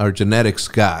geneticist, our genetics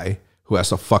guy, who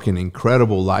has a fucking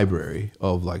incredible library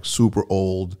of like super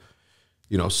old,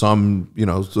 you know, so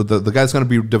the guy's going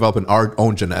to be developing our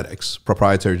own genetics,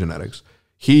 proprietary genetics.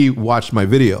 He watched my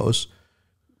videos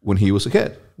when he was a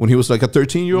kid, when he was like a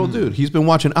 13-year-old dude. He's been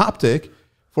watching OpTic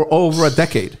for over a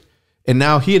decade. And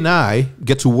now he and I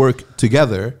get to work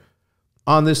together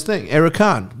on this thing. Eric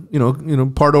Khan, you know,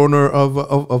 part owner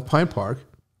of Pine Park,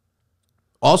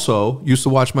 also used to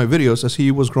watch my videos as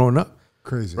he was growing up.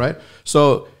 Crazy. Right?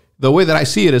 So the way that I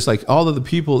see it is like all the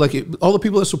people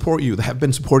that support you, that have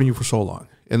been supporting you for so long,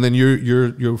 and then you're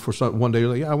one day you're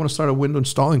like, yeah, I want to start a window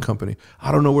installing company.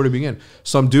 I don't know where to begin.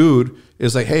 Some dude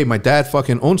is like, hey, my dad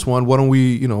fucking owns one. Why don't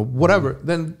we, you know, whatever?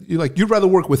 Then you're like, you'd rather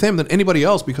work with him than anybody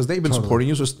else because they've been supporting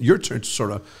you. So it's your turn to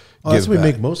sort of. That's give where we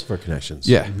back. make most of our connections.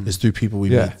 Yeah. Is through people we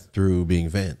meet through being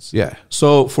fans. Yeah.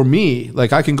 So for me,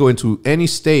 like, I can go into any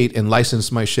state and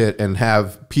license my shit and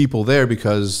have people there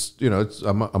because, you know,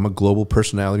 I'm a global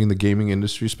personality in the gaming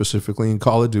industry, specifically in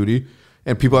Call of Duty,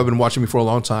 and people have been watching me for a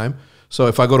long time. So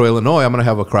if I go to Illinois, I'm going to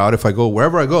have a crowd. If I go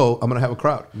wherever I go, I'm going to have a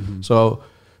crowd. So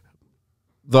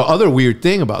the other weird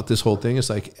thing about this whole thing is,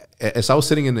 like, as I was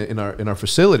sitting in our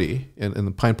facility in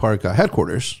the Pine Park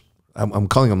headquarters, I'm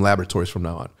calling them laboratories from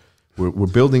now on. We're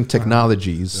building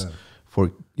technologies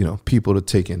for, you know, people to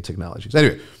take in technologies.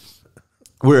 Anyway,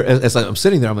 as I'm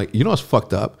sitting there, I'm like, you know what's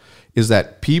fucked up is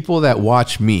that people that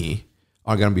watch me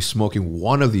are going to be smoking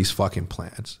one of these fucking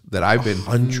plants that I've been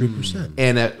 100%.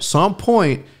 And at some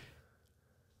point,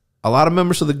 a lot of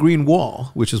members of the Green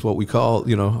Wall, which is what we call,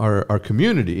 you know, our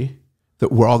community,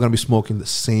 that we're all going to be smoking the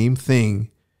same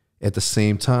thing at the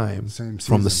same time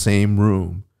from the same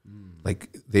room. Like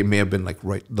they may have been like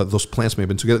those plants may have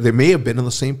been together. They may have been in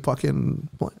the same fucking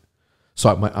plant. So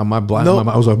on my blind,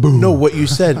 I was like, boom. No, what you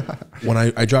said when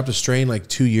I dropped a strain like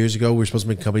 2 years ago, we were supposed to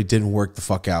make a company, didn't work the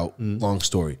fuck out. Long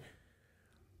story.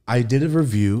 I did a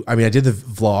review. I mean, I did the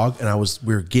vlog, and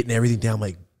we were getting everything down.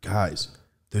 Like, guys,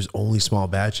 there's only small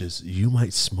batches. You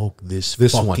might smoke this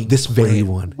one, this very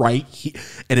one right here,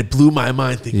 and it blew my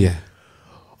mind. Thinking, yeah,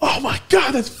 oh my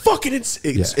god, that's fucking it's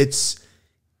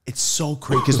so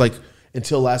crazy. Because like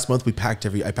until last month, I packed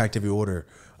every order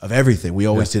of everything. We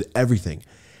always did everything.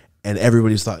 And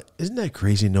everybody's thought, isn't that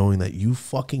crazy knowing that you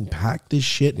fucking packed this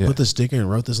shit, put the sticker and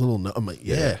wrote this little note? I'm like,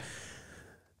 yeah.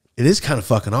 It is kind of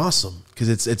fucking awesome because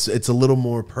it's a little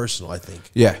more personal, I think.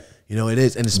 Yeah. You know, it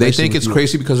is. And they think it's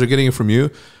crazy because they're getting it from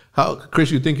you. How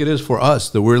crazy do you think it is for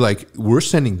us that we're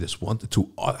sending this one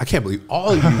to all, I can't believe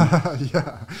all of you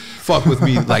fuck with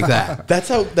me like that.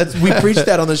 We preached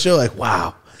that on the show. Like,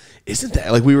 wow, isn't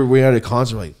that like we had a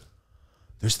concert like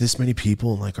there's this many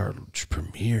people in like our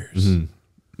premieres.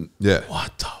 Yeah.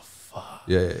 What the fuck?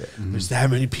 Yeah. There's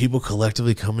that many people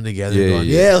collectively coming together and going,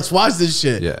 yeah, let's watch this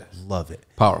shit. Yeah. Love it.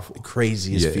 Powerful. The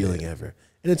craziest feeling ever.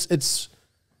 And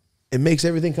it makes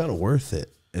everything kind of worth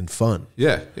it and fun.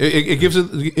 Yeah. It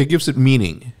gives it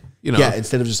meaning. You know. Yeah,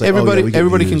 instead of just like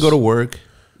everybody can go to work.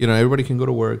 You know, everybody can go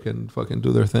to work and fucking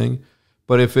do their thing.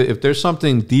 But if there's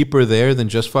something deeper there than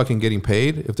just fucking getting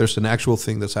paid, if there's an actual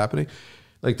thing that's happening,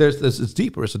 like it's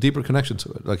deeper. It's a deeper connection to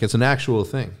it. Like it's an actual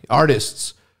thing.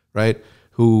 Artists, right,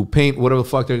 who paint whatever the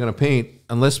fuck they're gonna paint,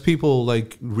 unless people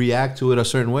like react to it a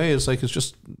certain way, it's like it's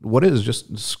just what it is,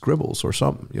 just scribbles or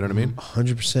something. You know what I mean?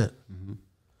 100%.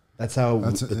 That's how.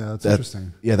 That's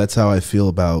interesting. Yeah, that's how I feel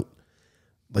about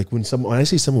like when I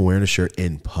see someone wearing a shirt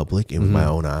in public and with my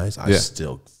own eyes, I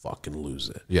still fucking lose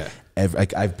it. Yeah.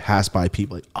 Like I've passed by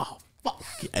people like, oh fuck,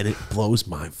 and it blows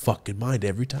my fucking mind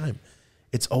every time.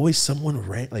 It's always someone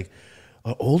like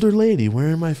an older lady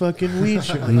wearing my fucking weed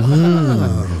shirt. Like,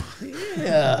 oh,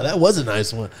 yeah, that was a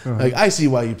nice one. Like I see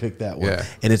why you picked that one. Yeah.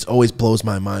 And it's always blows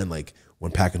my mind. Like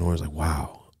when packing orders, like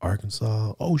wow,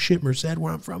 Arkansas. Oh shit, Merced,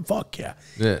 where I'm from. Fuck yeah.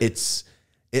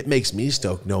 It makes me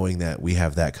stoked knowing that we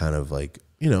have that kind of like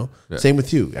same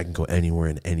with you. I can go anywhere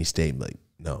in any state. Like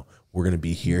no, we're gonna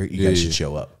be here. You guys should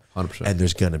show up. 100%. And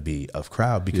there's gonna be a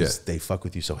crowd because they fuck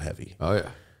with you so heavy. Oh yeah.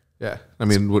 Yeah, I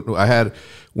mean,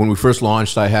 when we first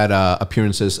launched, I had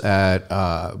appearances at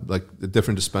like the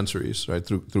different dispensaries, right,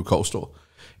 through Coastal,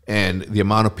 and the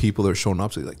amount of people that are showing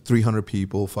up, so like 300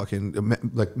 people, fucking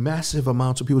like massive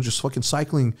amounts of people just fucking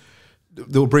cycling.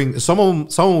 They'll bring someone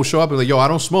will show up and like, yo, I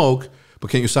don't smoke,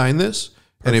 but can you sign this?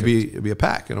 Perfect. And it'd be a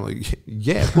pack, and I'm like,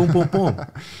 yeah, boom, boom, boom.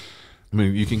 I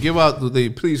mean, you can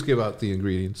please give out the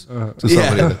ingredients to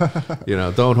somebody.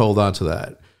 That, don't hold on to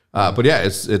that. But yeah,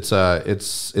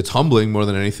 it's humbling more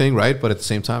than anything, right? But at the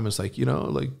same time, it's like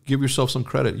like give yourself some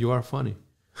credit. You are funny.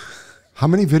 How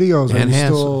many videos are you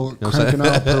still cranking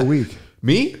out per week?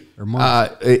 Me? Or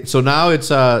month? So now it's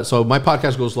so my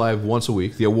podcast goes live once a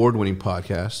week. The award-winning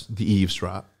podcast, The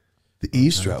Eavesdrop. The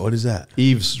Eavesdrop. What is that?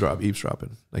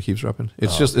 Eavesdropping, like eavesdropping.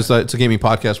 It's it's a gaming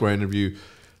podcast where I interview.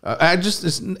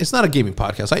 It's not a gaming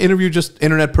podcast. I interview just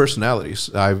internet personalities.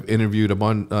 I've interviewed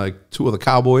two of the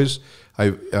Cowboys.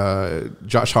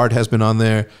 Josh Hart has been on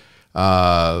there,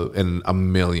 and a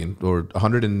million or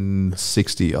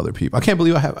 160 other people. I can't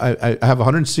believe I have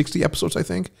 160 episodes, I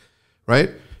think, right?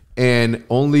 And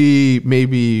only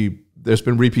maybe there's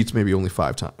been repeats maybe only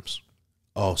 5 times.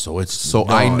 Oh, so it's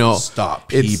I know stop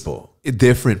people. It's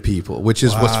different people, which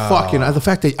is what's fucking the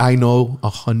fact that I know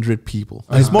 100 people.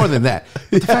 It's more than that.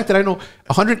 But the fact that I know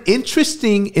 100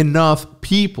 interesting enough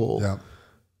people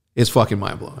is fucking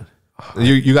mind blowing.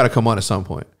 You got to come on at some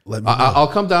point. I'll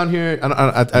come down here.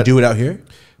 I do it out here.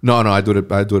 No, I do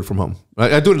it from home.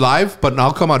 I do it live, but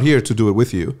I'll come out here to do it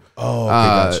with you. Oh, okay,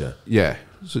 gotcha.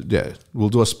 Yeah, we'll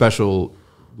do a special.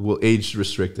 We'll age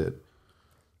restrict it.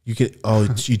 You can. Oh,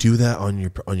 you do that on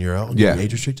your own? Yeah,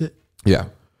 age restrict it. Yeah.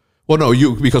 Well,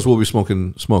 no, because we'll be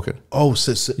smoking. Oh,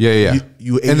 so yeah.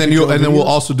 You and then we'll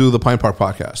also do the Pine Park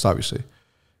podcast, obviously.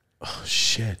 Oh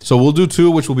shit. So we'll do 2,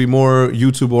 which will be more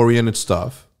YouTube oriented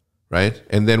stuff. Right?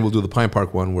 And then we'll do the Pine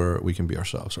Park one where we can be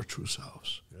ourselves, our true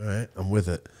selves. All right. I'm with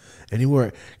it.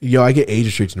 Anywhere. I get age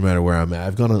restricted no matter where I'm at.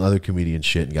 I've gone on other comedian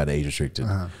shit and got age restricted.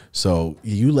 So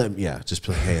you let me, just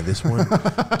be like, hey, this one,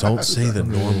 don't say the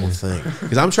normal thing.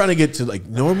 Because I'm trying to get to like,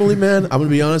 normally, man, I'm going to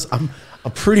be honest, I'm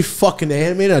pretty fucking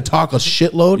animated. I talk a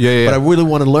shitload, but I really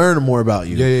want to learn more about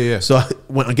you. Yeah. So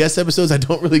when I guest episodes, I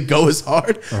don't really go as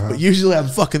hard, but usually I'm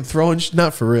fucking throwing,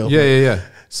 not for real. Yeah.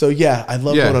 So yeah, I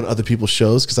love Yeah. going on other people's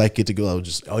shows because I get to go and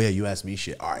just, oh yeah, you asked me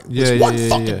shit. All right, Yeah, one yeah,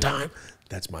 fucking yeah. time.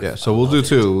 That's my Yeah, so we'll do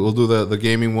two. We'll do the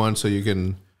gaming one, so you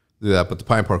can do that. But the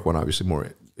Pine Park one, obviously,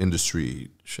 more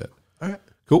industry shit. All right,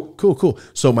 Cool. cool.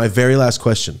 So my very last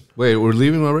question. Wait, we're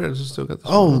leaving already? I still got this.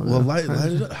 Oh one? well, light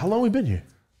it up. How long we been here?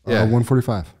 Yeah.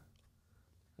 145.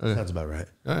 Sounds about right.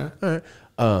 All right. All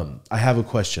right. I have a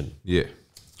question. Yeah.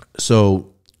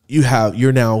 So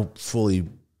you're now fully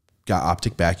got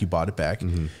OpTic back. You bought it back,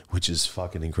 which is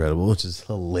fucking incredible, which is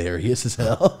hilarious as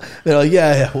hell. They're like,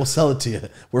 yeah, we'll sell it to you.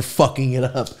 We're fucking it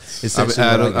up. Essentially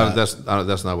what I got.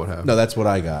 That's not what happened. No, that's what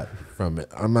I got from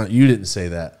it. I'm not. You didn't say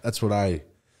that. That's what I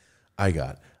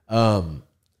got.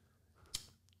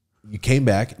 You came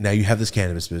back. Now you have this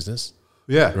cannabis business,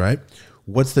 Yeah. right?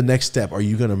 What's the next step? Are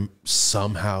you going to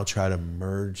somehow try to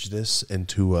merge this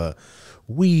into a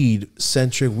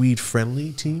weed-centric,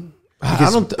 weed-friendly team?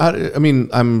 I mean,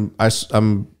 I'm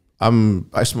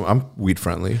weed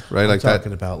friendly, right? Like that.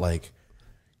 Talking about like,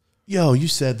 yo, you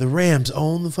said the Rams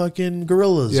own the fucking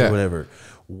Gorillas Yeah. or whatever.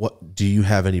 What do you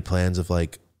have any plans of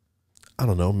like? I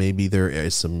don't know. Maybe there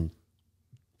is some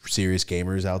serious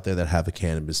gamers out there that have a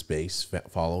cannabis base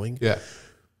following. Yeah.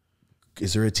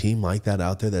 Is there a team like that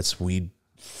out there that's weed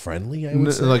friendly? I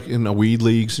would say. Like in the weed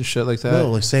leagues and shit like that. No,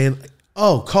 like saying,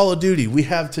 oh, Call of Duty, we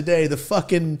have today the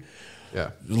fucking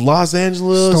Yeah. Los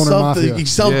Angeles Stoner something, Mafia.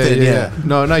 something. Yeah.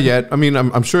 No, not yet. I mean,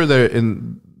 I'm sure there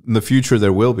in the future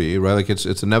there will be, right? Like it's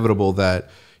inevitable that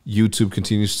YouTube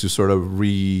continues to sort of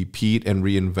repeat and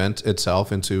reinvent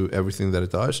itself into everything that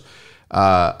it does.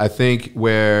 I think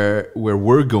where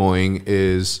we're going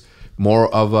is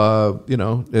more of a,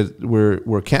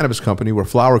 we're a cannabis company, we're a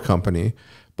flower company,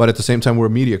 but at the same time we're a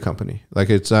media company. Like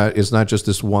it's not just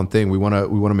this one thing. We want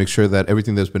to make sure that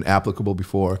everything that's been applicable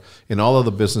before in all of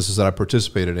the businesses that I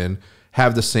participated in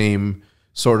have the same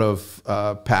sort of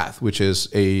path, which is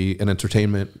an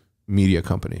entertainment media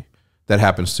company that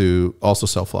happens to also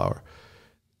sell flower,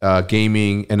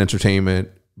 gaming and entertainment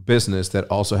business that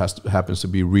also happens to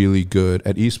be really good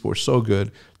at esports, so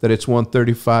good that it's won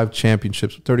 35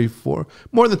 championships, 34,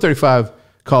 more than 35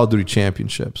 Call of Duty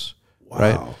championships. Wow.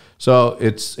 Right? So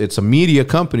it's a media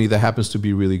company that happens to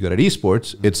be really good at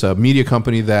esports. It's a media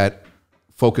company that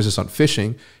focuses on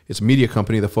fishing. It's a media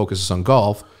company that focuses on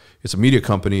golf. It's a media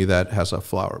company that has a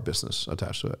flower business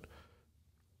attached to it.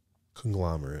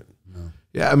 Conglomerate.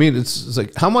 Yeah, I mean, it's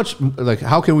like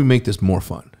how can we make this more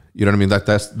fun? You know what I mean?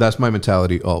 That's my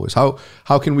mentality always.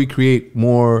 How can we create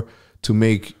more to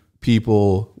make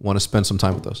people want to spend some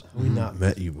time with us? We not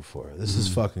met you before. This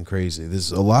is fucking crazy. This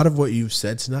is a lot of what you've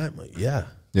said tonight. I'm like, yeah.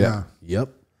 Yep.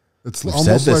 It's We've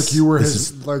almost said like this. you were This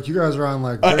his, like you guys are on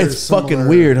like very it's fucking similar-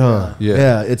 weird, huh?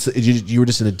 Yeah. You were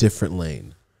just in a different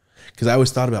lane. Because I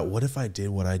always thought about what if I did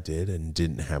what I did and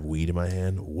didn't have weed in my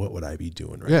hand? What would I be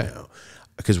doing right now?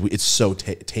 Because it's so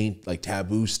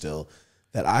taboo still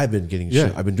that I've been getting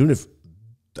shit. I've been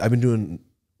doing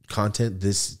content.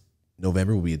 This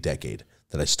November will be a decade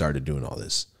that I started doing all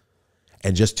this.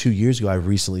 And just 2 years ago, I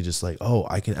recently just like, oh,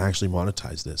 I can actually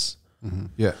monetize this.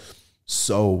 Yeah.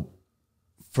 So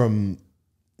from,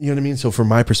 you know what I mean? So from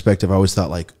my perspective, I always thought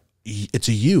like, it's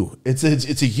a you. It's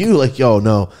a you. Like, yo,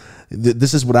 no,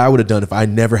 this is what I would have done if I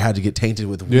never had to get tainted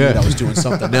with weed. I was doing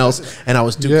something else, and I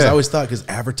was doing. Because I always thought, because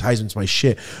advertisement's my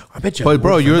shit. I bet you. But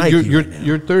bro, you're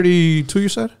 32. You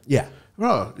said, yeah,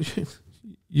 bro,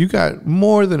 you got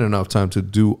more than enough time to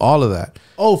do all of that.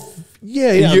 Oh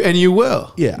yeah, And you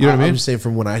will. Yeah, You know what I mean? I'm just saying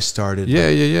from when I started.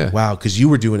 Yeah. Wow, because you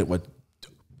were doing it a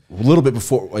little bit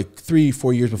before, like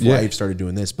 3-4 years before I started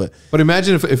doing this. But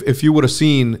imagine if you would have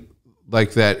seen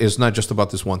like that. It's not just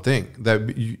about this one thing.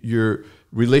 That your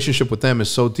relationship with them is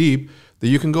so deep that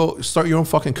you can go start your own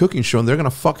fucking cooking show and they're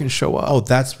gonna fucking show up. oh,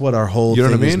 that's what our whole You know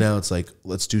thing what I is mean? now. It's like,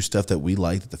 let's do stuff that we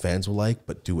like, that the fans will like,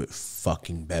 but do it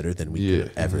fucking better than we could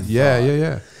have ever thought.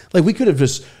 Yeah. Like we could have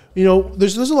just,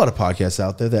 there's a lot of podcasts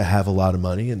out there that have a lot of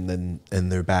money and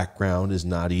their background is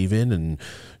not even and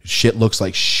shit looks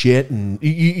like shit and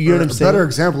you know what I'm A saying? better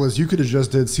example is you could have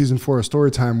just did season 4 of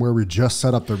Storytime where we just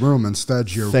set up the room.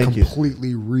 Instead, you're Thank you.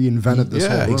 completely reinvented this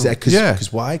whole room. Exactly.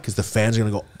 Because why? Because the fans are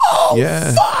gonna go, oh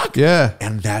fuck, Yeah.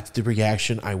 and that's the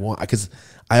reaction I want. Because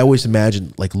I always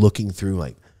imagine like looking through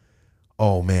like,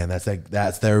 oh man,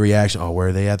 that's their reaction. Oh, where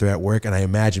are they at? They're at work, and I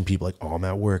imagine people like, oh, I'm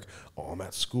at work. Oh, I'm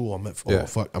at school.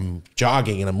 I'm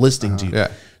jogging and I'm listening to you.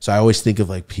 Yeah. So I always think of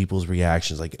like people's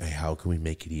reactions, like, hey, how can we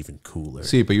make it even cooler?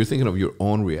 See, but you're thinking of your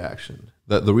own reaction.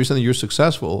 The reason that you're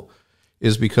successful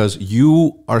is because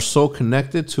you are so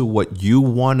connected to what you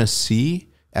want to see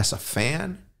as a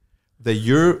fan that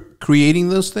you're creating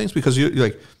those things because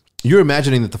you're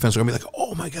imagining that the fans are gonna be like,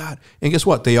 oh my God. And guess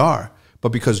what? They are. but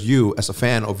because you, as a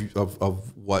fan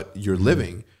of what you're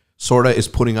living, sort of is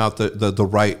putting out the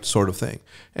right sort of thing,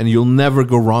 and you'll never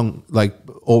go wrong. Like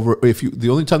the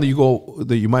only time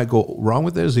that you might go wrong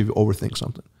with it is if you overthink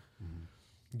something.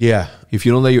 Yeah. If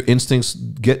you don't let your instincts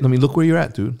get, I mean, look where you're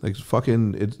at, dude. Like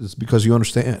fucking, it's because you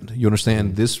understand. You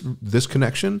understand this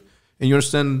connection, and you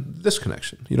understand this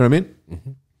connection. You know what I mean?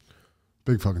 Mm-hmm.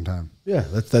 Big fucking time. Yeah,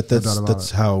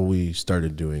 that's how we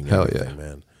started doing Hell everything, yeah.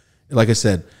 man. Like I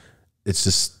said, it's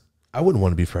just I wouldn't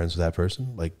want to be friends with that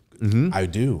person. Like I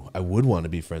would want to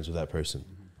be friends with that person.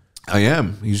 I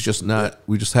am. He's just not.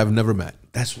 We just have never met.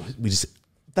 That's what we just.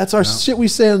 That's our shit we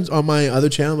say on my other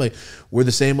channel. Like we're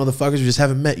the same motherfuckers. We just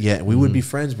haven't met yet. We would be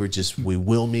friends. We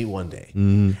will meet one day,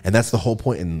 and that's the whole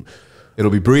point. And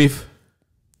It'll be brief,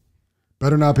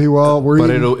 Better not be well. but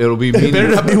it'll be meaningful. better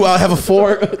not be while I have a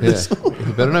fork. Yeah.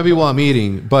 It better not be while I'm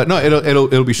eating. But no,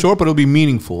 it'll be short, but it'll be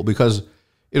meaningful because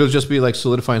it'll just be like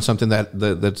solidifying something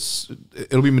that's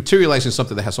it'll be materializing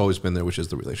something that has always been there, which is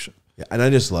the relationship. Yeah, and I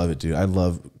just love it, dude. I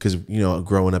love because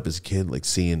growing up as a kid, like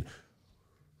seeing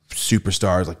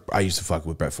superstars. Like I used to fuck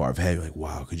with Brett Favre. Hey, like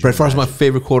wow, could you? Brett Favre's my imagine?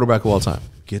 favorite quarterback of all time.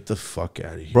 Get the fuck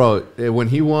out of here, Bro, when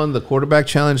he won the quarterback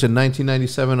challenge in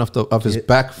 1997 of his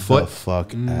back foot, The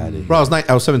fuck out of here. bro,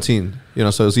 I was 17, so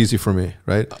it was easy for me,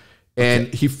 right? And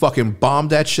he fucking bombed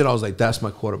that shit. I was like, that's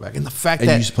my quarterback. And the fact And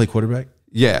that you used to play quarterback.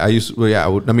 yeah, I used. Well, yeah,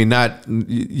 I mean, not.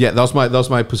 Yeah, that was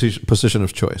my position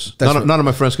of choice. None of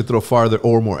my friends could throw farther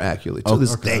or more accurately to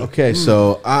this day. Okay,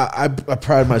 so I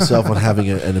pride myself on having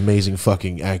an amazing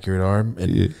fucking accurate arm,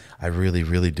 and I really,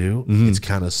 really do. It's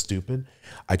kind of stupid.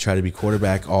 I try to be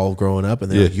quarterback all growing up, and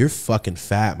they're like, "You're fucking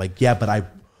fat." I'm like, yeah, but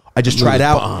I just tried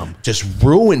out, just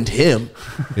ruined him.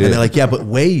 And they're like, "Yeah, but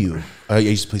weigh you." I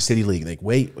used to play city league. Like,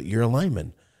 wait, you're a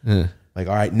lineman. Like,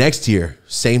 all right, next year,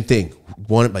 same thing.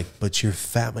 One, like, but you're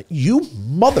fat. I'm like, you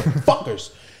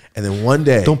motherfuckers. And then one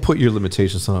day, Don't put your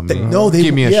limitations on me. they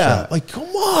give me a shot. Like, come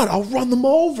on, I'll run them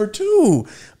over too.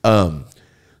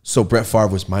 So Brett Favre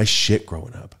was my shit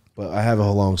growing up. But I have a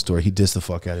whole long story. He dissed the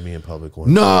fuck out of me in public once.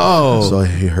 No, So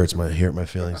he hurt my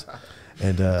feelings.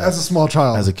 And As a small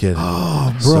child. as a kid.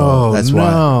 bro, So that's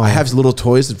why no. I have little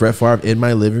toys of Brett Favre in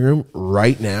my living room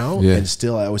right now. Yeah. And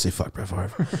still I always say fuck Brett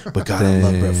Favre. But God, I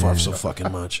love Brett Favre so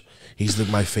fucking much. He's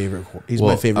my favorite. He's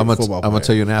my favorite football player. I'm gonna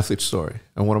tell you an athlete story,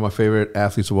 and one of my favorite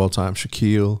athletes of all time,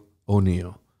 Shaquille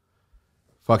O'Neal.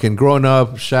 Fucking growing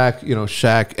up,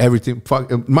 Shaq, everything.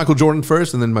 Michael Jordan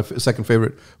first, and then my second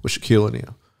favorite was Shaquille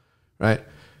O'Neal. Right?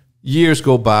 Years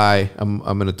go by.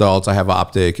 I'm an adult. I have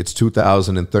OpTic. It's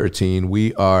 2013.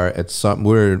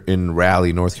 We're in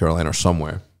Raleigh, North Carolina, or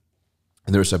somewhere,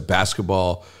 and there's a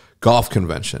basketball golf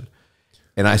convention,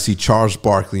 and I see Charles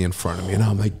Barkley in front of me, and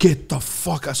I'm like, get the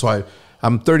fuck out. So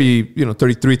I'm 30,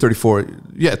 33, 34.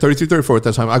 Yeah, 33, 34 at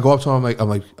that time. I go up to him. I'm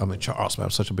like, Charles, man,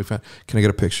 I'm such a big fan. Can I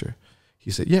get a picture? He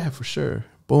said, yeah, for sure.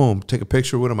 Boom. Take a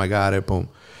picture with him. I got it. Boom.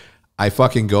 I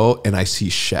fucking go and I see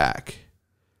Shaq.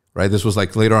 Right. This was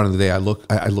like later on in the day. I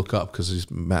look up because he's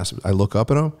massive. I look up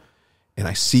at him and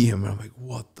I see him and I'm like,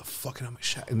 what the fuck? And I'm like,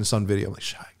 Shaq. And it's on video. I'm like,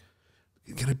 Shaq,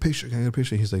 can I get a picture? Can I get a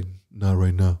picture? He's like, not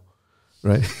right now.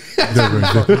 Right. He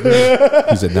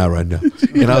said, not right now.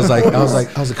 And I was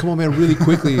like, come on, man, really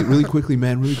quickly,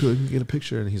 man, really quickly, get a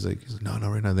picture. And he's like, no, not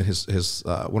right now. And then his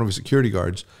one of his security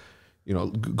guards,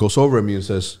 goes over at me and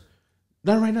says,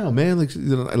 not right now, man.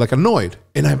 Like annoyed.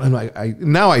 And I'm like,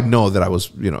 now I know that I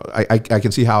was, I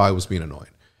can see how I was being annoyed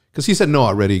because he said no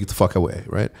already. Get the fuck away,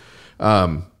 right?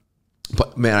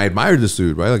 But man, I admired this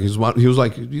dude, right? Like he was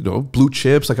like, blue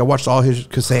chips. Like I watched all his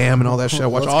Kazam and all that shit. I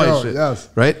watched all his shit, yes.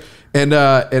 right? And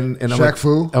I'm Shaq like,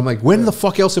 Fu. I'm like, when the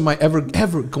fuck else am I ever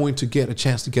going to get a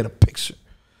chance to get a picture?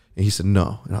 And he said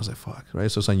no, and I was like, fuck, right?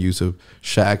 So it's on YouTube.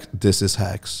 Shaq, this is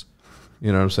HECZ.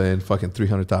 You know what I'm saying? Fucking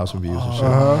 300,000 views and shit.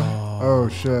 Oh,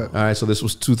 shit. All right, so this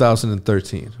was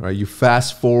 2013. Right, you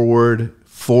fast forward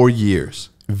 4 years.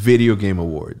 Video Game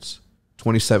Awards,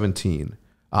 2017.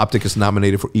 OpTic is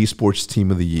nominated for Esports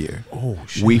Team of the Year. Oh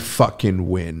shit! We fucking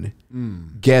win.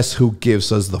 Guess who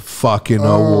gives us the fucking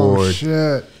award?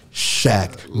 Shit.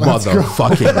 Shaq,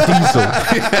 motherfucking Diesel.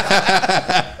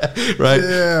 Right?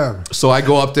 Yeah. So I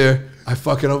go up there. I'm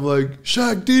like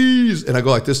Shaq Dees, and I go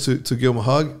like this to give him a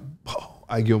hug.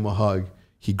 I give him a hug.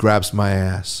 He grabs my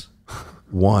ass.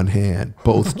 One hand,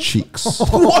 both cheeks.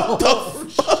 What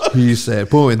the fuck? He said,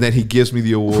 boom, and then he gives me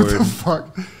the award. What the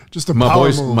fuck? Just a My power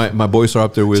boys, move. my boys are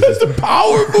up there with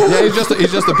Power move. Yeah,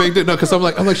 he's just a big dude. No, because I'm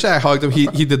like Shaq hugged him.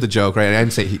 He did the joke, right? I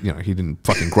didn't say he didn't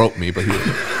fucking grope me, but he.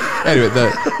 Anyway,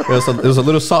 there was a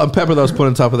little salt and pepper that was put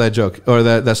on top of that joke or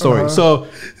that story. So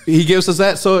he gives us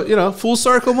that. So full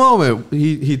circle moment.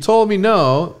 He told me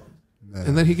no,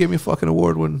 and then he gave me a fucking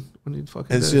award when when you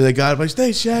fucking. And so they got him like,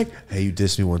 "Hey, Shaq, hey, you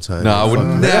dissed me one time." No, I would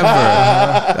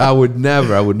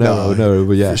never. I would never.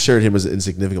 But yeah, for sure, him was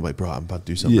insignificant. I'm like, bro, I'm about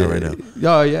to do something right now.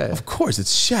 Oh yeah. Of course,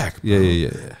 it's Shaq. Bro.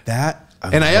 Yeah. That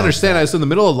And I understand. I was in the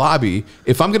middle of the lobby.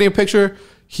 If I'm getting a picture,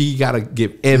 he got to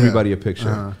give everybody a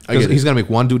picture. He's gonna make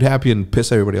one dude happy and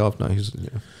piss everybody off. No, he's. Yeah.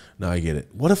 No, I get it.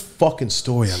 What a fucking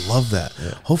story. I love that.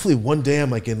 Yeah. Hopefully one day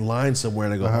I'm like in line somewhere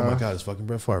and I go, oh my God, it's fucking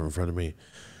Brett Favre in front of me.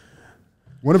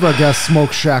 One of our guests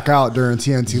smoked Shaq out during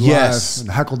TNT Live and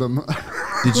heckled him.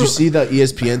 Did you see the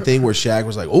ESPN thing where Shaq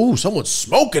was like, oh, someone's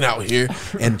smoking out here?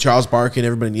 And Charles Barkley and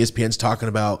everybody in ESPN's talking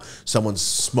about someone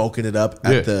smoking it up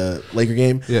at the Laker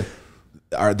game? Yeah.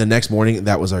 The next morning,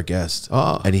 that was our guest.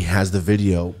 Oh. And he has the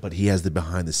video, but he has the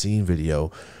behind the scene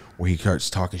video where he starts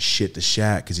talking shit to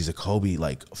Shaq because he's a Kobe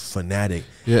like fanatic.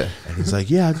 Yeah. And he's like,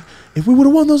 yeah, if we would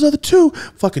have won those other two,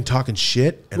 fucking talking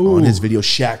shit. And on his video,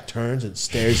 Shaq turns and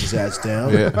stares his ass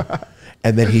down. Yeah.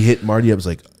 And then he hit Marty up, was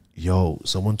like, yo,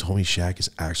 someone told me Shaq is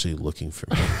actually looking for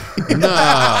me.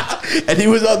 Nah. And he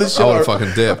was on the show. I would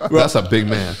fucking dip. That's a big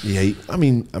man. Yeah, I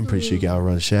mean, I'm pretty sure you got to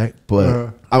run Shaq,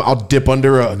 but I'll dip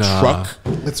under a truck.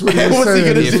 That's what he was What's he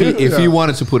saying. gonna do? If he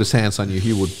wanted to put his hands on you,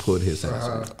 he would put his hands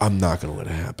on you. I'm not going to let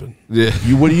it happen. Yeah.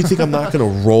 What do you think? I'm not going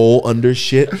to roll under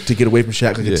shit to get away from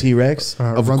Shaq like a T-Rex?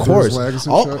 Of run through his course. legs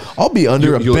and I'll be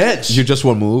under a bench. You just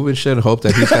want to move and shit and hope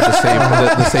that he's got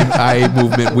the same eye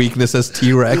movement weakness as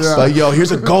T-Rex. Yeah. Like, yo,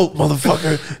 here's a goat,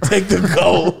 motherfucker. Take the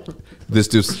goat. This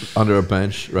dude's under a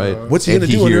bench, right? What's he going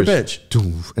to do under a bench?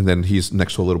 Doof, and then he's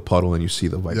next to a little puddle and you see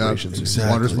the vibrations.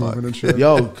 exactly. Water's moving and shit.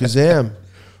 Yo, Kazam.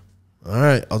 All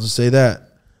right, I'll just say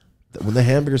that. When the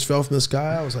hamburgers fell from the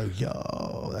sky, I was like,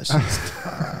 yo, that shit's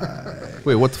tight.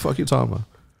 Wait, what the fuck are you talking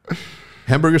about?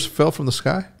 Hamburgers fell from the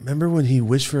sky? Remember when he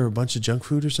wished for a bunch of junk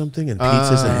food or something and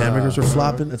pizzas and hamburgers were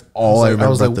flopping? That's all I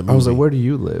remember about the movie. I was like, where do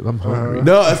you live? I'm hungry.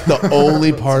 No, that's the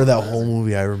only part of that whole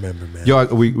movie I remember, man. Yo,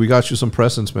 we got you some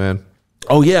presents, man.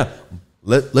 Oh, yeah.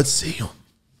 Let's see them.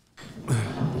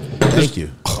 Thank you.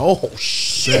 Oh,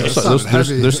 shit.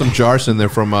 There's some jars in there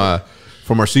from our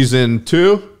season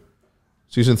 2,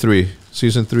 season 3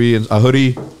 and a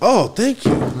hoodie. Oh, thank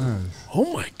you. Nice.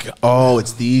 Oh, my God. Oh,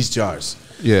 it's these jars.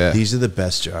 Yeah. These are the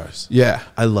best jars. Yeah.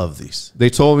 I love these.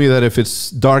 They told me that if it's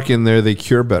dark in there, they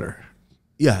cure better.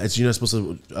 Yeah, you're not supposed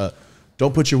to.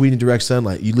 Don't put your weed in direct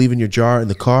sunlight. You leaving your jar in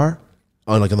the car,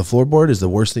 on the floorboard, is the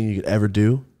worst thing you could ever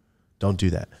do. Don't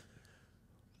do that.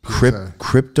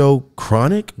 Crypto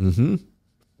chronic. Mm-hmm.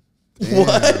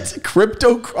 What?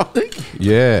 Crypto chronic?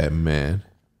 Yeah, man.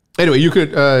 Anyway, you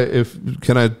could.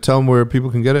 Can I tell them where people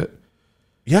can get it?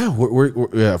 Yeah,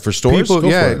 we're for stores. People,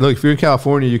 look, if you're in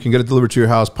California, you can get it delivered to your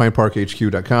house.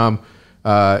 PineParkHQ.com.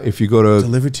 If you go to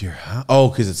delivered to your house. Oh,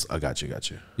 because it's. I got you.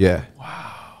 Yeah.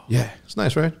 Wow. Yeah, it's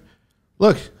nice, right?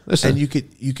 Look, listen. And you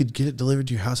could get it delivered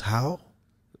to your house. How?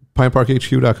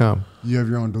 PineParkHQ.com. You have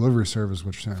your own delivery service,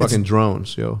 what you're saying. Fucking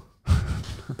drones, yo.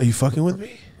 Are you fucking with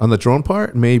me? On the drone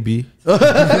part, maybe.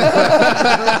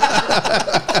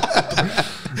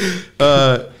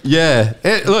 Yeah.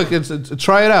 Hey, look,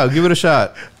 try it out. Give it a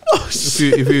shot. Oh,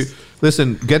 shit. If you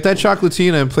listen, get that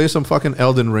chocolatina and play some fucking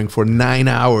Elden Ring for 9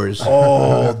 hours.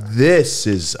 Oh, this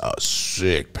is a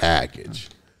sick package.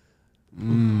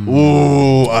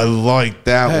 Ooh, I like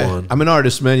that one. I'm an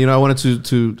artist, man. You know, I wanted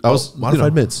to. I was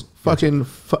modified mids. Fucking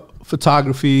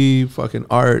photography, fucking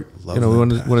art. Love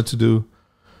we wanted to do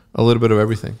a little bit of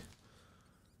everything.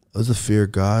 Those the Fear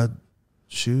God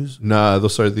shoes? Nah,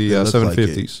 those are the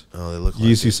 750s. Oh, they look like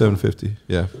Yeezy 750.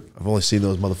 Yeah. I've only seen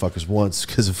those motherfuckers once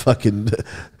because of fucking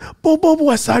boom, boom,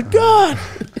 West Side God.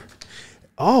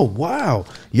 Oh, wow.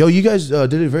 Yo, you guys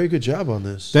did a very good job on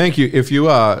this. Thank you. If you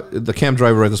the cam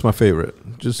driver, that's my favorite.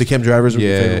 Just the cam drivers are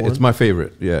your favorite one? It's my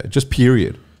favorite. Yeah, just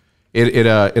period.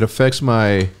 It affects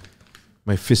my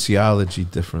physiology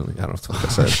differently. I don't know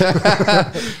what I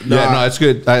said. No, it's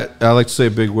good. I like to say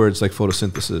big words like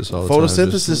photosynthesis all the time.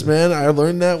 Photosynthesis, man. I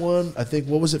learned that one. I think,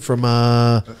 what was it from?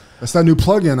 That's that new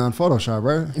plugin on Photoshop,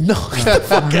 right? No, get the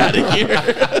fuck out of here.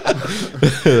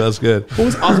 That's good. What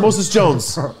was Osmosis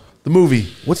Jones? The movie.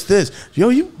 What's this? Yo,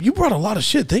 you brought a lot of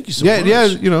shit. Thank you so much. Yeah,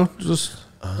 you know, just.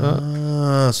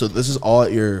 So this is all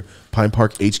at your Pine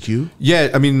Park HQ? Yeah,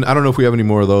 I mean, I don't know if we have any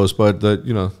more of those, but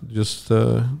just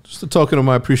a token of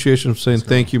my appreciation of saying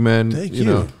thank you, man. Thank you.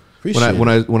 Know, Appreciate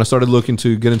when I started looking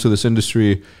to get into this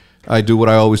industry, I do what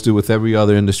I always do with every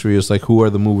other industry, is like, who are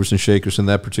the movers and shakers in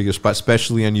that particular spot,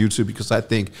 especially on YouTube, because I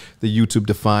think the YouTube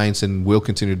defines and will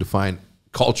continue to define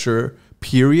culture,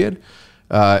 period.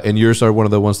 And yours are one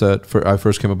of the ones that I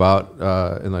first came about,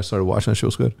 and I started watching. That shit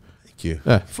was good. Thank you.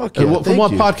 Yeah. Fuck yeah. From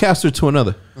one podcaster to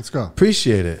another. Let's go.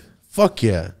 Appreciate it. Fuck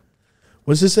yeah.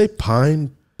 What does this say?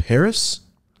 Pine Paris?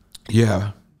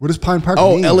 Yeah. What does Pine Park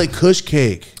Oh, mean? LA Kush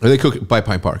Cake. They cook it by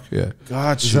Pine Park. Yeah.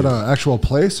 Gotcha. Is that an actual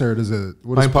place or does it?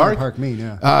 What does Pine Pine Park? Park mean?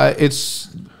 Yeah.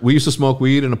 We used to smoke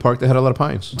weed in a park that had a lot of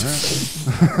pines.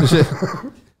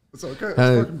 It's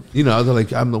okay. You know, they're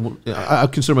like, I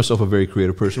consider myself a very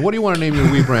creative person. What do you want to name your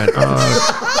weed brand?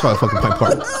 It's called fucking Pine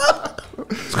Park.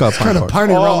 It's called Pine Kind of Park.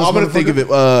 piney around this I'm gonna think of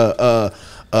motherfucker.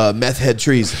 it. Meth head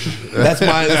trees. That's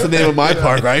the name of my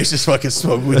park. Right? I used to fucking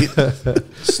smoke weed.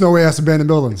 Snowy ass abandoned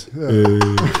buildings. Yeah.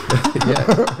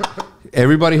 Yeah.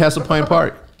 Everybody has a Pine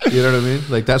Park. You know what I mean?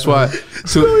 Like that's why.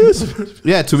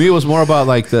 To me, it was more about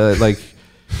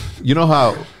you know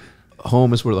how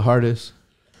home is where the heart is.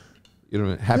 You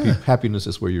know, what I mean? Happiness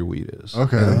is where your weed is.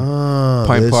 Okay.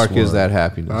 Pine this Park is one. that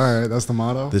happiness. All right. That's the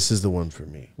motto. This is the one for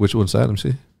me. Which one's that? Let me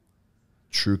see.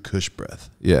 True Kush breath.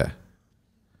 Yeah.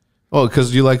 Oh,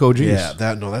 because you like OGs. Yeah,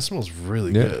 that smells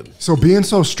really Yeah. good. So being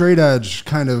so straight edge,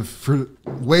 kind of for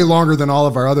way longer than all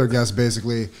of our other guests,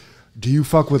 basically. Do you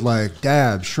fuck with like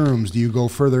dabs, shrooms? Do you go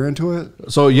further into it?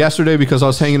 So yesterday, because I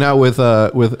was hanging out with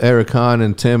Eric Khan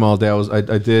and Tim all day,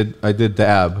 I did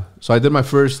dab. So I did my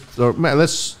first, or man,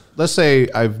 let's say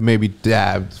I've maybe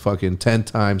dabbed fucking 10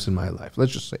 times in my life.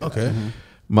 Let's just say Okay.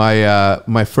 that.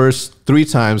 My first 3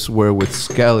 times were with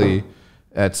Skelly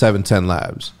at 710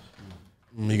 Labs.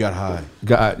 You got high.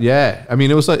 Yeah, I mean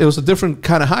it was a different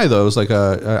kind of high though. It was like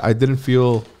I didn't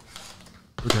feel.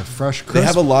 Like a fresh crisp? They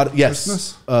have a lot of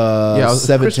crispness? Yeah, it was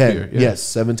 710. crispier, yeah. Yes,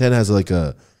 710 has like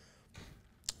a.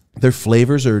 Their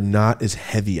flavors are not as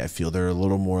heavy. I feel they're a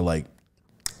little more like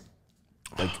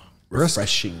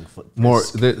refreshing. More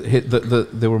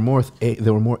they were more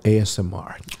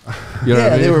ASMR. You know what I Yeah,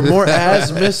 mean? they were more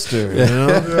as Mister. You know,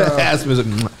 As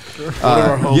Mr.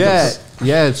 our homies.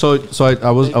 yeah. So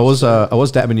I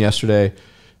was dabbing yesterday.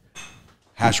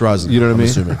 hash rosin. You know what I mean?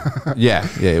 Assuming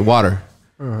Yeah, water.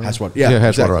 hash water. Yeah,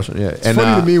 hash exactly. water. Yeah, It's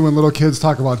funny to me when little kids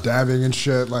talk about dabbing and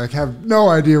shit, like have no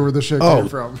idea where the shit came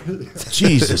from.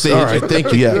 Jesus. All right.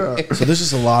 Thank you. Yeah. So there's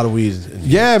just a lot of weed.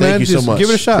 Yeah, Thank man. you so just much. give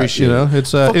it a shot. Appreciate You know, it.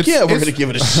 it's Fuck it's, yeah, we're it's- gonna give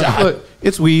it a shot. Look,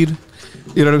 it's weed.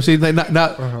 You know what I'm saying? Like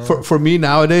not for me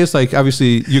nowadays. Like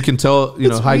obviously, you can tell. You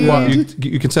know,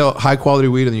 you can tell high quality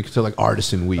weed, and you can tell like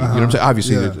artisan weed. You know what I'm saying?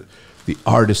 Obviously, Yeah. the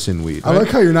artisan weed. I right? like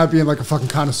how you're not being like a fucking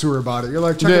connoisseur about it. You're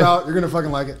like, check it Yeah. out. You're gonna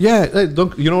fucking like it. Yeah, hey,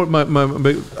 don't you know what?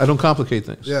 I don't complicate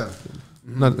things. Yeah.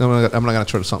 I'm not gonna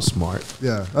try to sound smart.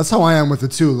 Yeah. That's how I am with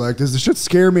it too. Like, does the shit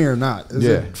scare me or not? Is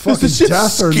Yeah. it fucking Does this shit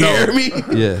death or scare no? me?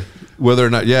 Yeah, whether or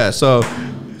not. Yeah, so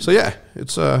yeah,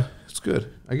 it's good.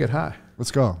 I get high.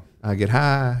 Let's go. I get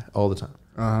high all the time.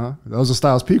 That was a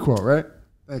Styles P quote, right?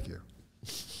 Thank you.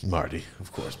 Marty,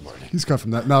 of course, Marty. He's cut from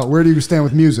that. Now, where do you stand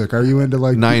with music? Are you into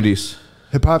like 90s.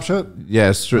 hip hop shit?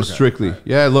 Yeah, strictly.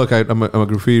 Yeah, look, I'm a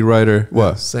graffiti writer.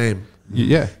 What? Same.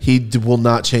 Yeah. Will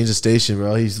not change the station,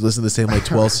 bro. He's listened to the same like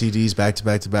 12 CDs back to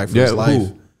back to back for his life.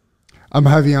 Who? I'm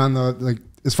heavy on the like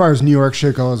as far as New York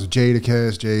shit goes.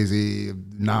 Jadakiss, Jay-Z,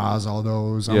 Nas, all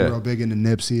those. I'm Yeah. real big into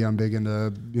Nipsey. I'm big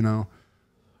into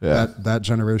Yeah. that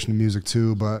generation of music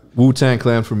too. But Wu-Tang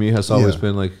Clan for me has always Yeah.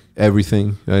 been like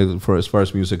everything for as far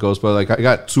as music goes. But like I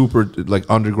got super like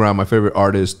underground. My favorite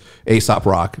artist, A$AP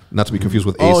Rock, not to be confused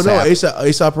with Oh A$AP. no,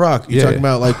 A$AP Rock. You're Yeah. talking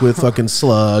about like with fucking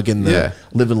Slug and the Yeah.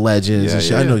 Living Legends Yeah, and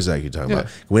shit. yeah, I know yeah. exactly what you're talking Yeah.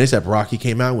 about. When A$AP Rocky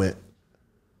came out, I went,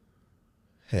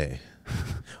 hey,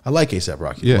 I like A$AP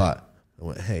Rocky Yeah. a lot. I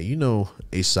went, hey, you know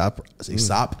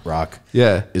A$AP Rock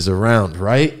Yeah. is around,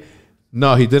 right?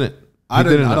 No, he didn't. I He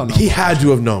didn't know. know. He had to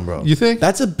have known, bro. You think?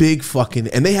 That's a big fucking,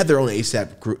 and they had their own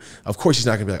A$AP group. Of course, he's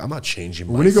not gonna be like, I'm not changing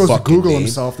my when he goes to fucking Google name.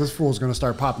 himself, this fool's gonna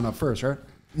start popping up first, right?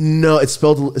 No, it's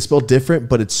spelled different,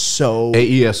 but it's so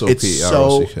AESOP, It's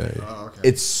so ROCK.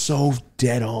 it's so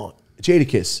dead on.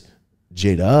 Jadakiss.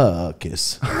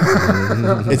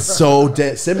 It's so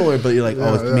similar, but you're like,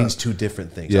 it means two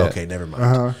different things. Yeah. Okay, never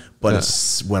mind. But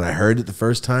it's when I heard it the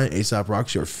first time, A$AP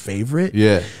Rock's your favorite.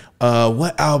 Yeah.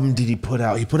 What album did he put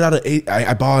out? He put out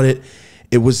I bought it.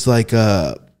 It was like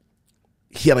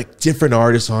he had like different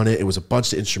artists on it. It was a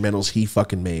bunch of instrumentals he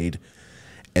fucking made,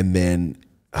 and then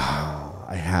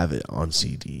I have it on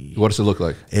CD. What does it look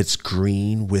like? It's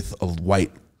green with a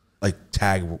white like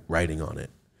tag writing on it.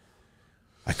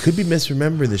 I could be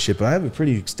misremembering this shit, but I have a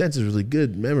pretty extensive, really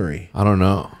good memory. I don't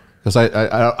know. Because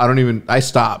I don't even, I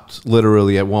stopped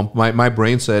literally at one, my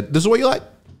brain said, this is what you like.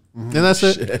 And that's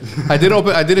it. I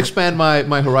did expand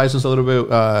my horizons a little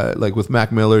bit, like with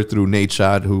Mac Miller through Nate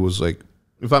Shot, who was like,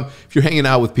 if you're hanging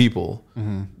out with people,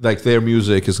 like their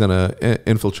music is gonna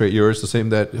infiltrate yours, the same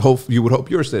that you would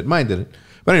hope yours did. Mine didn't.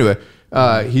 But anyway,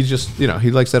 he just, he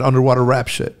likes that underwater rap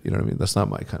shit. You know what I mean? That's not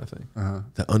my kind of thing.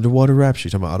 The underwater rap shit. You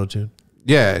talking about auto-tune?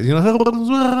 Yeah, you know,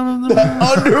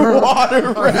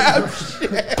 Underwater rap.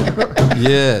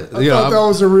 yeah, I thought that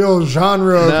was a real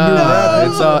genre of new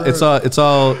rap. it's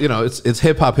all you know. It's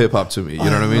hip hop to me. You know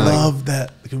what I mean? Like, Love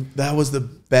that. That was the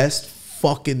best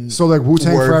fucking. So like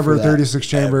Wu-Tang word Forever, for that 36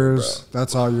 Chambers. ever,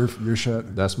 That's all your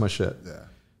shit. that's my shit. Yeah.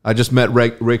 I just met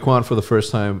Raekwon for the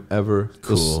first time ever.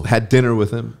 Cool. Had dinner with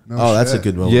him. No Oh, that's a shit.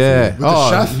 good moment. Yeah. for you. Oh,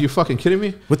 chef? you fucking kidding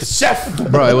me? With the chef,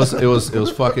 Bro, it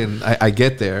was fucking. I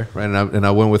get there right, and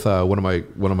I went with one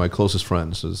of my closest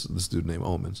friends, this dude named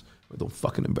Omens. Don't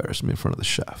fucking embarrass me in front of the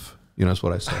chef. You know, that's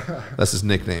what I say. That's his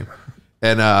nickname.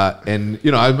 And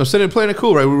you know, I'm sitting there playing it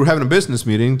cool, right? We were having a business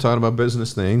meeting, talking about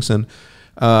business things, and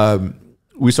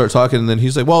we start talking, and then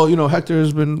he's like, "Well, you know, Hector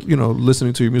has been, you know,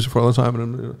 listening to your music for a long time,"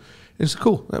 and it's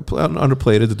cool. I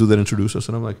underplayed it to do that, introduce us,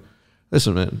 and I'm like,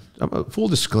 "Listen, man, I'm a full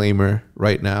disclaimer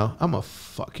right now. I'm a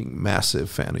fucking massive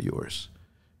fan of yours."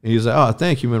 And he's like, "Oh,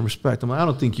 thank you, man, respect." I'm like, "I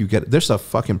don't think you get it. There's a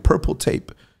fucking purple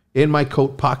tape in my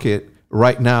coat pocket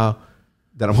right now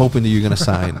that I'm hoping that you're gonna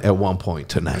sign at one point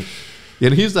tonight."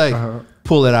 And he's like,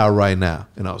 "Pull it out right now."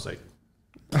 And I was like,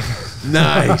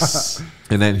 nice.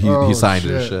 and then he signed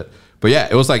it and shit. shit. But yeah,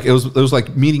 it was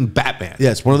like meeting Batman.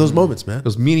 Yeah, it's one of those moments, man. It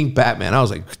was meeting Batman. I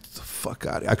was like, "Get the fuck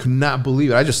out of here." I could not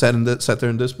believe it. I just sat there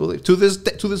in disbelief. To this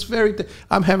very day,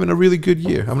 I'm having a really good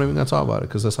year. I'm not even gonna talk about it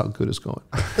because that's how good it's going.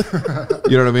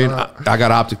 You know what I mean? I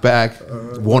got OpTic back.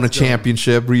 Won a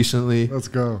championship recently. Let's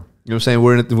go. You know what I'm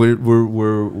saying?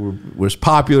 We're as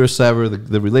popular as ever.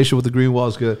 The relationship with the Green Wall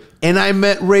is good. And I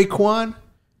met Raekwon.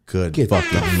 Good. Get fucking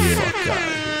the year. fuck out of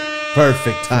here.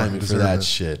 Perfect timing for deserve that it.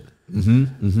 shit.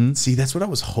 Mm-hmm. See, that's what I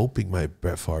was hoping my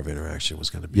Brett Favre interaction was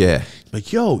going to be. Yeah.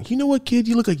 Like, yo, you know what, kid?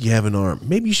 You look like you have an arm.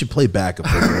 Maybe you should play backup.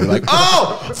 Like,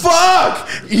 oh, fuck!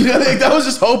 You know, like, I was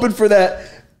just hoping for that.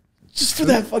 Just for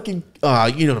that fucking,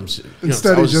 you know what I'm saying. You know,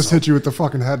 Instead, I he was just hit you with the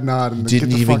fucking head nod and Didn't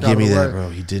get the even fuck give out me of the that, way. bro.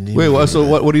 He didn't even Wait, give me so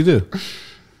that. what do you do?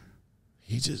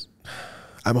 He just,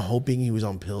 I'm hoping he was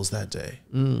on pills that day.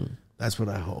 That's what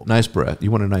I hope. Nice Brett. You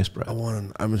want a nice Brett.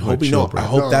 I'm hoping, chill, no, bro. I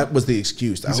hope No. that was the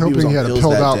excuse. I He's hope he was hoping he on had a pills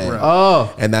pilled that out day. Brett.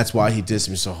 Oh. And that's why he dissed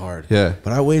me so hard. Yeah.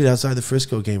 But I waited outside the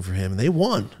Frisco game for him, and they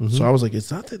won. So I was like, it's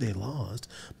not that they lost.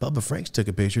 Bubba Franks took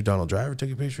a picture. Donald Driver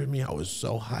took a picture of me. I was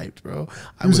so hyped, bro.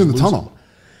 He was in the tunnel.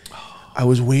 I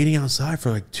was waiting outside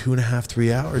for like 2.5,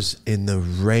 3 hours in the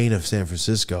rain of San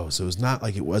Francisco. So it was not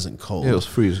like it wasn't cold. Yeah, it was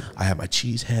freezing. I had my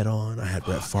cheese head on. I had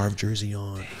Brett Favre jersey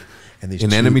on. And these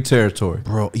In two- enemy territory.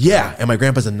 Bro, yeah, and my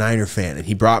grandpa's a Niner fan, and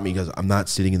he brought me because I'm not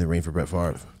sitting in the rain for Brett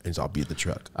Favre, and so I'll be at the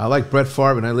truck. I like Brett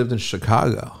Favre, and I lived in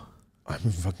Chicago. I'm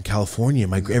in fucking California.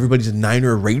 Everybody's a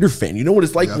Niner or Raider fan. You know what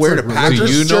it's like Yeah, wearing it's a like Packers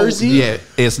religion. jersey? Yeah,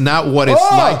 it's not what it's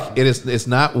Oh! like. It's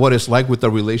not what it's like with the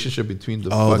relationship between the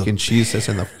fucking Cheeseheads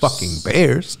and the fucking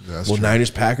Bears. Well, Niners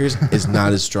Packers is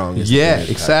not as strong as the Yeah, Niners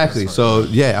exactly. So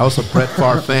yeah, I was a Brett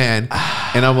Favre fan,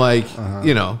 and I'm like,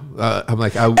 you know, I'm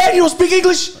like, Packers. Hey, you don't speak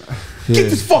English? Kick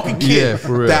this fucking kid. Yeah,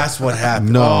 for real. That's what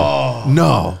happened. no,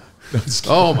 no.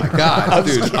 Oh my god,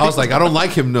 dude! kidding. I was like, I don't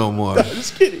like him no more.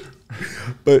 Just kidding.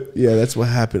 But yeah, that's what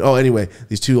happened. Oh, anyway,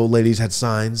 these two old ladies had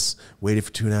signs, waited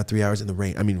for 2.5, 3 hours in the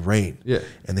rain. I mean, rain. Yeah.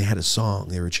 And they had a song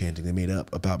they were chanting. They made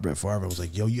up about Brett Favre. I was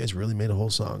like, yo, you guys really made a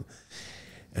whole song.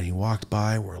 And he walked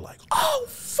by, and we're like, oh,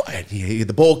 fuck. And he had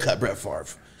the bowl cut Brett Favre.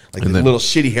 Like And the then little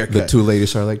shitty haircut. The two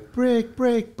ladies are like, break,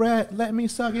 Brett, let me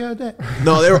suck your dick.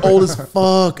 No, they were old as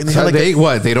fuck. And they So had like they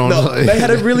what? They don't. No, they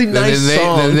had a really nice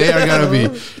song. Then they are gonna be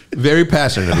very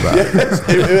passionate about it.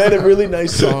 They had a really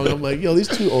nice song. I'm like, yo, these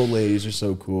two old ladies are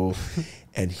so cool.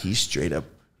 And he's straight up,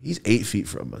 he's 8 feet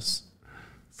from us.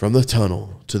 From the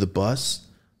tunnel to the bus,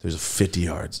 there's 50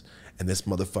 yards. And this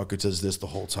motherfucker does this the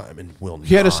whole time and will not.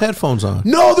 He had his headphones on.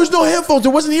 No, there's no headphones.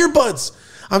 There wasn't earbuds.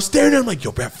 I'm staring at him like,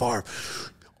 yo, Brett Favre.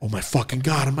 Oh my fucking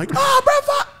God. I'm like, oh, Brett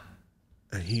Favre.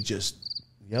 And he just,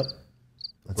 yep.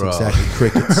 That's Bro. exactly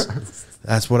crickets.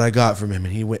 That's what I got from him.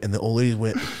 And he went, and the old ladies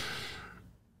went, and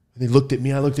they looked at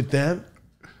me, I looked at them,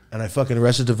 and I fucking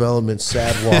Arrested Development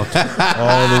sad walked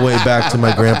all the way back to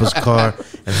my grandpa's car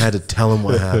and had to tell him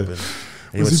what happened.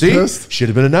 And he Was went, he see, pissed? should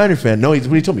have been a Niner fan. No, what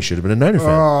he told me, should have been a Niner fan.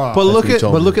 Oh. But That's what he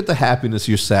told me. look at the happiness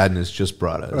your sadness just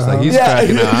brought us. Like he's Yeah.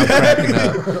 cracking up, I'm cracking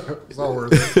up. It's all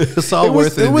worth it. It's all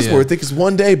worth it. It was in the worth end. it because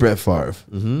one day, Brett Favre,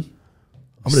 I'm going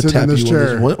to Sit in tap you this on chair.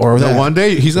 this one, or No, that. one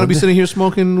day he's gonna One be day. sitting here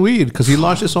smoking weed because he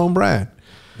launched his own brand.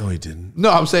 No, he didn't.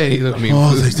 No, I'm saying. I mean,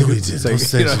 Oh, they do. He did. it's Don't like,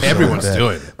 say you know, some shit everyone's like that.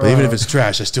 doing it. But even if it's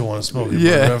trash, I still want to smoke it.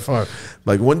 Yeah. Brett Favre.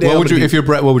 Like one day, What I'm would you, gonna if you're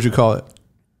Brett? What would you call it?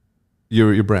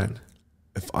 Your brand.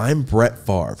 if I'm Brett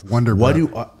Favre, Wonder what Brett.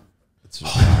 do I?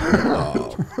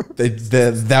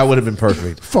 That would have been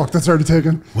perfect. Fuck, that's already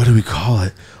taken. What do we call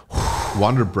it?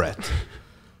 Wonder Brett.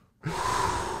 Brett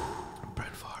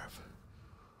Favre.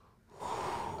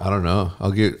 I don't know.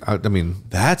 I mean,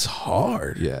 That's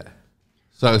hard. yeah.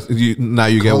 So now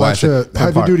you get All why I that said shit. Pine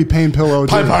Heavy Park. duty pain pillow.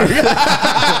 Pine dude. Park.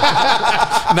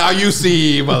 Now you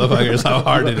see, motherfuckers, how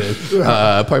hard it is.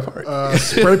 Pine Park.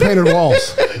 Spray painted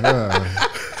walls. Yeah.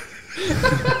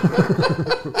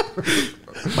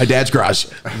 My dad's garage.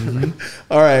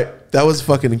 All right. That was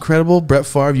fucking incredible. Brett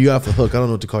Favre, you off the hook. I don't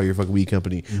know what to call your fucking weed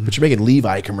company, but you're making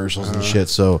Levi commercials and shit.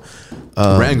 So,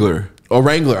 Wrangler. Oh,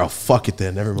 Wrangler. Oh, fuck it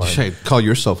then. Never mind. Hey, call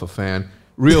yourself a fan.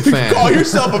 Real fan. Call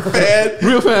yourself a fan.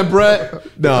 Real fan,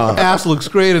 Brett. No. Ass looks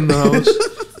great in those.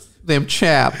 Them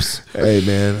chaps. Hey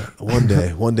man, one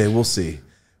day we'll see.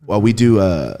 Well, we do.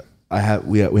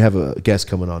 We have a guest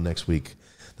coming on next week.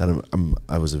 That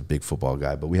I was a big football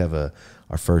guy, but we have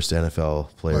our first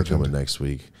NFL player coming next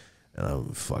week, and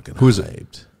I'm fucking Who's it?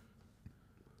 hyped.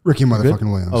 Ricky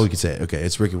motherfucking Williams. Oh, we can say it. Okay,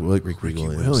 it's Ricky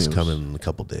Williams coming in a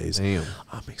couple days. Damn.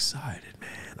 I'm excited, man.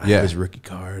 I have his rookie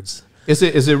cards. Is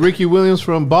it Ricky Williams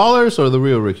from Ballers or the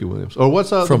real Ricky Williams? Or what's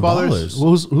From the Ballers?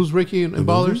 Ballers. Who's Ricky in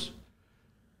Ballers?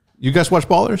 You guys watch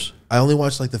Ballers? I only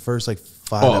watched like the first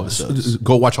 5 episodes.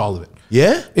 Go watch all of it.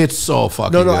 Yeah. It's so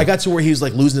fucking No, good. I got to where he was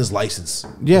like losing his license.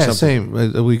 or Yeah, something.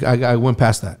 same. I went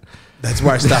past that. That's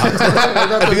where I stopped.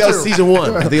 I think that was season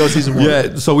 1.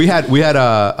 Yeah, so we had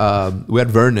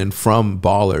Vernon from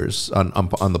Ballers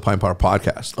on the Pine Park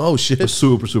podcast. Oh shit. It was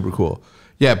super cool.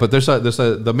 Yeah, but there's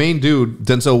the main dude,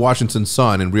 Denzel Washington's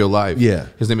son in real life. Yeah.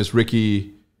 His name is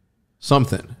Ricky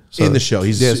something. So, In the show,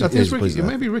 he's I think it's he Ricky. plays It that.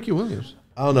 might be Ricky Williams.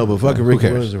 I don't know, but fucking Ricky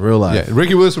cares? Williams in real life. Yeah,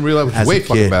 Ricky Williams in real life was As way a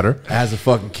fucking kid, better. As a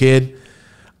fucking kid,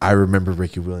 I remember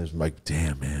Ricky Williams. I'm like,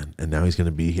 damn, man. And now he's going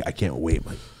to be here. I can't wait.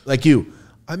 Like you,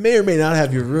 I may or may not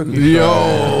have your rookie.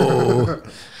 Yo.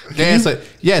 It's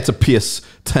a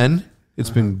PS10. It's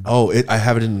been. Oh, I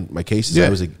have it in my cases. Yeah. I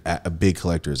was a big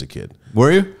collector as a kid.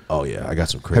 Were you? Oh, yeah. I got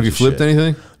some crazy Have you flipped shit.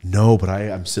 anything? No, but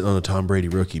I'm sitting on a Tom Brady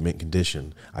rookie mint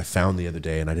condition. I found the other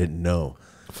day, and I didn't know.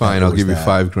 Fine, It I'll was give you that.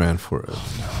 $5,000 for it.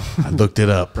 I looked it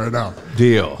up. Right now.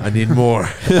 Deal. I need more.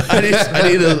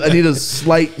 I need a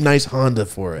slight nice Honda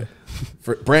for it.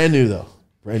 Brand new though.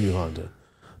 Brand new Honda.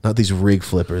 Not these rig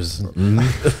flippers.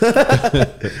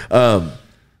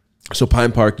 So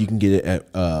Pine Park, you can get it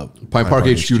at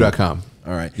PineParkHQ.com.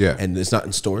 All right. Yeah. And it's not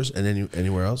in stores and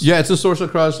anywhere else? Yeah, it's a source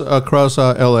across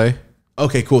LA.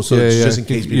 Okay, cool. So it's just in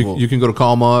case people you can go to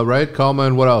Calma, right? Calma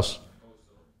and what else?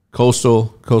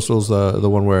 Coastal's the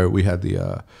one where we had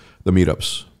the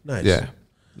meetups. Nice. Yeah.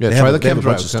 They Try have the they have Cam a bunch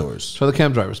Driver. of stores. Try the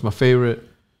Cam Driver. It's my favorite.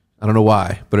 I don't know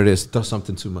why, but it is. It does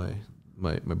something to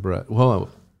my breath. Well,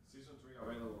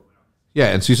 yeah,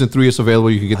 and season 3 is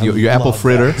available. You can get your apple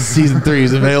fritter. Season 3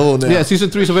 is available now. Yeah, season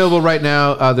 3 is available right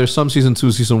now. There's some season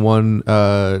 2, season 1.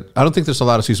 I don't think there's a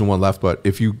lot of season 1 left, but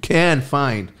if you can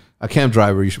find a Cam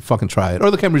Driver, you should fucking try it.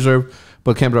 Or the Cam Reserve,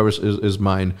 but Cam Driver is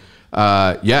mine.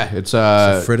 It's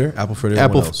fritter, apple fritter.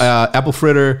 apple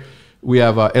fritter. We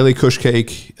have LA Kush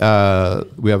cake.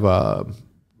 We have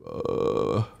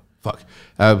fuck.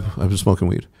 I've been smoking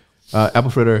weed.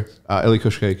 Apple fritter, LA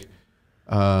Kush cake,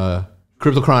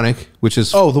 Crypto Chronic, which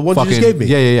is the one you just gave me.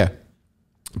 Yeah.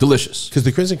 Delicious. Because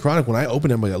the Crimson Chronic, when I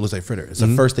opened it, I'm like, it looks like fritter. It's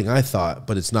the first thing I thought,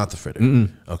 but it's not the fritter.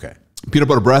 Okay. Peanut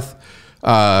butter breath.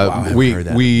 I haven't heard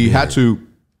that. We Yeah. had to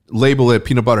label it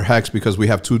peanut butter hex because we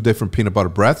have 2 different peanut butter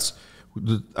breaths.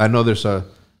 I know there's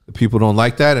people don't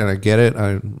like that, and I get it.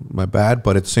 My bad,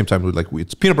 but at the same time,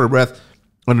 it's peanut butter breath.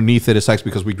 Underneath it is hex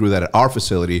because we grew that at our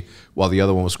facility, while the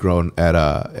other one was grown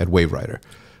at Wave Rider.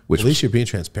 Which At least you're being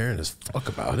transparent as fuck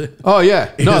about it. Oh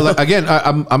yeah, no. Again,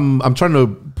 I'm trying to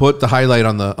put the highlight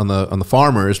on the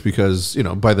farmers because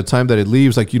by the time that it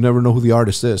leaves, you never know who the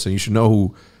artist is, and you should know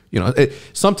who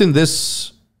something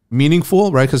this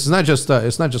meaningful, right? Because it's not just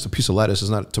a piece of lettuce.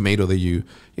 It's not a tomato that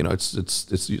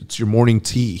it's your morning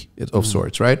tea of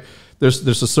sorts, right? There's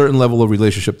a certain level of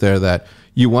relationship there that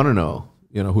you want to know,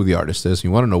 who the artist is.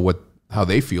 You want to know how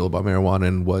they feel about marijuana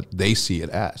and what they see it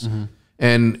as.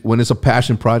 And when it's a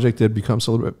passion project, it becomes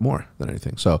a little bit more than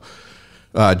anything. So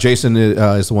Jason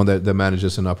is the one that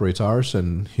manages and operates ours,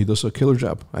 and he does a killer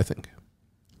job, I think.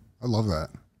 I love that.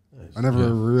 I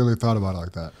never really thought about it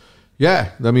like that.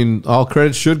 Yeah, I mean, all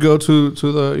credit should go to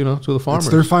the farmers.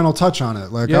 It's their final touch on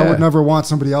it. I would never want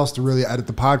somebody else to really edit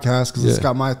the podcast because it's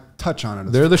got my touch on it.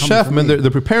 It's They're the coming chef, from man. me. They're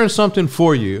preparing something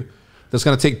for you that's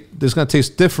gonna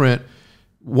taste different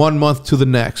 1 month to the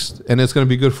next, and it's gonna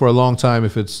be good for a long time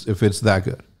if it's that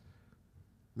good.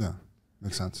 Yeah,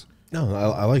 makes sense. No,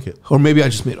 I like it. Or maybe I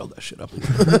just made all that shit up.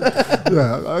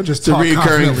 Yeah, I just It's a talk reoccurring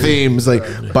confidently. theme. It's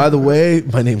like, by the way,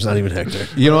 my name's not even Hector.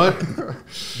 You know what?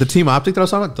 The team OpTic that I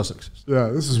was talking about doesn't exist. Yeah,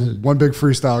 this is one big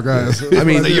freestyle, guys. I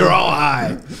mean, You're all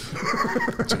high.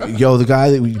 yo, the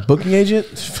guy that we booking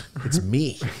agent, It's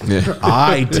me. Yeah.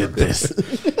 I did this.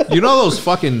 You know those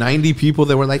fucking 90 people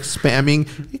that were like spamming,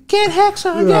 get Hex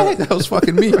on, get it. That was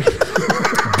fucking me.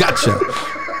 Gotcha.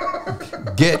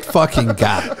 Get fucking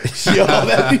got. Yo,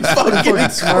 that'd be fucking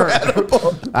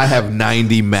incredible. I have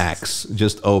 90 Macs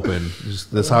just open.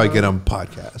 That's how I get on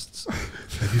podcasts.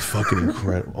 That'd be fucking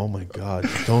incredible. Oh my god!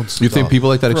 Don't. You think people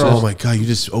like that exist? Oh my god! You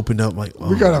just opened up like.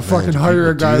 We gotta fucking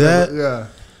hire a guy. Yeah.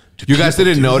 You guys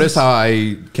didn't notice how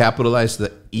I capitalized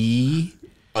the E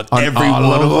on every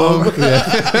one of them?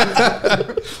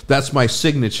 Yeah. That's my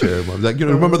signature. Like, you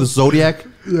know, remember the Zodiac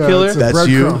killer? it's a That's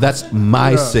you? breadcrumb. That's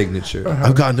my signature.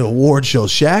 I've gotten to award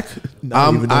shows. Shaq.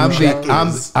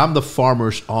 I'm the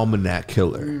Farmer's Almanac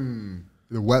killer.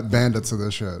 The wet bandits of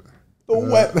this shit. The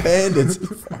Wet Bandits,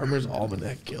 Farmer's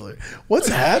Almanac killer. What's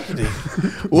happening?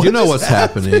 You know what's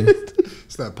happening.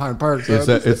 It's that Pine Park.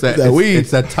 It's weed.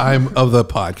 that time of the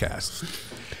podcast.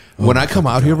 When I come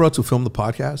out here, bro, to film the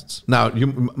podcasts. Now,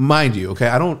 mind you, okay,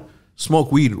 I don't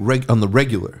smoke weed on the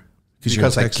regular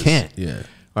because I can't. Yeah.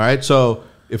 All right. So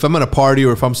if I'm at a party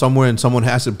or if I'm somewhere and someone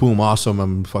has it, boom, awesome.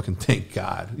 I'm fucking thank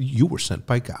God you were sent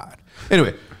by God.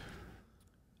 Anyway,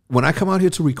 when I come out here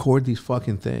to record these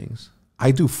fucking things, I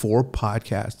do 4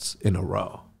 podcasts in a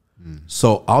row.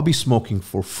 So I'll be smoking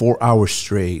for 4 hours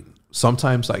straight.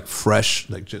 Sometimes like fresh,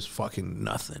 like just fucking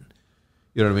nothing.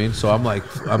 You know what I mean? So I'm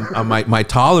like, my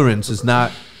tolerance is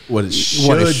not What it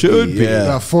should be. Yeah.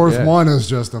 That fourth one is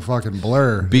just a fucking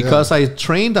blur. Because I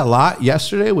trained a lot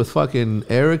yesterday with fucking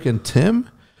Eric and Tim.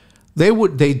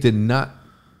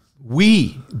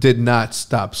 We did not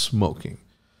stop smoking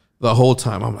the whole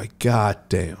time. I'm like, God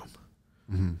damn.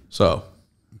 So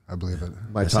I believe it.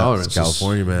 my That's tolerance it's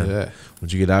California, man. Yeah.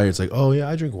 Once you get out here, it's like, oh yeah,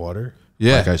 I drink water.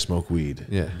 Yeah. Like I smoke weed.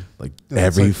 Yeah. Like Yeah,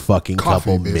 every it's like fucking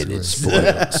coffee, couple basically.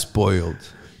 minutes. Spoiled.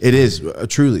 It is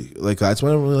truly like that's why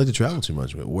I don't really like to travel too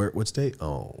much. What state?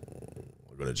 Oh,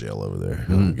 I'll go to jail over there.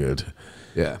 I'm good.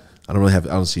 Yeah. I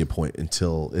don't see a point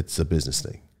until it's a business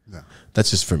thing. Yeah.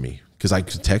 That's just for me because I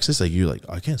Texas like you like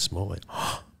I can't smoke. Like,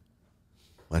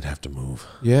 I'd have to move.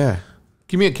 Yeah.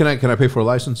 Can I pay for a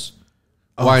license?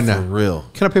 Why for not? real?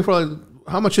 Can I pay for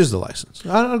how much is the license?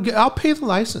 I'll pay the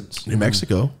license. New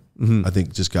Mexico, I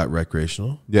think just got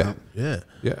recreational. Yeah. Yeah.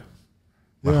 Yeah.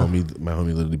 My homie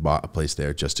literally bought a place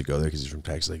there just to go there because he's from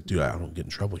Texas. Like, dude, I don't get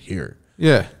in trouble here.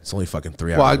 Yeah. It's only fucking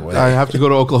 3 hours Well, away. I have to go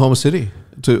to Oklahoma City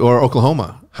or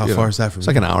Oklahoma. How far is that from It's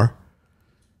like an hour.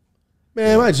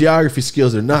 Man, my geography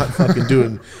skills are not fucking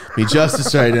doing me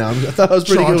justice right now. I thought I was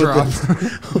pretty Jaw good drop.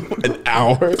 with this. An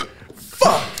hour?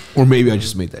 Fuck. Or maybe I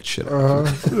just made that shit up.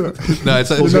 No,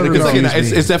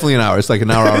 it's definitely an hour. It's like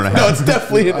an hour, hour and a No, half. it's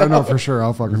definitely an I know for sure.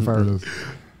 I'll fucking fire this.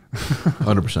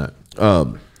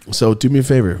 100%. So do me a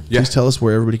favor. Yeah. Please tell us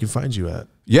where everybody can find you at.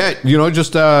 Yeah,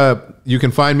 just you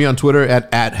can find me on Twitter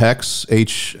at HECZ,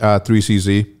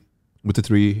 H3CZ, with the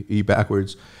 3E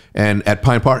backwards, and at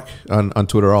Pine Park on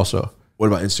Twitter also. What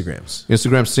about Instagrams?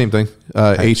 Instagram's the same thing.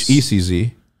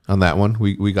 HECZ on that one.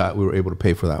 We were able to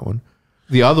pay for that one.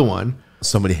 The other one,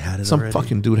 Somebody had it some already?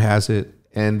 fucking dude has it,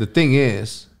 and the thing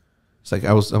is, it's like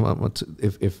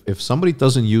if somebody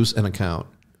doesn't use an account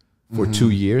for 2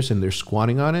 years and they're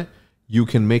squatting on it, you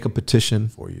can make a petition.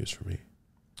 4 years for me.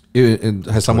 And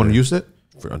has someone used it?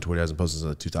 On Twitter, hasn't posted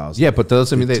since 2000. Yeah, but that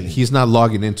doesn't mean that he's not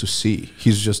logging in to see.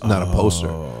 He's just not a poster.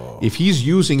 If he's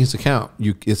using his account,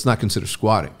 it's not considered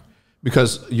squatting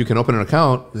because you can open an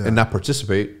account and not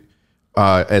participate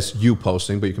as you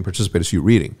posting, but you can participate as you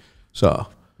reading. So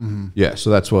yeah,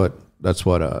 so that's how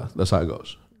it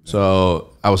goes. So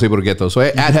I was able to get those. So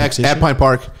at HECZ, at Pine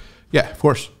Park, yeah, of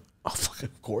course. Oh, fuck,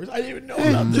 of course. I didn't even know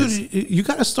about this. Dude, you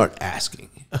got to start asking.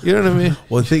 You know what I mean?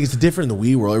 Well, the thing is different in the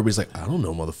weed world. Everybody's like, I don't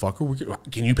know,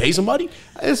 motherfucker. Can you pay somebody?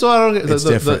 And so I don't get It's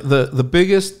different. the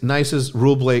biggest, nicest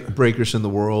rule breakers in the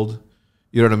world.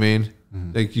 You know what I mean?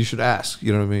 Like you should ask.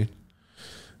 You know what I mean?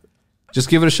 Just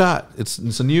give it a shot. It's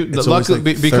a new. always Luckily,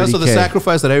 like because of the 30K.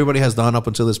 sacrifice that everybody has done up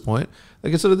until this point,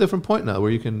 like it's at a different point now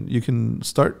where you can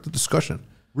start the discussion.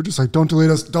 We're just like, don't delete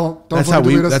us. Don't That's how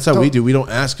delete us. That's how we Don't- do. We don't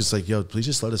ask. It's like, yo, please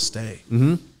just let us stay.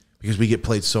 Because we get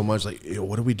played so much. Like, yo,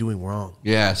 what are we doing wrong?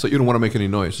 Yeah, so you don't want to make any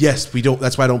noise. Yes, we don't.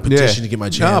 That's why I don't petition to get my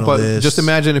channel. No, but this. just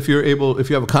imagine if you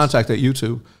have a contact at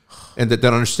YouTube, and that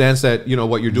understands that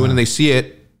what you're doing, and they see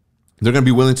it, they're going to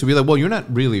be willing to be like, well, you're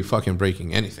not really fucking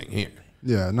breaking anything here.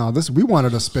 Yeah, no, we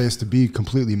wanted a space to be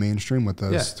completely mainstream with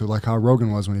this, Yeah. to like how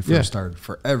Rogan was when he first Yeah. started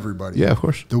for everybody. Yeah, of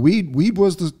course. The weed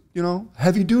was the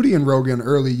heavy duty in Rogan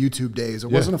early YouTube days. It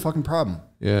wasn't a fucking problem.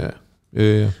 Yeah.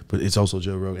 Yeah. But it's also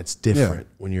Joe Rogan. It's different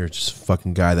when you're just a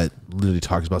fucking guy that literally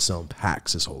talks about selling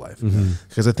packs his whole life.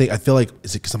 Because I feel like,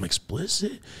 is it because I'm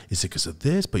explicit? Is it because of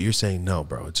this? But you're saying no,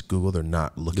 bro. It's Google. They're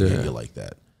not looking at you like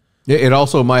that. It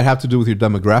also might have to do with your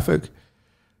demographic.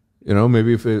 You know,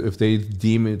 maybe if they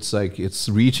deem it's like it's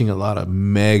reaching a lot of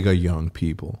mega young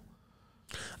people.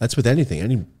 That's with anything.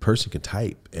 Any person can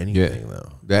type anything,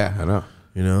 though. Yeah, I know.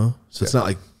 You know? So it's not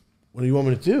like, what do you want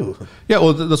me to do? Yeah,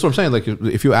 well, that's what I'm saying. Like,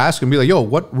 if you ask and be like, "Yo,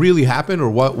 what really happened, or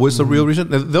what was the real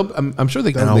reason?" I'm sure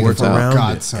they can. I'll work tell.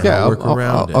 around it. Yeah,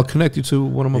 I'll I'll connect you to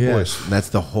one of my boys. That's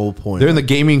the whole point. They're in the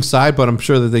gaming side, but I'm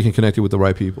sure that they can connect you with the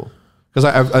right people.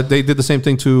 Because they did the same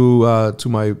thing to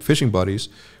my fishing buddies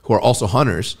who are also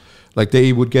hunters. Like,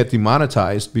 they would get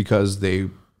demonetized because they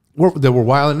were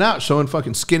wilding out, showing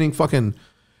fucking skinning fucking.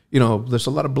 You know, there's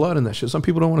a lot of blood in that shit. Some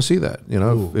people don't want to see that. You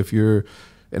know, if you're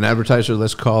an advertiser,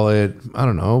 let's call it, I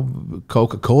don't know,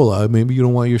 Coca-Cola, maybe you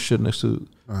don't want your shit next to,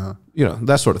 you know,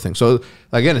 that sort of thing. So,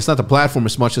 again, it's not the platform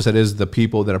as much as it is the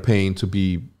people that are paying to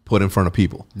be put in front of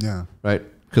people. Yeah. Right?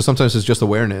 Because sometimes it's just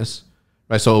awareness.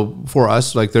 Right? So, for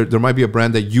us, like, there might be a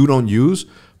brand that you don't use,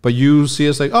 but you see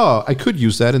us like, oh, I could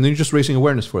use that. And then you're just raising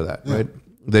awareness for that. Yeah. Right?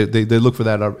 They look for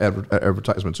that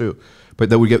advertisement too. But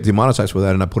then we get demonetized for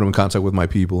that, and I put them in contact with my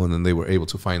people, and then they were able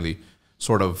to finally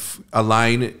sort of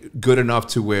align good enough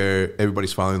to where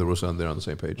everybody's following the rules and they're on the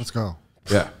same page. Let's go.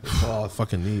 Yeah. That's all I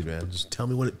fucking need, man. Just tell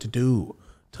me what to do.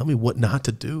 Tell me what not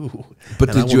to do. But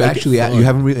And did you actually, you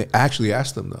haven't really actually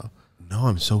asked them though? No,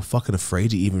 I'm so fucking afraid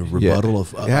to even rebuttal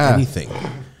of anything.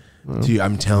 Dude,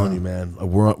 I'm telling you, man,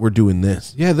 we're doing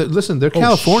this. Yeah, listen, they're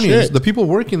Californians. Shit. The people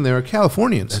working there are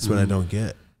Californians. That's what I don't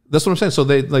get. That's what I'm saying. So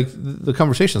they like the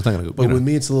conversation's not going to go. But with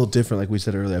me, it's a little different. Like we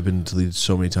said earlier, I've been deleted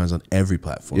so many times on every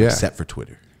platform except for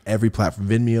Twitter. Every platform,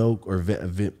 Vimeo or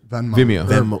Venmo. Vimeo.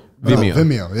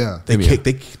 Vimeo, yeah.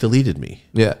 They deleted me.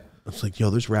 Yeah. It's like, yo,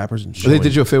 there's rappers and shit. They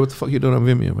did you a favor. What the fuck you doing on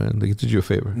Vimeo, man? They did you a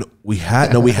favor. No, we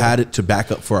had it to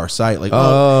back up for our site. Like,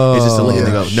 is this a link? And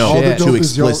they go, no, All the too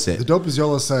explicit. The Dope is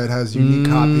Yola site has unique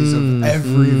copies of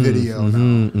every video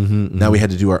now. Now we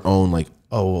had to do our own, like,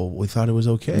 oh, well, we thought it was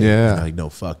okay. Yeah. And like, no,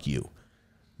 fuck you.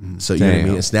 So, you know what I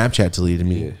mean? And Snapchat deleted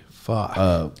me. Yeah.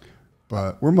 Fuck.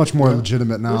 But we're much more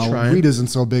legitimate we're now. trying. Weed isn't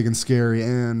so big and scary,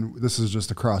 and this is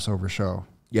just a crossover show.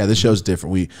 Yeah, this show's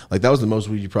different. That was the most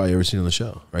weed you probably ever seen on the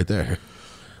show, right there.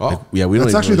 Oh, like, yeah, we don't.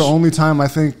 That's even actually the really only time I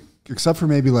think, except for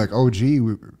maybe like OG,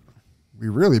 we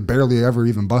really barely ever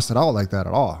even busted out like that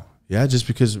at all. Yeah, just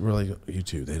because we're like,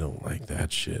 YouTube, they don't like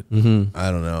that shit.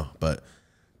 I don't know, but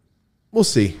we'll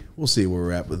see. We'll see where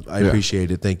we're at. I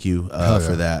appreciate it. Thank you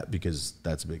for that, because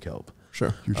that's a big help.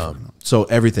 Sure. So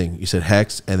everything you said,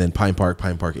 HECZ, and then Pine Park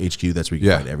HQ. That's where you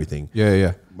can find everything.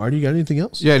 Yeah. Marty, you got anything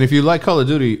else? Yeah, and if you like Call of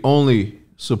Duty, only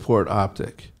support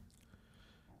OpTic.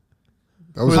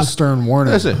 That was a stern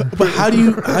warning. That's it. But how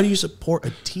do you support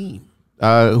a team?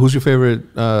 Who's your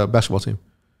favorite basketball team?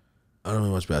 I don't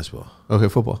really watch basketball. Okay,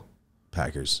 football.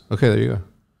 Packers. Okay, there you go.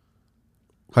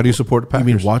 How do you support the Packers?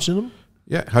 You mean watching them?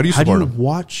 Yeah. How do you How support do you them?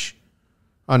 watch?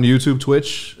 On YouTube,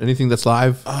 Twitch, anything that's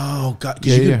live. Oh God!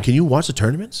 Yeah, Can you watch the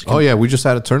tournaments? Oh yeah, we just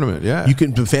had a tournament. Yeah,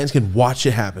 The fans can watch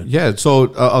it happen. Yeah.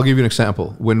 So I'll give you an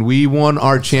example. When we won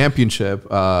our championship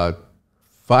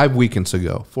 5 weekends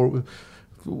ago,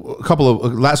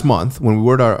 last month when we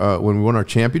won our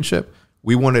championship,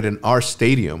 we won it in our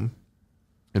stadium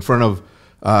in front of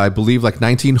I believe like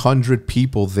 1,900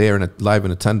 people there live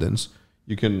in attendance.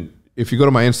 You can. If you go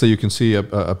to my Insta, you can see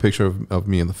a picture of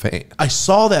me in the fan. I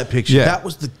saw that picture. Yeah. That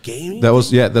was the game.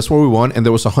 That's where we won, and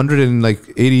there was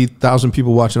 180,000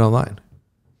 people watching online.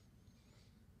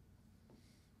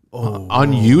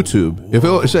 On YouTube. If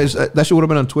that shit would have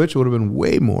been on Twitch, it would have been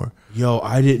way more. Yo,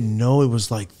 I didn't know it was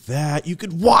like that. You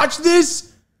could watch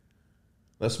this.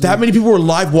 That's That many people were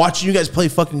live watching you guys play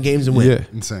fucking games and win. Yeah.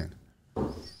 Insane.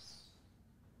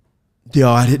 Yo,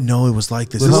 I didn't know it was like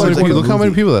this. Look how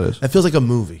many people that is. That feels like a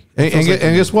movie. And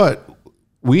guess what?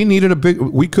 We needed a big.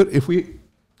 We could if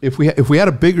we had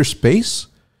a bigger space,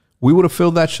 we would have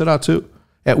filled that shit out too.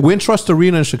 At Wintrust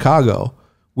Arena in Chicago,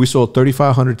 we sold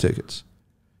 3,500 tickets,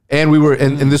 and we were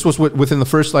and this was within the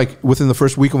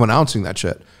first week of announcing that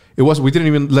shit. It wasn't. We didn't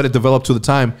even let it develop to the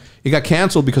time. It got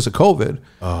canceled because of COVID.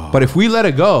 But if we let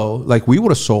it go, like we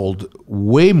would have sold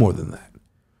way more than that.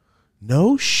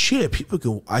 No shit. People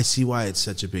go. I see why it's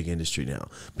such a big industry now,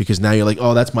 because now you're like,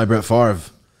 oh, that's my Brett Favre.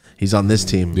 He's on this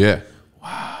team. Yeah.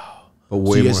 Wow. But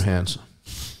way more handsome.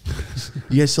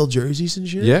 You guys sell jerseys and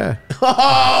shit? Yeah.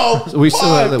 Oh, So we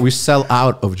sell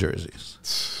out of jerseys.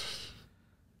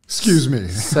 Excuse me.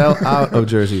 Sell out of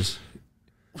jerseys.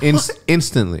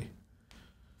 Instantly.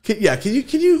 Can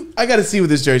you? I got to see what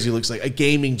this jersey looks like. A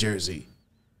gaming jersey.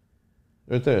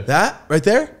 Right there. That right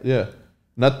there? Yeah.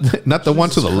 Not the one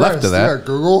to the left of that. Yeah,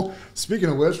 Google. Speaking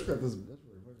of which, we got this.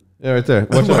 Yeah, right there.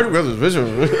 Watch out.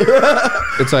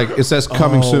 It's like it says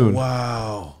coming soon.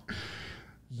 Wow.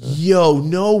 Yo,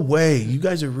 no way. You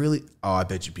guys are really. Oh, I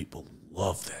bet you people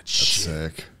love that shit.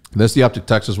 Sick. That's the OpTic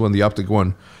Texas one. The OpTic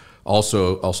one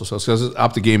also sells because it's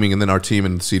OpTic Gaming, and then our team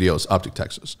and the CDO is OpTic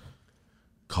Texas.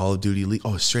 Call of Duty League.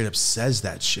 Oh, it straight up says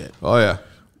that shit. Oh yeah.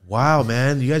 Wow,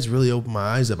 man, you guys really opened my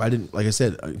eyes up. I didn't, like I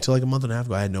said, until like a month and a half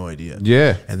ago, I had no idea.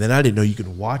 Yeah. And then I didn't know you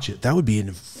could watch it. That would be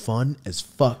fun as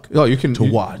fuck. Oh, you can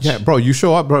watch. Yeah, bro, you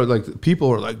show up, bro. Like people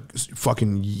are like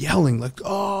fucking yelling, like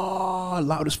oh,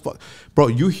 loud as fuck, bro.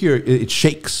 You hear it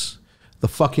shakes. The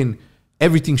fucking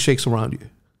everything shakes around you.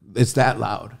 It's that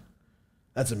loud.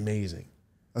 That's amazing.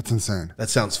 That's insane. That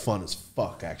sounds fun as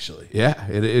fuck, actually. Yeah,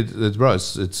 it's bro.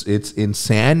 It's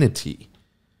insanity.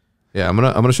 Yeah, I'm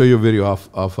gonna show you a video off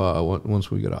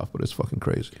once we get off, but it's fucking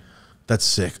crazy. That's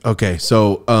sick. Okay,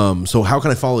 so how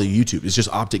can I follow YouTube? It's just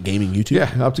OpTic Gaming YouTube. Yeah,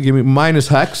 OpTic Gaming. Mine is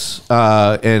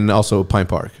HECZ, and also Pine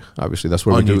Park. Obviously, that's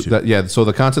where On we do YouTube. that. Yeah, so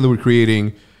the content that we're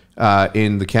creating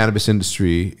in the cannabis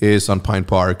industry is on Pine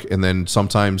Park, and then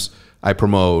sometimes I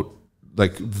promote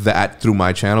like that through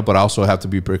my channel, but I also have to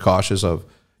be precautious of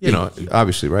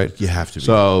obviously, right? You have to be.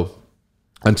 So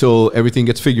until everything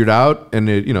gets figured out,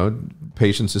 and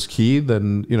patience is key,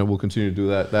 then we'll continue to do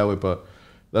that way. But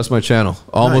that's my channel,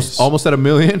 almost at 1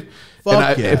 million. Fuck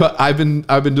And yeah. but I've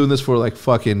been doing this for like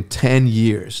fucking 10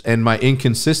 years, and my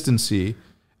inconsistency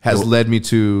has led me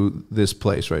to this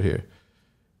place right here.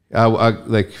 I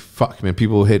like fuck, man.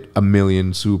 People hit 1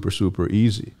 million super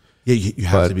easy. Yeah, you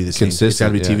have But to be the same. It's got to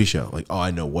consistent, be a TV yeah. show. Like, oh, I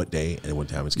know what day and what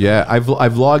time it's going. Yeah, I've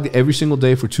vlogged every single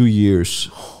day for 2 years,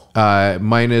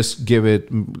 minus give it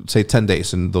say 10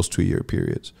 days in those 2 year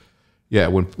periods. Yeah,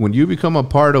 when you become a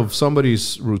part of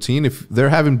somebody's routine, if they're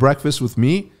having breakfast with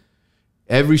me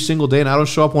every single day and I don't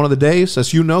show up one of the days,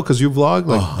 as you know, because you vlog,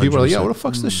 like people are like, yeah, what the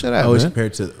fuck's this shit at, I always man? compare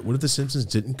it to what if the Simpsons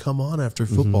didn't come on after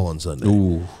football on Sunday?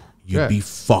 Ooh, You'd yeah. be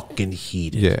fucking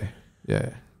heated. Yeah.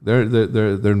 They're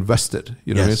invested.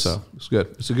 You know Yes. what I mean? So it's good.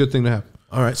 It's a good thing to have.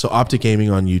 All right, so OpTic Gaming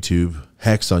on YouTube,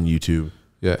 HECZ on YouTube.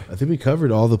 Yeah. I think we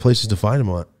covered all the places to find them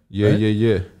on. Yeah, right?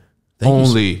 yeah. Thank you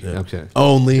Only. so- yeah. Okay.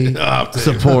 Only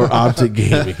support OpTic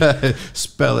Gaming.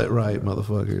 Spell it right,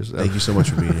 motherfuckers. Thank you so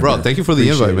much for being here, Bro, man. thank you for the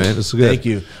Appreciate invite, it. man. It's good. Thank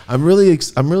you. I'm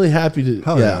really happy to.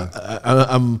 Hell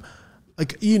I'm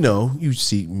like, you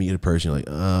see me in person, like,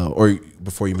 or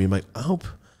before you meet, I'm like, I hope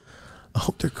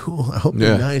they're cool. I hope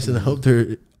they're Yeah. nice, and I hope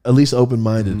they're at least open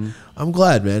minded. I'm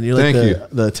glad, man. You're like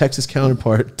Thank the Texas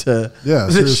counterpart to Yeah,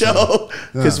 the seriously. show,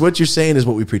 because Yeah. what you're saying is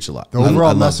what we preach a lot. The I overall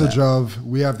love message that. of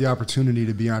we have the opportunity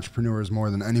to be entrepreneurs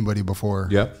more than anybody before.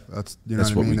 Yep. That's That's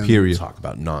what what I mean. we And period. talk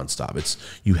about nonstop. It's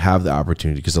you have the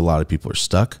opportunity because a lot of people are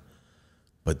stuck,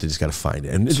 but they just got to find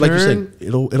it. And it's like you said,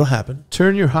 it'll happen.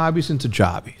 Turn your hobbies into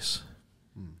jobbies.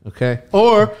 Okay?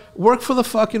 Or work for the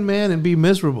fucking man and be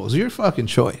miserable. It's your fucking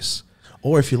choice.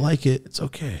 Or if you like it, it's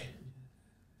okay.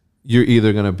 You're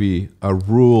either going to be a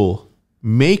rule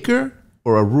maker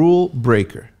or a rule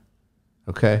breaker.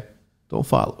 Okay? Don't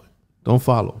follow it. Don't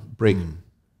follow. Break it.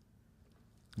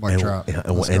 Mic drop. And Let's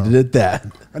we'll go. end it at that.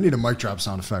 I need a mic drop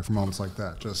sound effect for moments like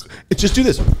that. Just Just do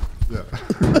this. yeah.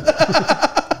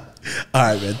 All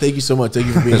right, man. Thank you so much. Thank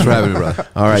you for being Thanks for here. having me, brother.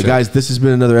 All right, Appreciate guys. This has been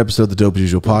another episode of the Dope as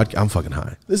Usual podcast. I'm fucking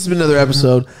high. This has been another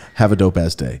episode. Have a dope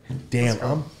ass day. Damn,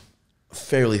 I'm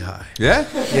fairly high. Yeah?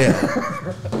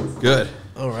 Yeah. Good.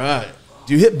 All right.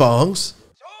 Do you hit bongs?